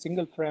within a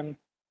single frame,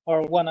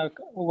 or one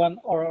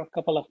or a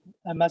couple of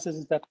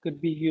messages that could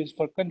be used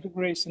for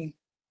configuration,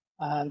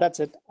 and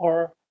that's it.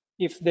 Or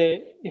if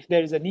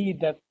there is a need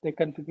that the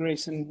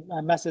configuration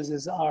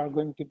messages are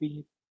going to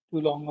be too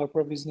long, or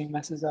provisioning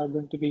messages are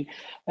going to be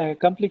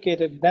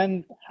complicated,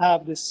 then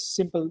have this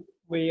simple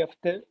way of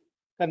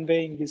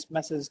conveying this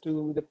message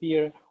to the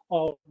peer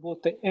or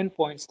both the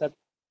endpoints that,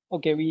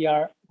 okay, we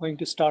are going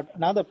to start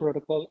another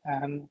protocol,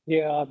 and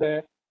here are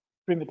the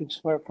primitives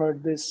for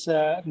this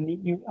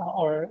new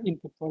or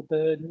input for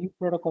the new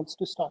protocols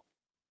to start.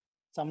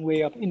 Some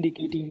way of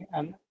indicating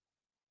and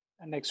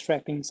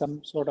extracting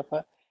some sort of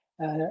a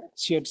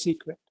shared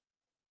secret.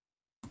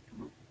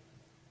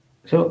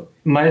 So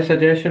my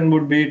suggestion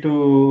would be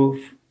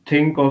to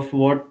think of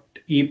what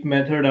EAP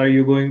method are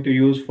you going to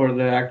use for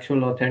the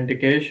actual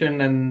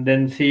authentication, and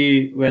then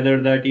see whether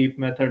that EAP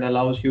method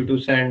allows you to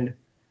send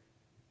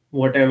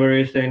whatever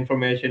is the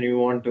information you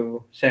want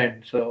to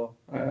send. So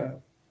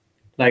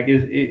like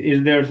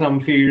is there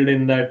some field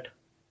in that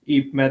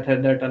EAP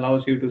method that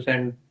allows you to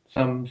send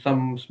some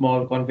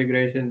small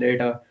configuration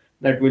data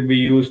that will be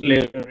used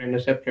later in a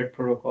separate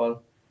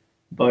protocol?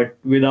 But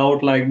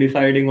without like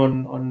deciding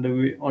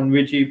on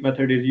which EAP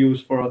method is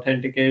used for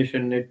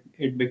authentication,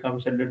 it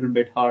becomes a little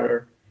bit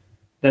harder.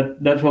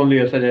 That's only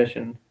a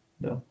suggestion,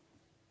 though.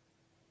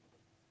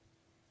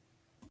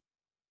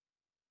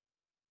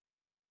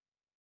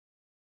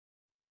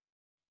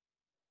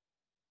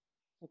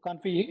 So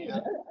can't we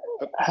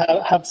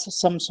have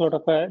some sort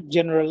of a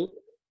general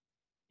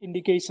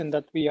indication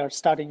that we are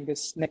starting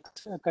this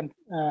next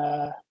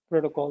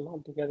protocol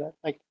altogether,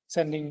 like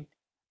sending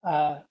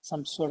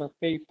some sort of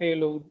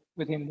payload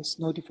within this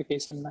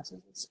notification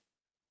messages?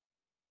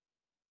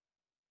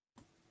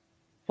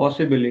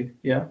 Possibly,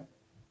 yeah.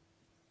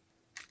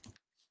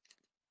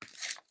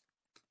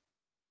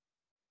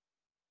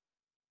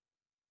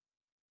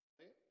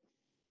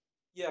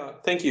 Yeah,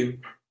 thank you.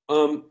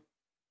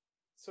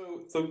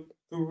 So the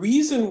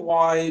reason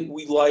why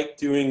we like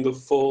doing the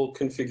full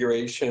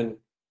configuration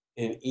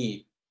in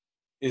EAP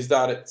is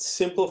that it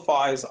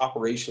simplifies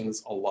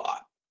operations a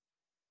lot.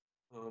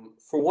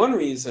 For one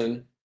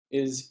reason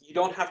is you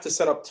don't have to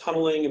set up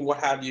tunneling and what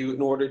have you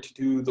in order to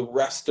do the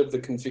rest of the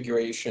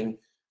configuration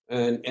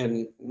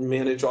and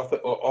manage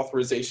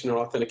authorization and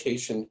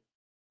authentication,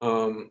 at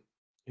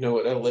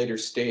a later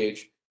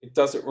stage. It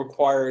doesn't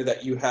require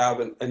that you have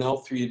an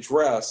L3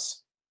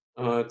 address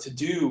to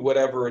do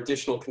whatever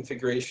additional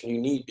configuration you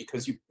need,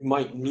 because you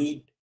might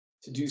need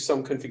to do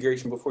some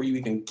configuration before you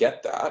even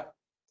get that.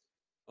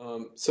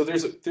 So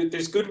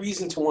there's good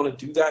reason to want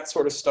to do that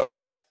sort of stuff.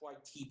 That's why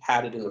TEEP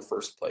had it in the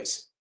first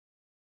place.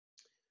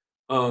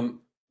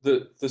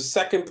 The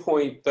second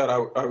point that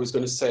I was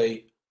going to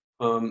say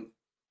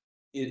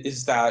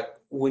is that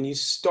when you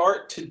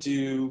start to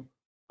do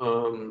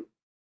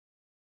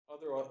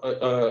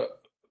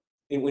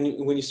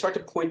when you start to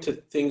point to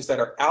things that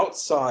are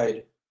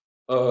outside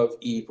of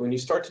EEP, when you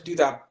start to do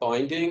that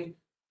binding,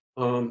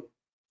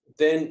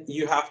 then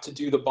you have to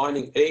do the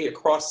binding A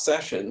across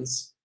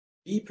sessions,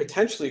 B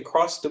potentially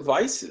across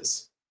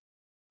devices,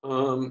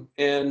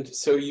 and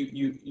so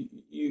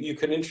you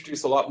can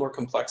introduce a lot more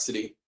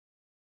complexity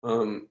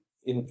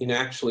in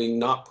actually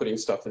not putting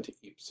stuff into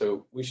EEP.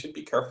 So we should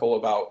be careful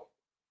about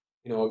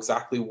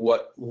exactly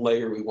what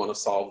layer we want to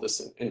solve this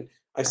in. And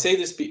I say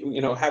this,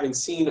 having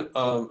seen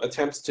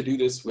attempts to do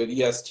this with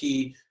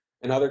EST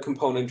and other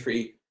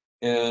componentry,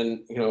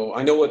 and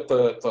I know what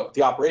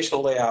the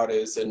operational layout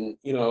is, and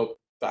the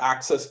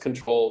access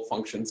control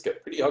functions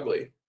get pretty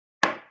ugly,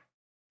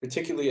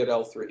 particularly at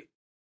L3.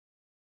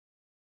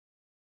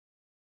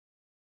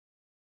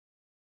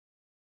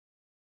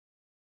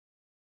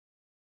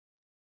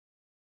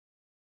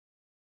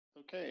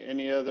 Okay,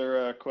 any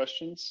other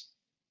questions?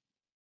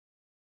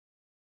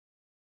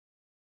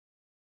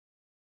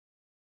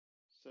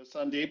 So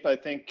Sandeep, I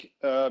think,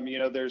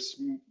 there's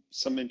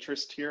some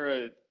interest here.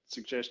 I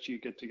suggest you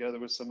get together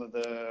with some of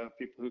the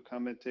people who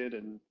commented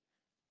and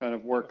kind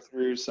of work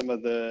through some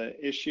of the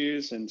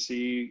issues and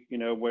see,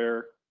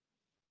 where,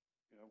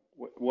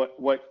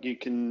 what you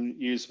can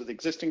use with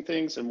existing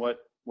things and what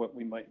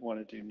we might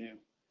want to do new.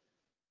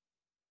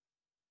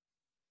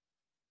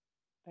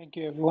 Thank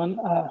you, everyone.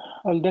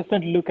 I'll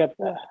definitely look at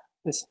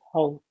this,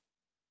 how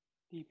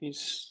TEEP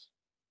is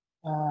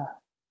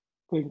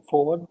going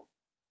forward.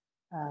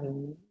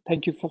 And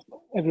thank you for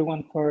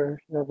everyone for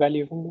your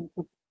valuable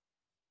input.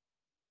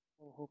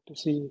 I hope to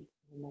see you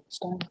next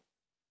time.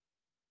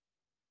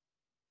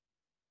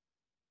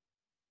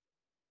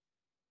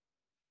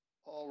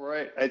 All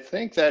right, I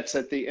think that's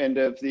at the end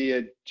of the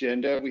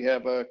agenda. We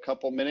have a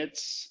couple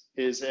minutes.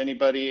 Is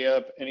anybody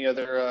any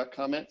other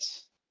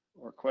comments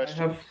or questions?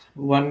 I have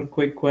one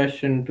quick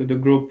question to the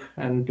group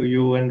and to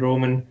you and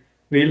Roman.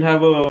 We'll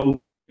have a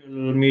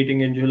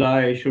meeting in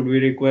July. Should we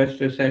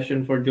request a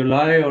session for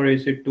July, or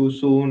is it too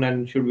soon,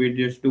 and should we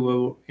just do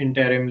an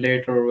interim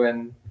later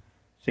when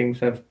things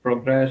have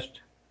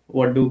progressed?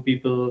 What do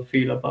people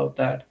feel about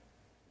that?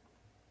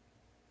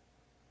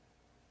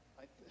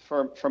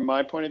 From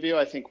my point of view,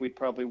 I think we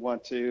probably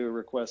want to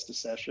request a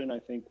session. I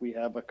think we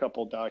have a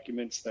couple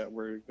documents that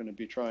we're going to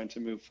be trying to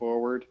move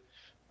forward.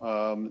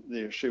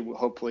 There should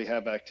hopefully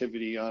have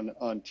activity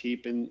on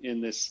TEEP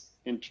in this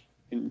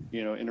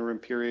interim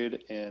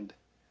period, and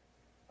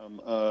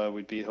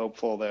we'd be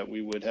hopeful that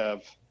we would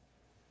have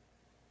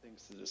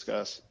things to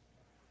discuss.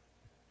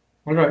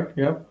 All right.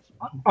 Yep.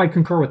 I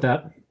concur with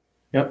that.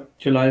 Yep.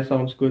 July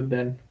sounds good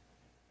then.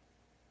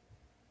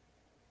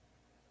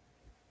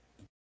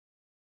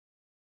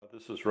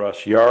 This is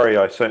Russ. Yari,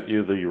 I sent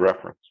you the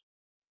reference.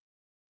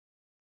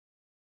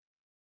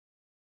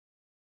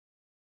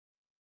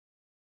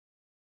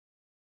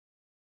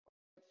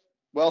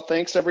 Well,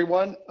 thanks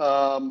everyone.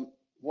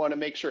 Want to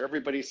make sure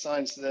everybody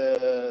signs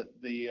the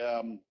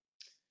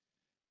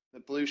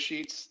blue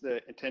sheets,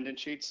 the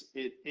attendance sheets.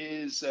 It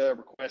is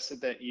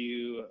requested that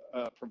you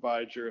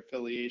provide your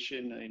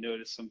affiliation. I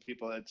noticed some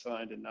people had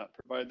signed and not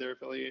provide their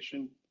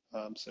affiliation,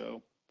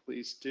 so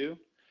please do.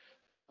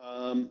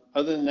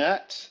 Other than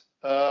that,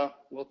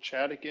 we'll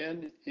chat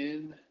again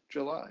in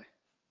July.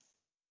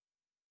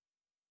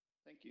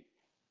 Thank you.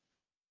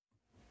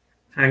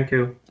 Thank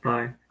you.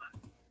 Bye.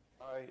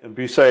 Bye, and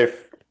be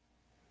safe.